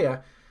I'll tell you,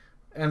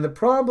 and the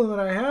problem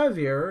that I have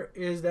here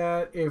is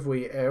that if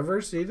we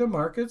ever see the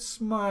market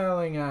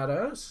smiling at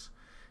us,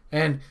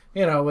 and,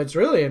 what's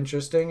really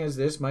interesting is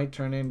this might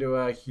turn into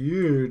a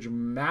huge,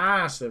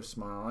 massive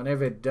smile. And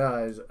if it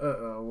does,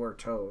 we're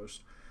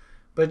toast.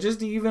 But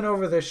just even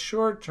over the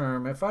short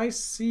term, if I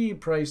see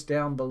price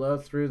down below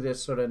through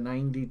this sort of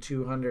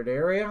 9,200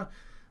 area,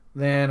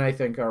 then I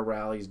think our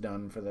rally's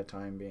done for the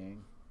time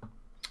being.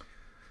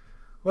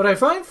 What I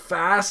find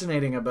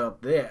fascinating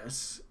about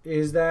this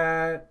is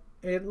that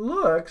it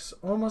looks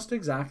almost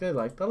exactly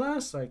like the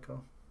last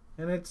cycle.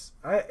 And it's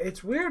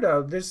weird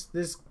how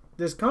this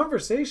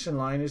conversation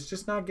line is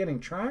just not getting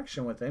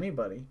traction with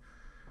anybody.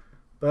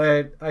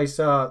 But I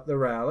saw the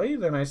rally,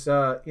 then I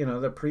saw,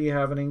 the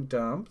pre-halvening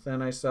dump,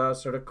 then I saw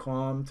sort of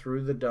calm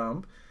through the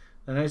dump,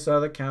 then I saw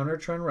the counter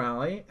trend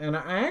rally, and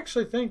I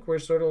actually think we're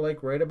sort of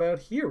like right about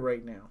here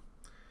right now.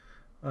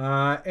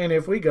 And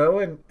if we go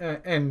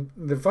and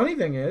the funny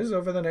thing is,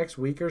 over the next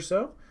week or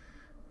so,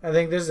 I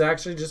think this is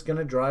actually just going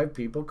to drive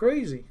people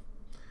crazy.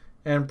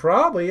 And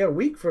probably a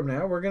week from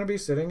now, we're going to be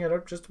sitting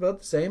at just about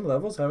the same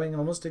levels, having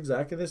almost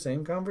exactly the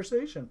same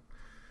conversation.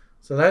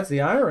 So that's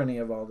the irony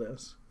of all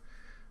this.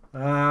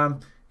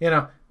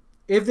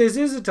 If this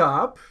is a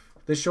top,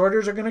 the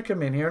shorters are going to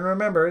come in here. And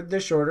remember,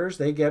 the shorters,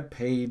 they get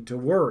paid to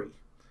worry.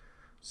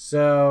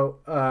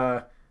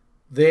 So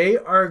they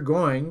are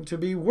going to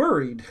be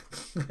worried.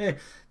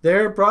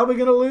 They're probably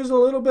going to lose a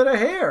little bit of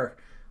hair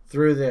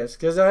through this.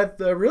 Because I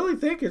really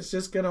think it's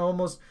just going to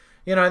almost...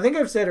 I think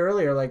I've said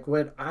earlier, like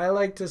what I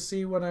like to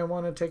see when I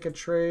want to take a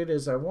trade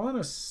is I want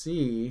to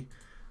see...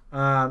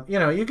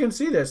 you can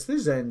see this.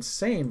 This is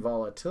insane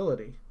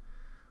volatility.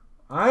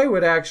 I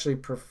would actually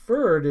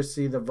prefer to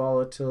see the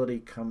volatility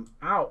come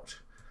out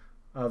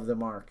of the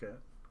market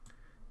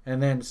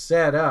and then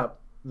set up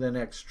the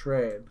next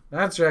trade.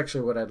 That's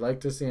actually what I'd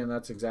like to see, and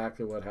that's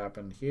exactly what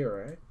happened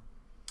here, right?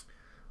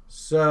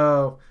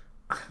 So,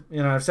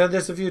 I've said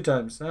this a few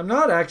times. I'm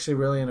not actually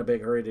really in a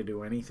big hurry to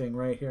do anything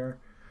right here.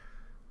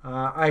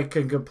 I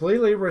can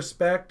completely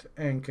respect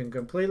and can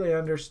completely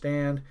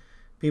understand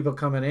people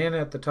coming in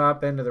at the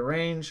top end of the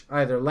range,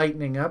 either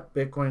lightening up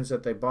Bitcoins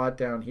that they bought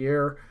down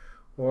here,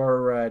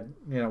 or,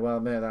 well,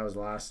 man, that was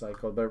last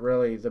cycle, but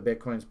really the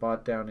Bitcoins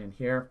bought down in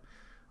here.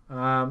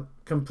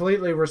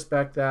 Completely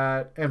respect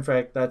that. In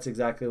fact, that's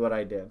exactly what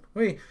I did.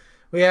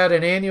 We had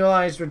an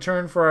annualized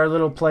return for our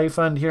little play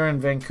fund here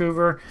in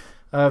Vancouver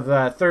of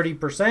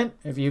 30%.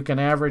 If you can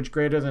average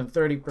greater than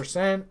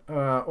 30%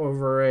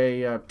 over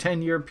a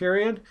 10-year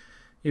period,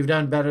 you've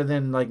done better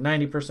than like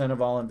 90%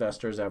 of all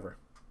investors ever.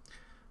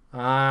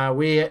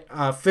 We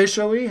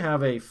officially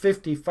have a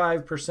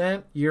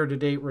 55%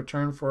 year-to-date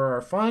return for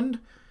our fund.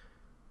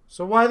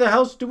 So why the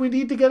hell do we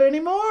need to get any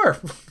more?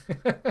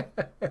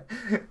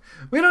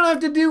 We don't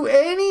have to do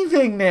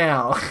anything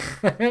now.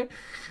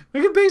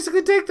 We can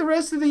basically take the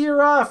rest of the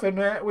year off,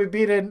 and we've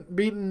beaten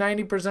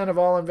 90% of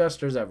all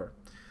investors ever.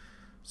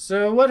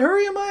 So what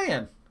hurry am I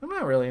in? I'm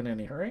not really in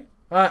any hurry.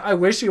 I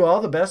wish you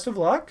all the best of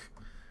luck.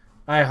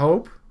 I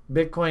hope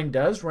Bitcoin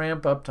does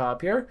ramp up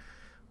top here,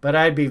 but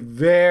I'd be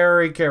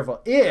very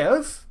careful.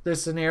 If the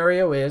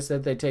scenario is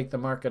that they take the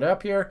market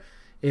up here,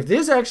 if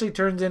this actually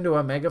turns into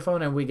a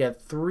megaphone and we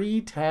get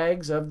 3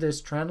 tags of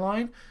this trend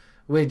line,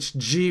 which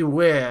gee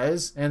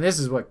whiz, and this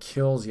is what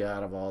kills you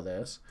out of all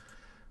this,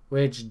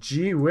 which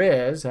gee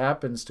whiz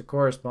happens to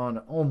correspond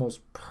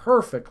almost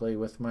perfectly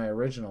with my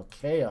original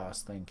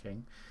chaos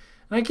thinking.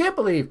 And I can't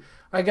believe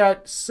I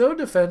got so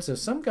defensive.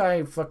 Some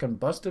guy fucking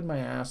busted my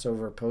ass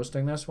over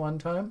posting this one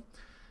time.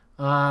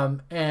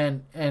 And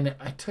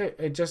I took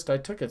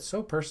it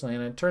so personally,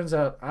 and it turns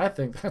out I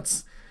think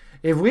that's,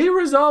 if we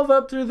resolve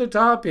up through the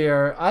top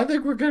here, I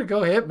think we're going to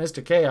go hit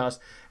Mr. Chaos.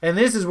 And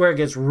this is where it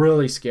gets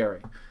really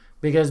scary,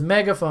 because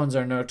megaphones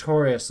are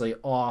notoriously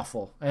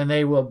awful, and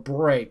they will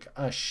break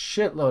a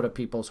shitload of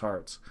people's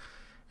hearts.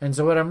 And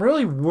so what I'm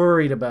really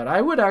worried about,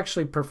 I would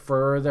actually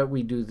prefer that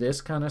we do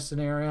this kind of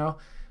scenario,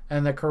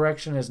 and the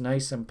correction is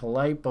nice and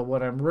polite. But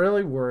what I'm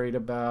really worried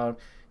about,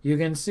 you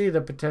can see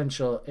the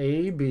potential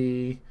A,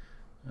 B.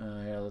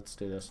 Yeah, let's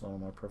do this a little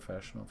more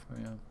professional for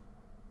you.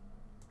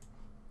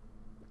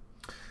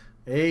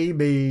 A,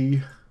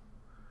 B.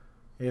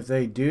 If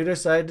they do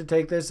decide to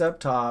take this up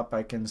top,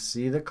 I can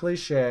see the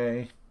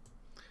cliche.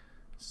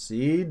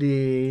 C,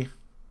 D.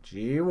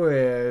 Gee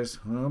whiz.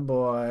 Oh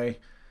boy.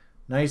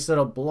 Nice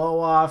little blow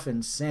off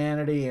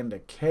insanity into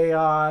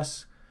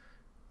chaos.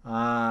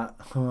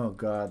 Oh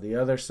god, the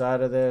other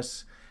side of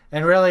this.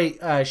 And really,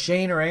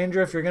 Shane or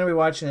Andrew, if you're going to be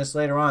watching this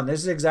later on, this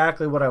is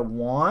exactly what I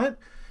want.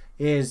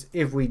 Is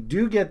if we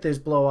do get this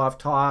blow off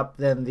top,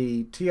 then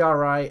the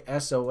TRI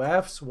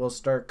SOFs will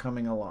start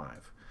coming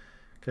alive,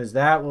 because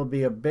that will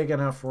be a big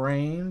enough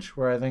range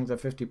where I think the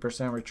 50%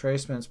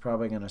 retracement is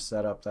probably going to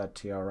set up that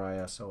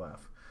TRI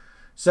SOF.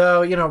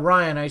 So,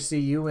 Ryan, I see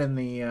you in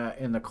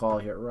the call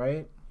here,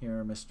 right?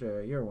 You're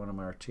one of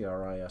our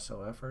TRI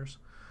SOFers.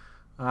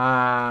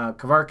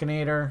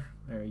 Kavarkanator,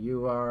 there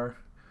you are.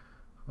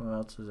 Who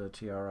else is a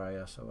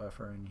TRI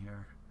SOFer in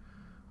here?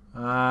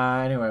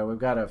 Anyway, we've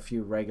got a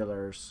few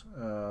regulars.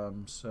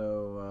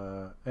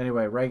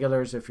 Anyway,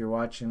 regulars, if you're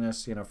watching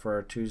this, for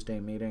our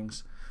Tuesday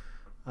meetings.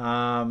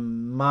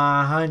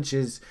 My hunch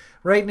is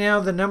right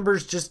now the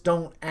numbers just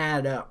don't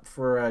add up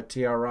for a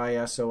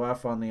TRI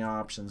SOF on the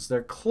options.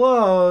 They're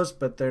close,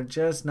 but they're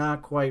just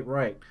not quite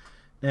right.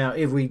 Now,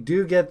 if we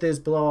do get this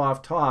blow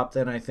off top,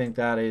 then I think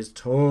that is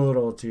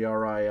total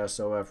TRI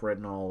SOF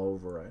written all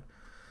over it.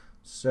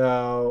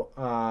 So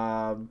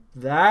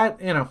that,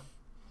 I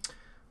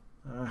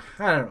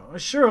don't know. I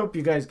sure hope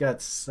you guys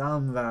got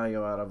some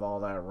value out of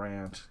all that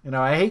rant.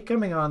 I hate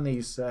coming on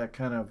these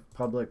kind of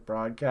public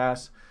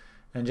broadcasts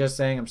and just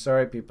saying, I'm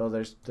sorry, people,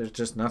 there's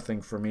just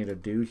nothing for me to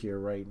do here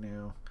right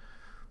now.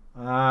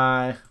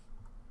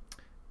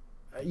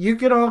 You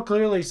can all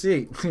clearly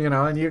see,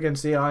 and you can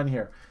see on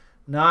here,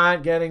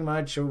 not getting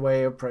much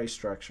away of price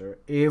structure.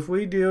 If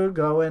we do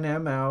go in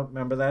M out,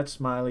 remember that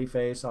smiley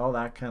face, all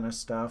that kind of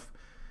stuff.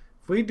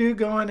 If we do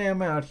go in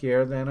M out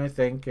here, then I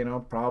think,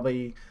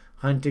 probably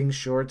hunting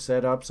short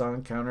setups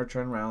on counter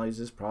trend rallies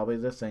is probably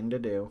the thing to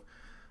do.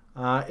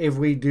 If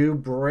we do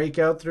break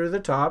out through the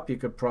top, you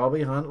could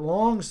probably hunt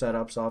long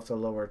setups off the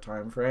lower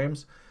time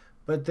frames.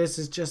 But this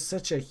is just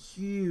such a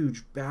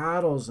huge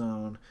battle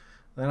zone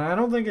that I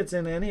don't think it's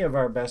in any of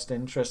our best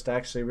interest to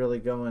actually really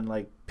go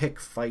and pick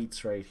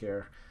fights right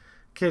here.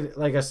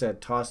 Like I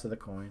said, toss of the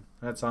coin.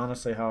 That's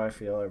honestly how I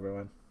feel,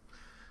 everyone.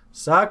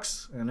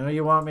 Sucks. I know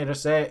you want me to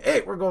say,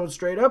 hey, we're going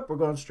straight up, we're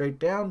going straight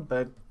down,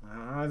 but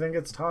I think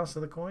it's toss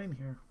of the coin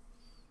here.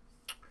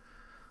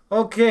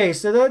 Okay,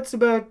 so that's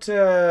about,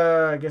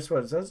 I guess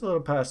what, that's a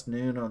little past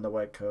noon on the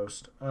West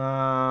Coast.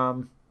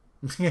 Yeah.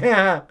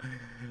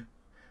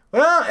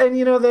 Well, and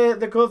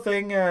the cool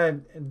thing,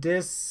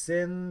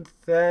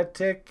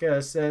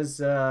 Dissynthetic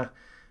says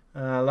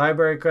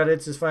library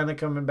credits is finally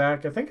coming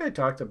back. I think I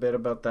talked a bit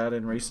about that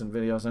in recent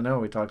videos. I know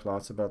we talked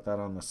lots about that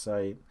on the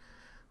site.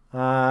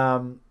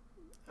 I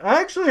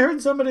actually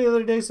heard somebody the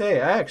other day say,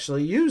 I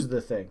actually use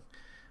the thing.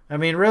 I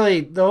mean,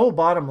 really, the whole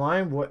bottom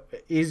line, what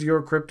is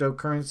your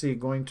cryptocurrency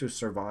going to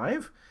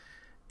survive?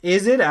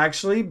 is it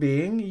actually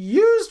being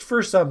used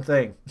for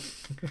something?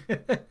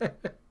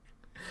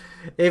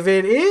 If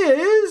it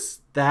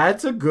is,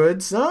 that's a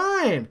good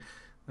sign.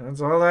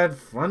 That's all that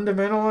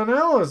fundamental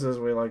analysis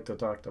we like to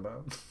talk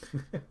about.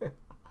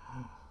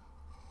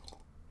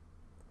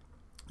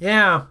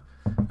 Yeah,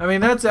 I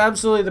mean, that's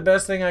absolutely the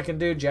best thing I can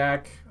do,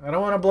 Jack. I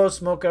don't want to blow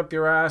smoke up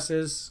your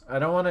asses. I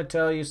don't want to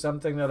tell you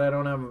something that I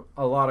don't have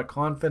a lot of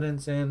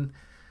confidence in.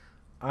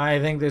 I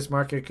think this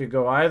market could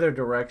go either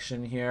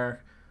direction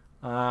here.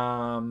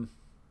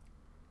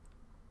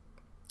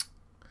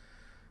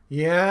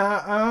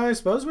 Yeah, I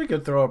suppose we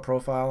could throw a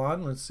profile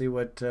on. Let's see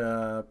what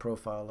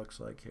profile looks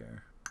like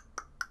here.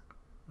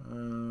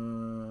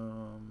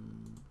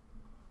 And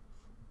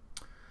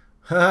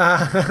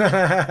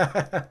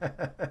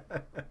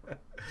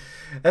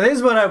this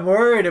is what I'm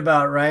worried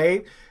about,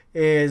 right?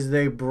 Is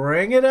they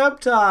bring it up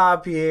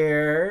top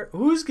here.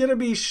 Who's going to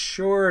be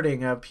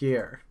shorting up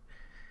here?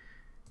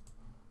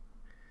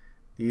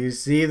 Do you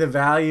see the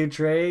value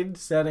trade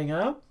setting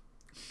up?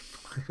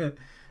 I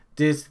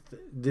don't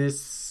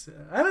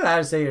know how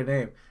to say your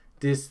name.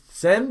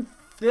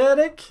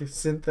 Synthetic?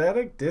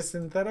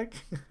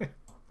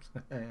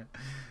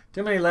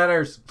 Too many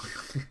letters.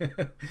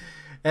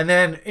 And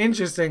then,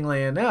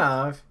 interestingly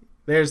enough,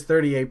 there's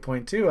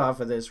 38.2 off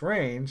of this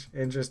range.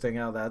 Interesting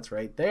how that's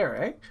right there,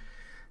 right?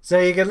 So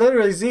you can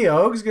literally see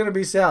Hoag's going to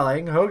be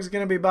selling. Hoag's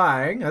going to be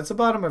buying. That's the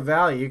bottom of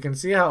value. You can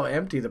see how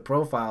empty the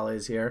profile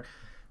is here.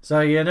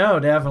 So you know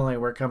definitely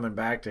we're coming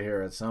back to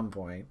here at some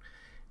point.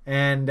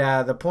 And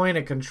the point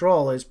of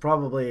control is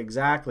probably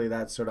exactly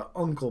that sort of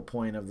uncle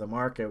point of the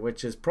market,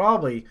 which is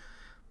probably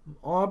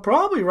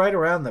right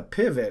around the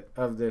pivot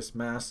of this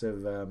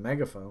massive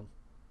megaphone.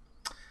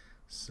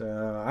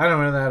 So I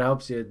don't know if that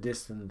helps you,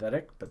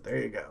 dysynthetic, but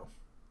there you go.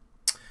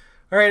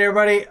 All right,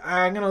 everybody,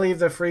 I'm going to leave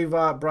the free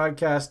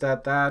broadcast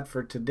at that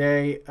for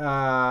today.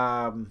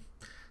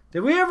 Did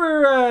we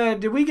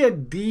get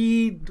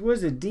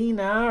was it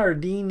Dina or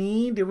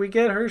Dini? Did we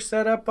get her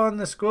set up on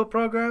the school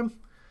program?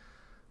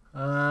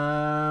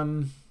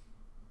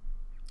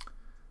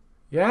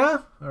 Yeah?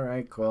 All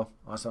right, cool.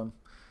 Awesome.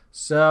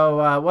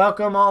 So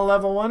welcome all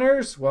level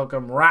winners.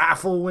 Welcome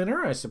raffle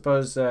winner. I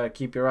suppose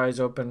keep your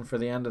eyes open for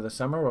the end of the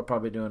summer. We'll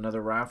probably do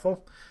another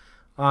raffle.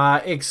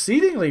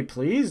 Exceedingly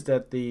pleased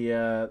at the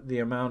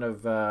amount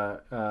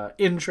of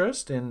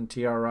interest in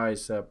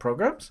TRI's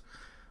programs.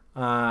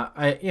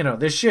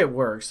 This shit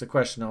works. The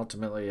question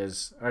ultimately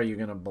is, are you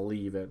going to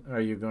believe it? Are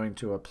you going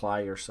to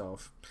apply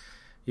yourself?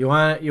 You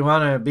want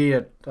to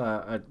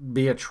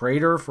be a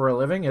trader for a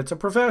living? It's a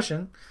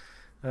profession.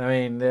 I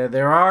mean,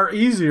 there are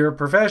easier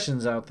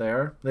professions out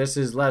there. This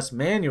is less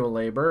manual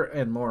labor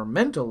and more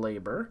mental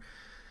labor.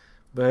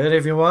 But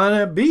if you want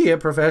to be a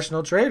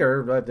professional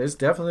trader, this is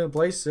definitely a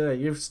place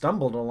you've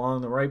stumbled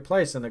along the right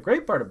place. And the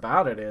great part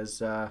about it is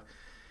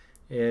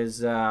it's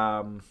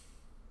gotten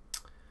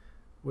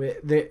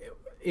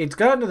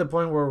to the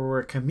point where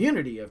we're a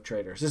community of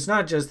traders. It's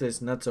not just this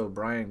Nuts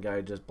O'Brien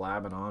guy just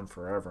blabbing on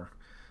forever.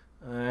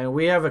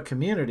 We have a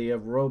community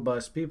of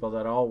robust people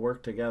that all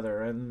work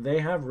together, and they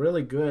have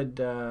really good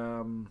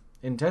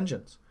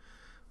intentions.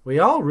 We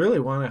all really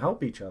want to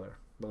help each other.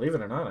 Believe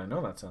it or not, I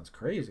know that sounds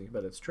crazy,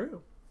 but it's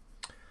true.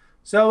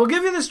 So we'll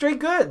give you the straight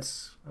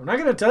goods. I'm not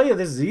going to tell you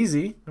this is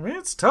easy. I mean,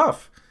 it's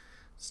tough.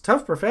 It's a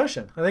tough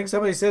profession. I think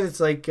somebody said it's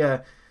like,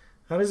 how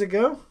does it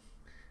go?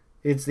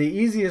 It's the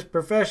easiest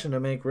profession to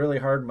make really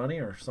hard money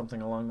or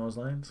something along those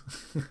lines.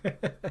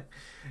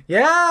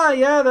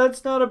 Yeah,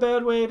 that's not a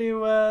bad way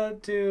to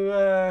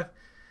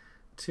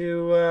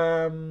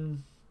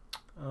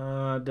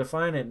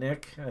define it,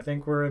 Nick. I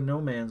think we're in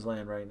no man's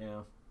land right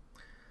now.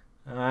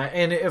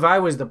 And if I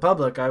was the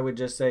public, I would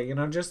just say,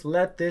 just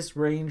let this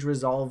range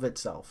resolve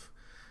itself.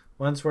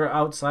 Once we're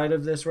outside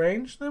of this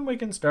range, then we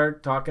can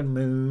start talking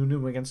moon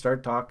and we can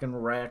start talking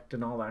wrecked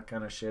and all that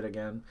kind of shit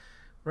again.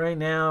 Right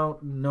now,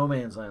 no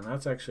man's land.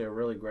 That's actually a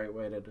really great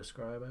way to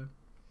describe it.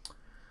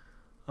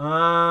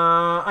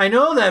 I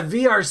know that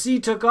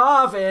VRC took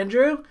off,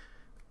 Andrew.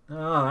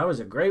 Oh, that was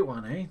a great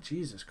one, eh?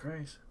 Jesus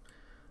Christ.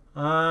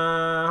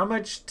 How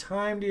much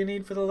time do you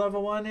need for the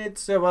level 1?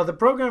 It's well, the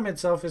program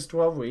itself is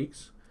 12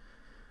 weeks.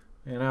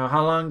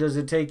 How long does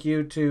it take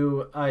you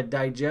to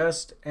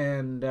digest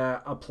and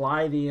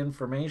apply the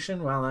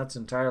information? Well, that's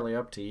entirely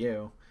up to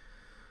you.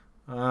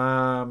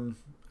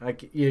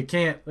 You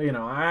can't,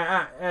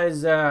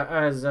 as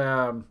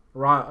how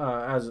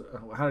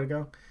did it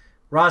go?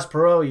 Ross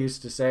Perot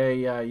used to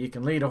say, you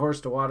can lead a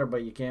horse to water,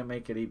 but you can't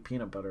make it eat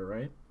peanut butter,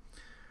 right?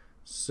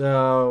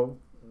 So,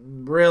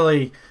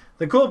 really,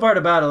 the cool part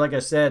about it, like I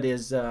said,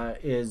 is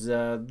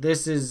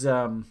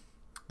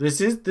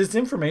this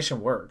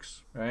information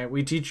works, right?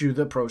 We teach you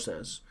the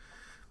process.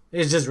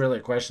 It's just really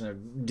a question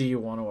of, do you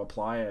want to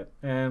apply it?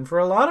 And for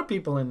a lot of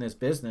people in this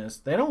business,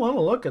 they don't want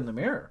to look in the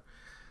mirror.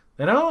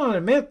 They don't want to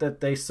admit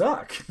that they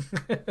suck.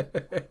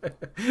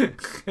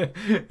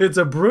 It's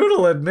a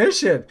brutal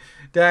admission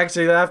to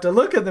actually have to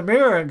look in the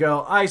mirror and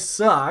go, I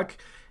suck,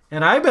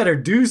 and I better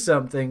do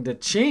something to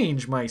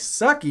change my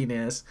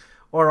suckiness,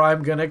 or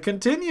I'm going to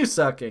continue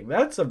sucking.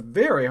 That's a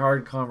very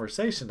hard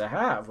conversation to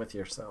have with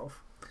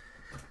yourself.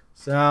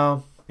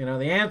 So, you know,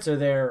 the answer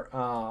there,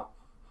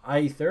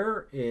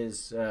 either,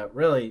 is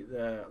really,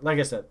 like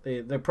I said,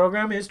 the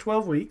program is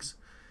 12 weeks.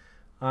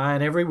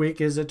 And every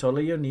week is a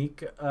totally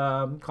unique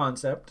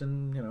concept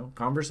and, you know,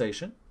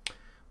 conversation.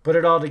 Put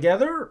it all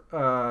together,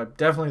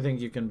 definitely think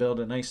you can build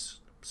a nice,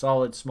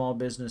 solid, small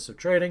business of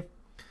trading.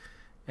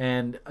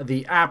 And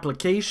the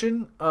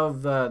application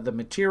of the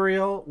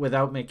material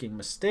without making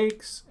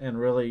mistakes and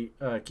really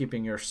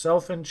keeping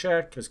yourself in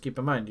check, because keep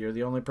in mind, you're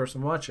the only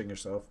person watching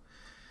yourself.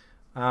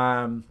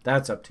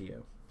 That's up to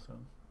you. So,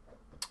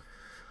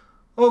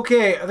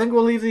 okay, I think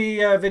we'll leave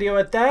the video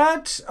at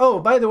that. Oh,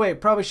 by the way,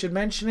 probably should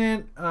mention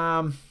it.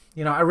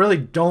 You know, I really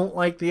don't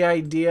like the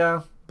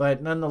idea,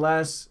 but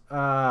nonetheless,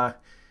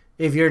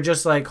 if you're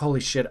just like,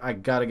 holy shit, I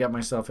gotta get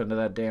myself into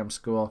that damn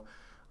school.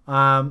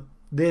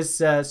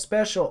 This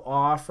special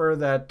offer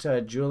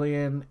that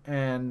Julian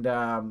and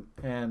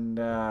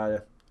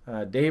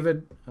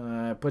David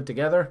put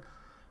together,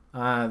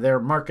 their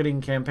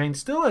marketing campaign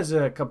still has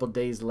a couple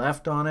days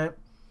left on it.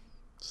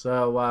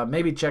 So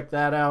maybe check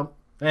that out.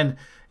 And,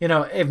 you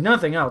know, if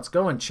nothing else,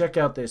 go and check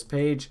out this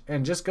page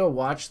and just go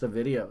watch the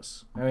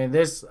videos. I mean,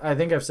 this, I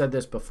think I've said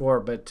this before,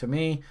 but to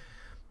me,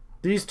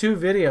 these two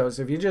videos,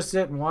 if you just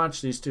sit and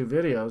watch these two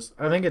videos,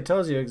 I think it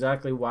tells you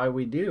exactly why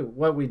we do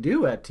what we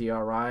do at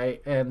TRI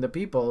and the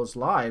people's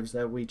lives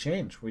that we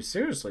change. We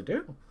seriously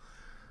do.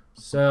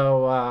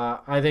 So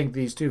I think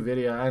these two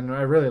videos, and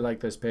I really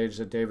like this page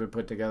that David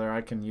put together. I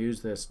can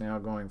use this now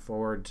going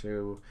forward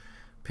to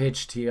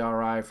pitch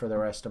TRI for the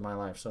rest of my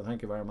life. So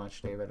thank you very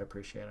much, David. I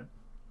appreciate it.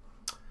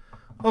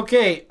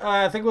 Okay,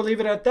 I think we'll leave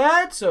it at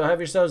that. So have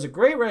yourselves a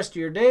great rest of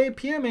your day.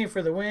 PMA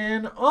for the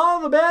win. All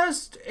the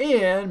best,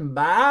 and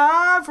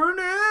bye for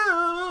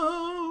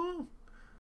now.